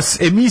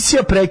Kaos,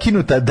 emisija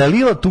prekinuta,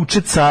 Dalila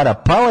tuče cara,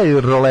 pala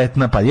je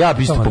roletna, pa ja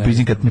bi isto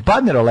popizdim, kad mi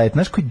padne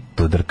roletna, znaš koji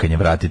to drkanje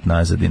vratiti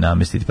nazad i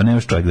namestiti, pa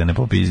nemaš čovjek da ne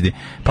popizdi.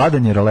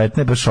 Padanje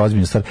roletne je baš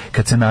ozbiljna stvar,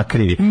 kad se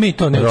nakrivi. Mi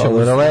to nećemo.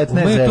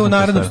 Mi to u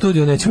Narodnom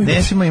studiju nećemo imati.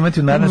 Nećemo imati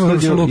u Narodnom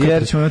studiju,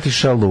 jer ćemo imati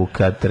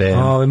šalukatre.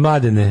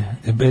 Mladene,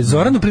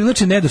 Zoranu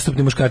privlače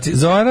nedostupni muškarci.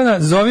 Zorana,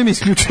 zovi mi,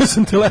 isključio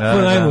sam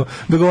telefon, ajmo,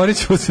 dogovorit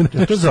ćemo se.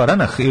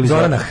 Zoranah ili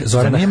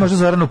Zoranah? Nije možda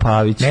Zoranu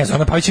Pavić. Ne,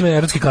 Zorana Pavić ima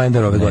erotski kalendar.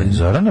 kalendar ove godine.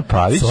 Zorana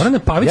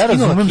Pavić ja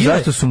razumem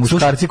zašto su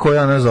muškarci koji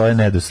ona zove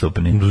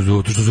nedostupni.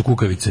 Zato što su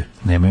kukavice.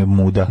 Nemaju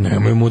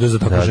muda za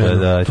takvu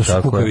ženu. To su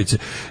kukavice.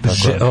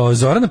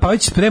 Zorana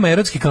Pavić sprema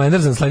erotski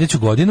kalendar za sledeću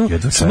godinu.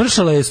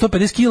 Smršala je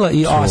 150 kila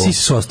i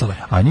sise su ostale.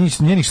 A njenih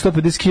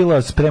 150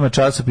 kila sprema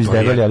časopis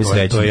Debelji, ali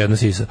srećni. To je jedna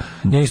sisa.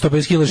 Njenih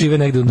 150 kila žive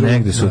negde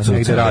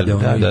rade.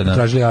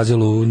 Tražili azil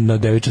na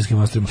Devičanskim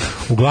ostrvima.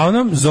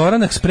 Uglavnom,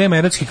 Zorana sprema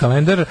erotski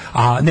kalendar,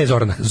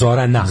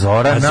 Zorana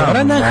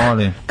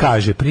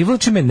kaže,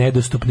 privlače me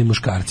nedostupni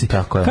muškarci.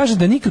 Kaže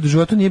da nikad u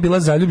životu nije bila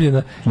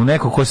zaljubljena u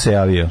neko ko se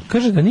javio.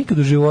 Kaže da nikad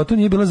u životu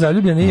nije bila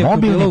zaljubljena iako je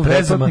bila u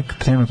vezama.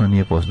 Trenutno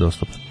nije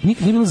dostupan.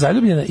 Nikad nije bila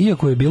zaljubljena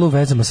iako je bila u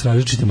vezama s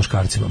različitim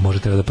muškarcima.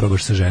 Možete da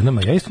probaš sa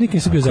ženama. Ja isto nikad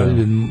nisam bio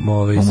zaljubljen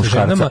sa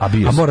ženama,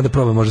 a moram da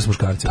probam možda s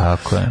muškarcima.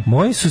 Tako je.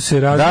 Moji su se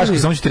razvili. Daško,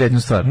 samo ću ti reći jednu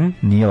stvar.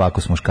 Nije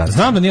lako s muškarcima.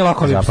 Znam da nije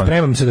lako, ali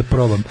spremam se da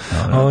probam.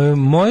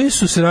 Moji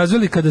su se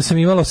razvili kada sam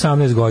imala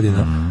 18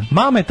 godina.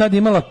 Mama je tad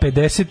imala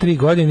 53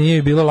 godine, nije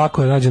joj bilo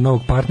lako da nađe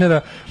novog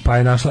partnera, pa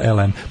je našla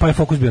LM. Pa je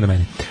fokus bio na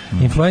meni.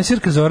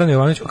 Influencerka Zorana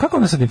Jovanović. Kako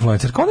ona sad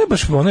influencerka?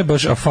 Ona je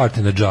baš a fart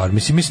in a jar.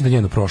 Mislim da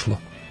njeno prošlo.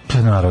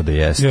 Pa narode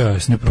jeste.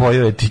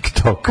 Pojao je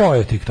TikTok.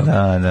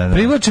 Da.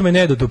 Privlače me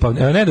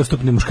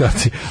nedostupni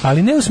muškarci,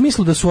 ali ne u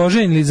smislu da su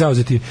oženjeni ili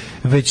zauzeti,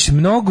 već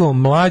mnogo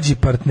mlađi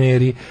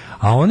partneri,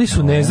 a oni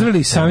su nezreli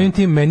i samim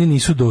tim meni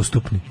nisu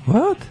dostupni.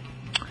 What?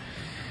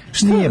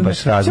 Nije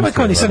baš razmislila.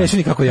 Kao nisam neću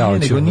nikako ja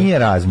hoću. Nije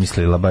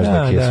razmislila baš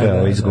dok je sve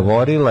ovo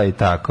izgovorila i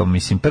tako.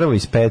 Mislim, prvo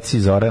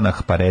ispeci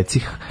Zoranah, pa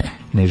recih,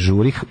 ne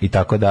žurih i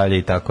tako dalje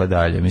i tako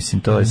dalje.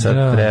 Mislim, to je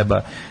sad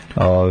treba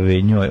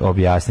njoj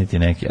objasniti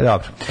neki.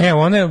 Dobro.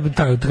 Evo, ona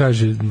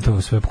kaže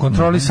to sve.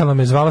 Kontrolisala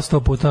me, zvala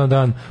 100 puta na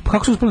dan. Pa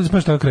kako su uspeli da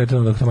smeš tako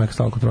kreteno dok to majka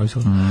stalo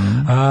kontrolisala?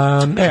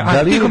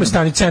 Tihomir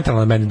Stanić,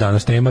 centralna meni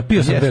danas tema.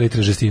 Pio sam 2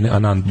 litre žestine,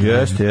 Anand.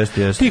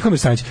 Jeste. Tihomir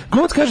Stanić.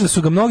 Glumac kaže da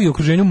su ga mnogi u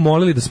okruženju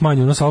molili da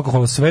smanji unos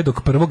alkohola sve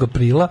dok 1.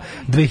 aprila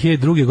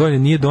 2002. godine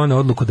nije doneo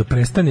odluku da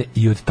prestane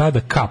i od tada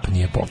kap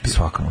nije popio.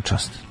 Svaka mu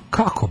čast.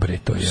 Kako bre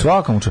to je?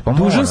 Svaka mu čast.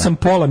 Dužan sam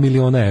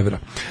 $500.000 evra.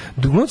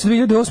 Glumac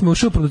 2008.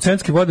 ušao u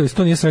producentski vod, ali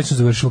to nije srećno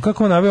završilo.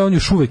 Kako on naveo, on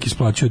još uvek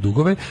isplaćuje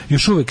dugove,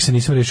 još uvek se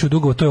nisam rešio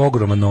dugova, to je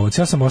ogroman novac.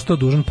 Ja sam ostao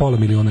dužan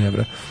 $500.000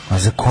 evra. A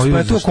za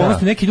koju? Za šta?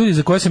 Neki ljudi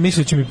za koje se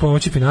mislili će mi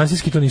pomoći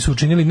finansijski to nisu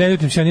učinili. Ne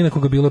ljutim se ja ni na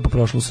koga, bilo je po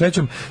prošlu.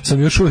 Srećom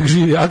sam još uvek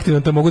živ i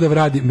aktivan, da mogu da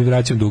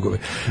vraćam dugove.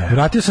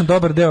 Vratio sam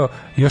dobar deo,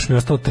 još mi je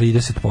ostalo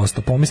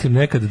 30%. Pomislim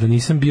nekad da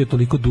nisam bio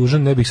toliko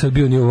dužan, ne bih sad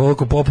bio ni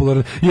ovoliko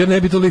popularan, jer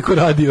ne bi toliko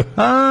radio.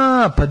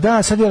 Pa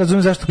da, sad ja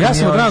razumijem zašto.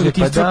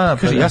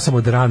 Ja sam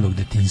od ranog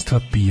detinjstva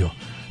pio.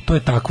 To je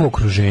takvo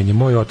okruženje.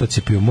 Moj otac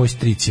je pio, moj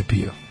stric je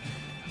pio.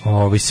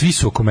 Svi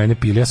su oko mene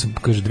pili. Ja sam,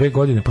 2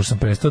 godine pošto sam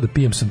prestao da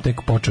pijem, sam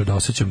tek počeo da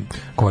osjećam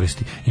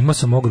koristi. Imao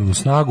sam ogromnu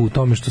snagu u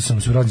tome što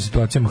sam se u raznim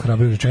situacijama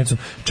hrabrio rečenicom: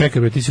 čekaj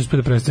bre, ti si uspio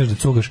da prestaneš da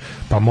cugaš,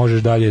 pa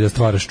možeš dalje da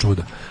stvaraš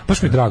čuda.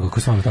 Baš mi je drago, ako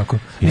stvarno tako.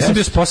 Nisam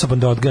bio sposoban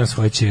da odgajam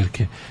svoje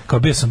ćerke.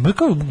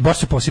 Baš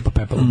se posipa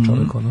pepelom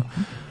čovjek, ono.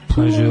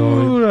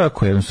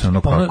 Kako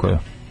jednostavno, kako je.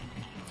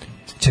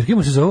 Ćerke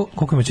mu se zovu,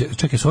 koliko ima ćerke?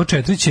 Čekaj, su ovo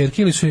 4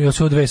 ćerke ili su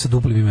ovo 2 sa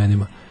duplim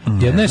imenima?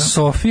 Jedna je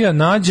Sofija,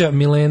 Nađa,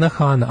 Milena,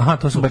 Hana. Aha,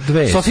 to su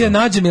Sofija,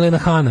 Nađa, Milena,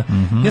 Hana.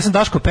 Ja sam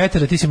Daško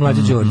Petar, a ti si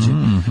Mladja Đorđe.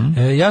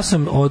 Ja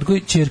sam odgoj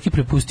ćerki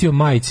prepustio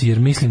majci, jer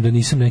mislim da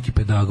nisam neki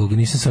pedagog,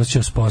 nisam se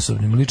osjećao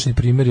sposobnim. Lični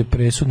primjer je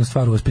presudna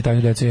stvar u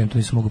vaspitanju dece, ja to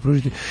nisam mogu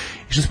pružiti.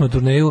 Išli smo na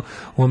turneju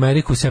u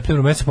Ameriku u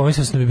septembru mesecu,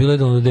 pomislio sam da bi bilo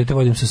idealno da dete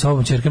vodim sa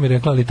sobom. Ćerka mi je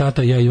rekla: ali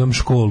tata, ja imam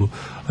školu.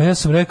 A ja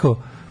sam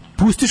rekao: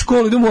 pusti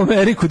školu, idemo u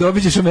Ameriku,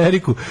 dobit ćeš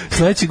Ameriku.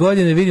 Sledeće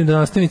godine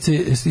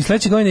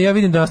ja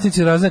vidim da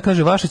nastavnici razne,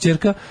 kaže: vaša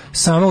ćerka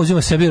sama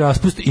uzima sebi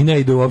raspust i ne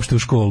ide uopšte u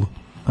školu.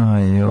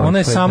 Ona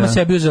je sama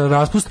sebi uzela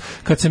raspust.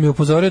 Kad sam je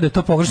upozorio da je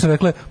to pogrešno,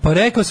 rekla: pa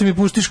rekao sam mi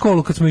pusti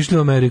školu kad smo išli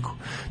u Ameriku.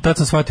 Tad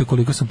sam shvatio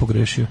koliko sam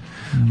pogrešio.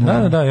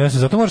 Da, ja sam,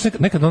 zato moraš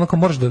nekad onako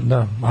moraš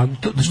da a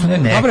to što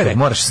dobro,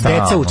 moraš stalno.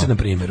 Deca uče na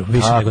primjeru,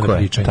 više nego na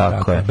pričanju.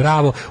 Tako je.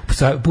 Bravo,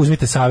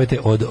 uzmite savete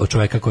od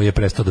čoveka koji je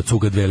prestao da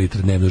cuga 2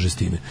 litre dnevno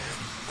žestine.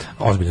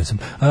 Ozbiljan sam.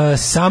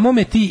 Samo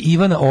me ti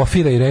Ivana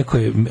ofira i rekao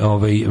je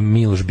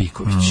Miloš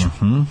Biković.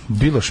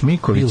 Biloš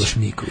Miković.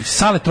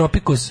 Sale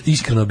Tropikos,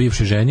 iskreno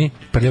bivšoj ženi,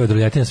 prljava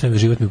droljetina, sve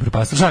život mi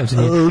upropastila. Šalim se,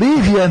 nije.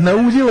 Livija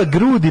nauljila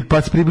grudi,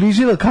 pa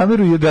približila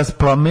kameru i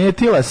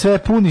rasplametila, sve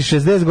puni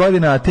 60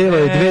 godina, a telo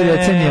je 2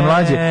 decenije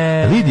mlađe.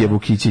 Lidija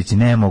Vukićić,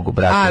 ne mogu,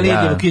 brate.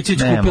 Lidija Vukićić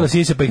kupila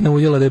sise pa ih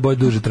nauljila da je bolje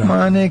duže trajalo.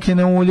 Ma neke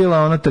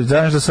nauljila, ona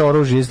znaš da se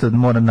oružje isto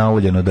mora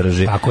nauljeno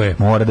drži. Tako je.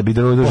 Mora da bi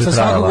duže trajalo. Posle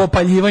svakog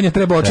opaljivanja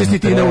treba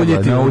očistiti i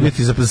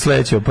nauljiti za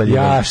sledeće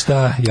opaljivanje. Ja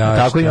šta.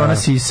 Tako i ona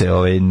sise,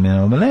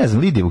 ne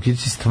znam, Lidija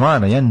Vukićić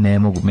stvarno, ja ne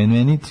mogu,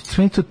 meni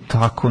to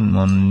tako,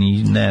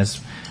 ne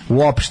znam,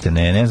 uopšte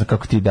ne znam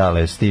kako ti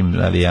dale s tim,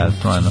 ali ja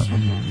stvarno,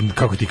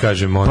 kako ti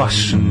kažem,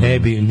 ne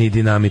bi ni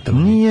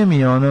dinamitom. Nije mi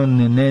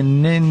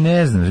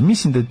ne znam,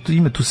 mislim da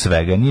ima tu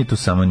svega, nije tu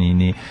samo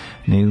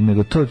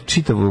nego to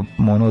čitavo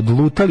od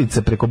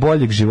lutalice preko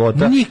boljeg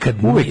života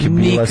uvek je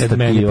bila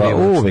stativa,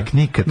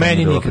 nikad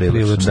meni nikad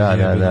privlačno.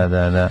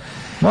 Da.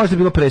 Možda je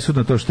bilo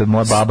presudno to što je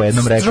moja baba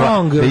jednom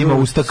rekla da ima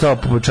usta kao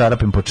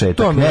čarapin početak.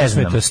 To ne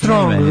smeta.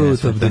 Strong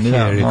root of the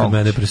hair je kod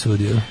mene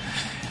presudio.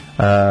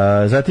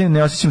 Zatim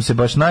ne osjećam se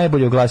baš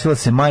najbolje, oglasila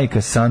se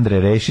majka Sandre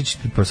Rešić,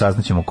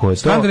 saznaćemo ko je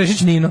to. Sandra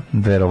Rešić Nino.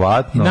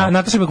 Verovatno.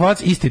 Nataša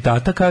Bekovac, isti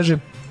tata, kaže.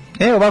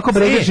 Ovako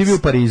Brega živi u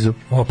Parizu.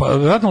 Pa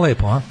vjerojatno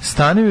lepo, a?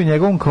 Stanuju u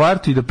njegovom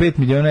kvartu i do 5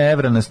 miliona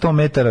evra na 100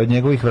 metara od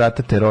njegovih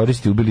vrata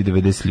teroristi ubili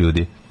 90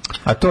 ljudi.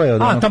 A to je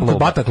od onog tamo kod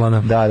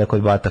Bataklana. Da,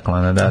 kod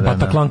Bataklana, da.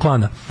 Bataklan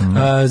klana.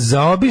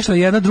 Zaobišla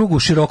jedna drugu u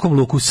širokom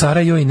luku.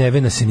 Sarajevo i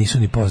Nevena se nisu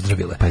ni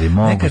pozdravile. Pa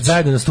nekad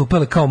zajedno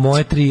nastupale kao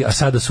moje tri, a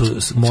sada su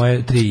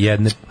moje tri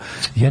jedne.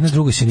 Jedna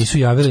druga se nisu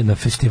javile na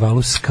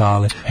festivalu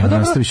Skale. Evo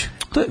nastaviš.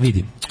 To je,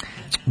 vidim.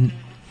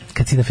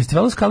 Kad si na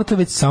festivalu Skala, to je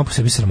već samo po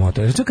sebi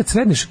sramota. Znači,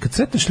 kad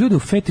sretneš ljude u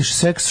fetiš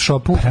seks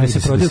shopu gdje se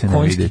prodaju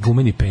konjski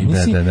gumeni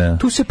penisi,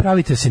 tu se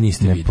pravite se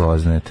niste vidjeli. Ne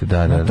poznate,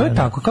 da. To je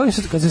tako. Kao i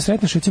kad se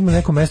sretneš recimo na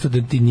nekom mestu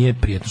da ti nije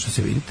prijetno što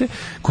se vidite,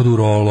 kod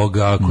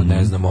urologa, kod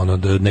ne znam,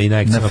 na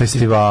injekcijama, na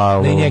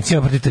festivalu, na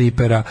injekcijama protiv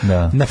tripera,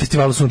 na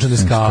festivalu Sunčane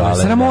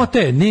skale.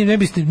 Sramote, ne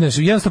biste,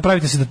 jednostavno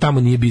pravite se da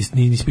tamo nije bio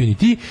ni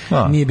ti,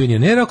 nije bio ni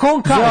Nero. Ako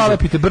on kaže,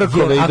 zalepite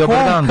brkove i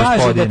dobar dan, gospodine.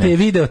 Ako kaže da te je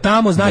video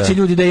tamo, znači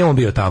ljudi da je on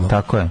bio tamo.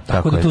 Tako je.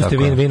 Tu ste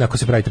vi ako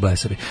se pravite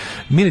blesavi.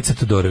 Milica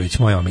Todorović,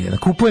 moja omiljena.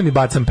 Kupujem i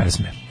bacam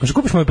pesme. Može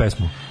kupiš moju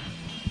pesmu?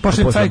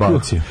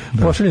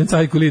 Pošaljem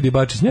cajku Lidiji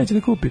Bačić, neće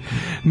da kupi.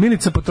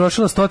 Milica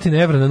potrošila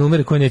 100 evra na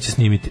numere koje neće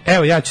snimiti.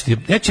 Evo, ja ću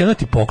jedno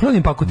ti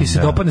poklonim, pa ako ti se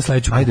dopadne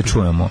sledeću. Ajde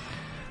čujemo.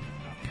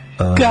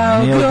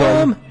 Kao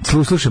grom.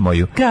 Slušaj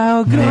moju.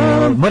 Kao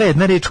grom. Mora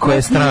jedna reč koja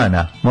je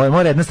strana.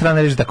 Mora jedna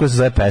strana reč tako se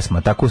zove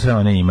pesma. Tako sve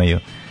one imaju.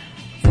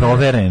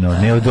 Provereno,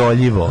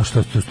 neodoljivo.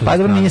 Pa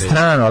dobro nije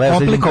strano, ali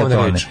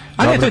komplikovana reč.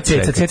 A ne, to je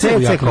ceca, ceca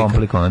je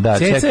komplikovano, da.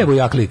 Ceca je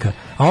bujaklika.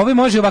 A ovaj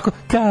može ovako,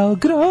 kao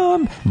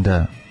grom.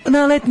 Da.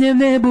 Na letnjem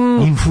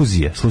nebu.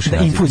 Infuzija, slušaj.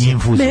 Infuzija.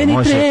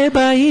 Meni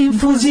treba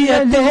infuzija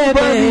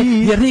tebe,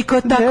 jer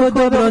niko tako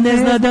dobro ne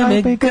zna da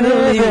me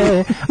krvi.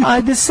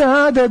 Ajde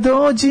sada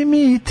dođi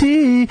mi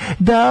ti,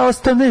 da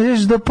ostaneš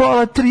do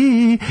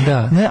 2:30.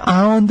 Da.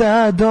 A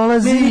onda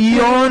dolazi i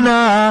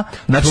ona.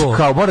 Znači,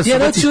 kao mora se...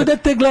 Jer hoću da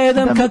te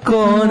gledam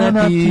kako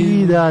ona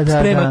ti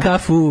sprema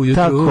kafu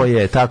ujutru.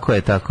 Tako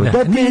je.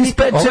 Da ti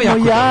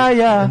ispečemo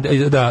jaja.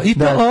 Da, i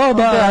to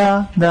oba.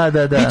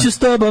 Da. Iću s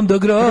tobom do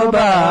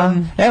groba.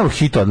 Evo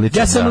hit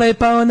odličan. Ja sam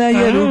lepa, ona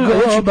je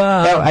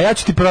rugoba. Evo, a ja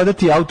ću ti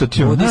prodati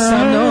autotune. Budi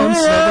sa mnom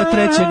sve do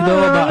 3.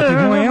 doba.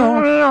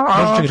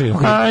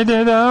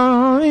 Ajde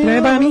da...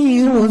 Treba mi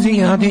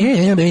iluzija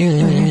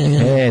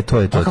tebe.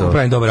 To je to. Kako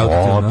pravim dobar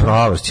autotune?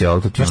 Pravo si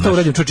autotune. Ja što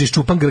uradim, čuči,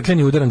 iščupam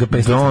grkljanje i udaram ga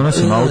pesnicom.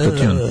 Donosim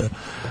autotune.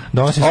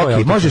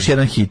 Ok, možeš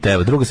jedan hit,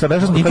 evo, druga stvar.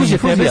 Infuzija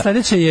tebe,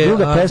 sledeće je...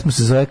 Druga pesma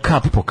se zove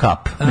Kap po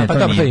kap. Pa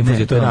dobro, to je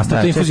infuzija, to je nastav,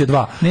 to je infuzija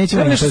 2.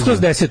 Nećemo nešto skroz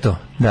 10.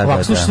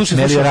 Da. Slušaj.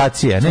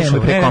 Melioracija,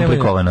 ne,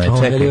 prekomplikovano je,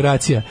 čekaj.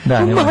 Melioracija.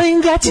 U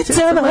mojim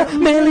gačicama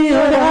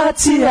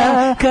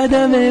melioracija,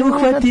 kada me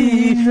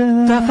uhvati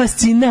ta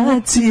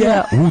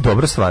fascinacija.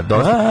 Dobra stvar,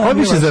 ovo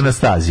više za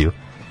Anastaziju.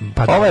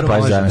 Ovo je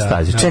baš za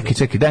Anastaziju.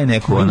 Čekaj, daj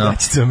neku ono.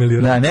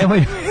 Da,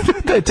 nemoj.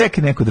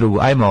 Čekaj neku drugu.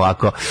 Ajmo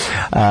ovako.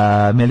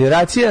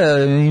 Melioracija.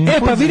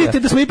 Pa vidite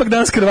da smo ipak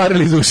danas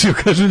krvarili iz ušiju,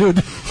 kažu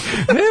ljudi.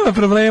 Nema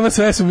problema,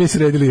 sve smo mi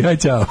sredili. Aj,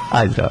 čao.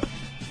 Ajde, zdravo.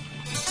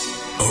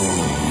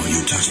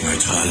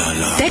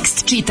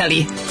 Tekst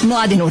čitali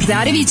Mladin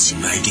Urdarević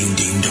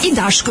i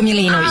Daško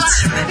Milinović.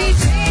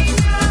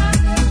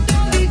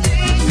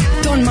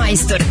 Ton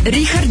majstor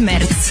Richard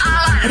Merc.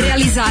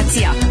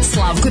 Realizacija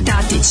Slavko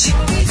Tatić.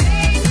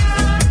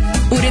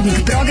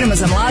 Urednik programa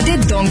za mlade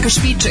Donka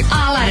Špiček.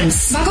 Alarms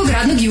svakog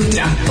radnog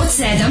jutra od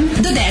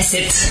 7 do 10.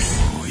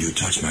 You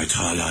touch my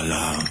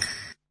tra-la-la.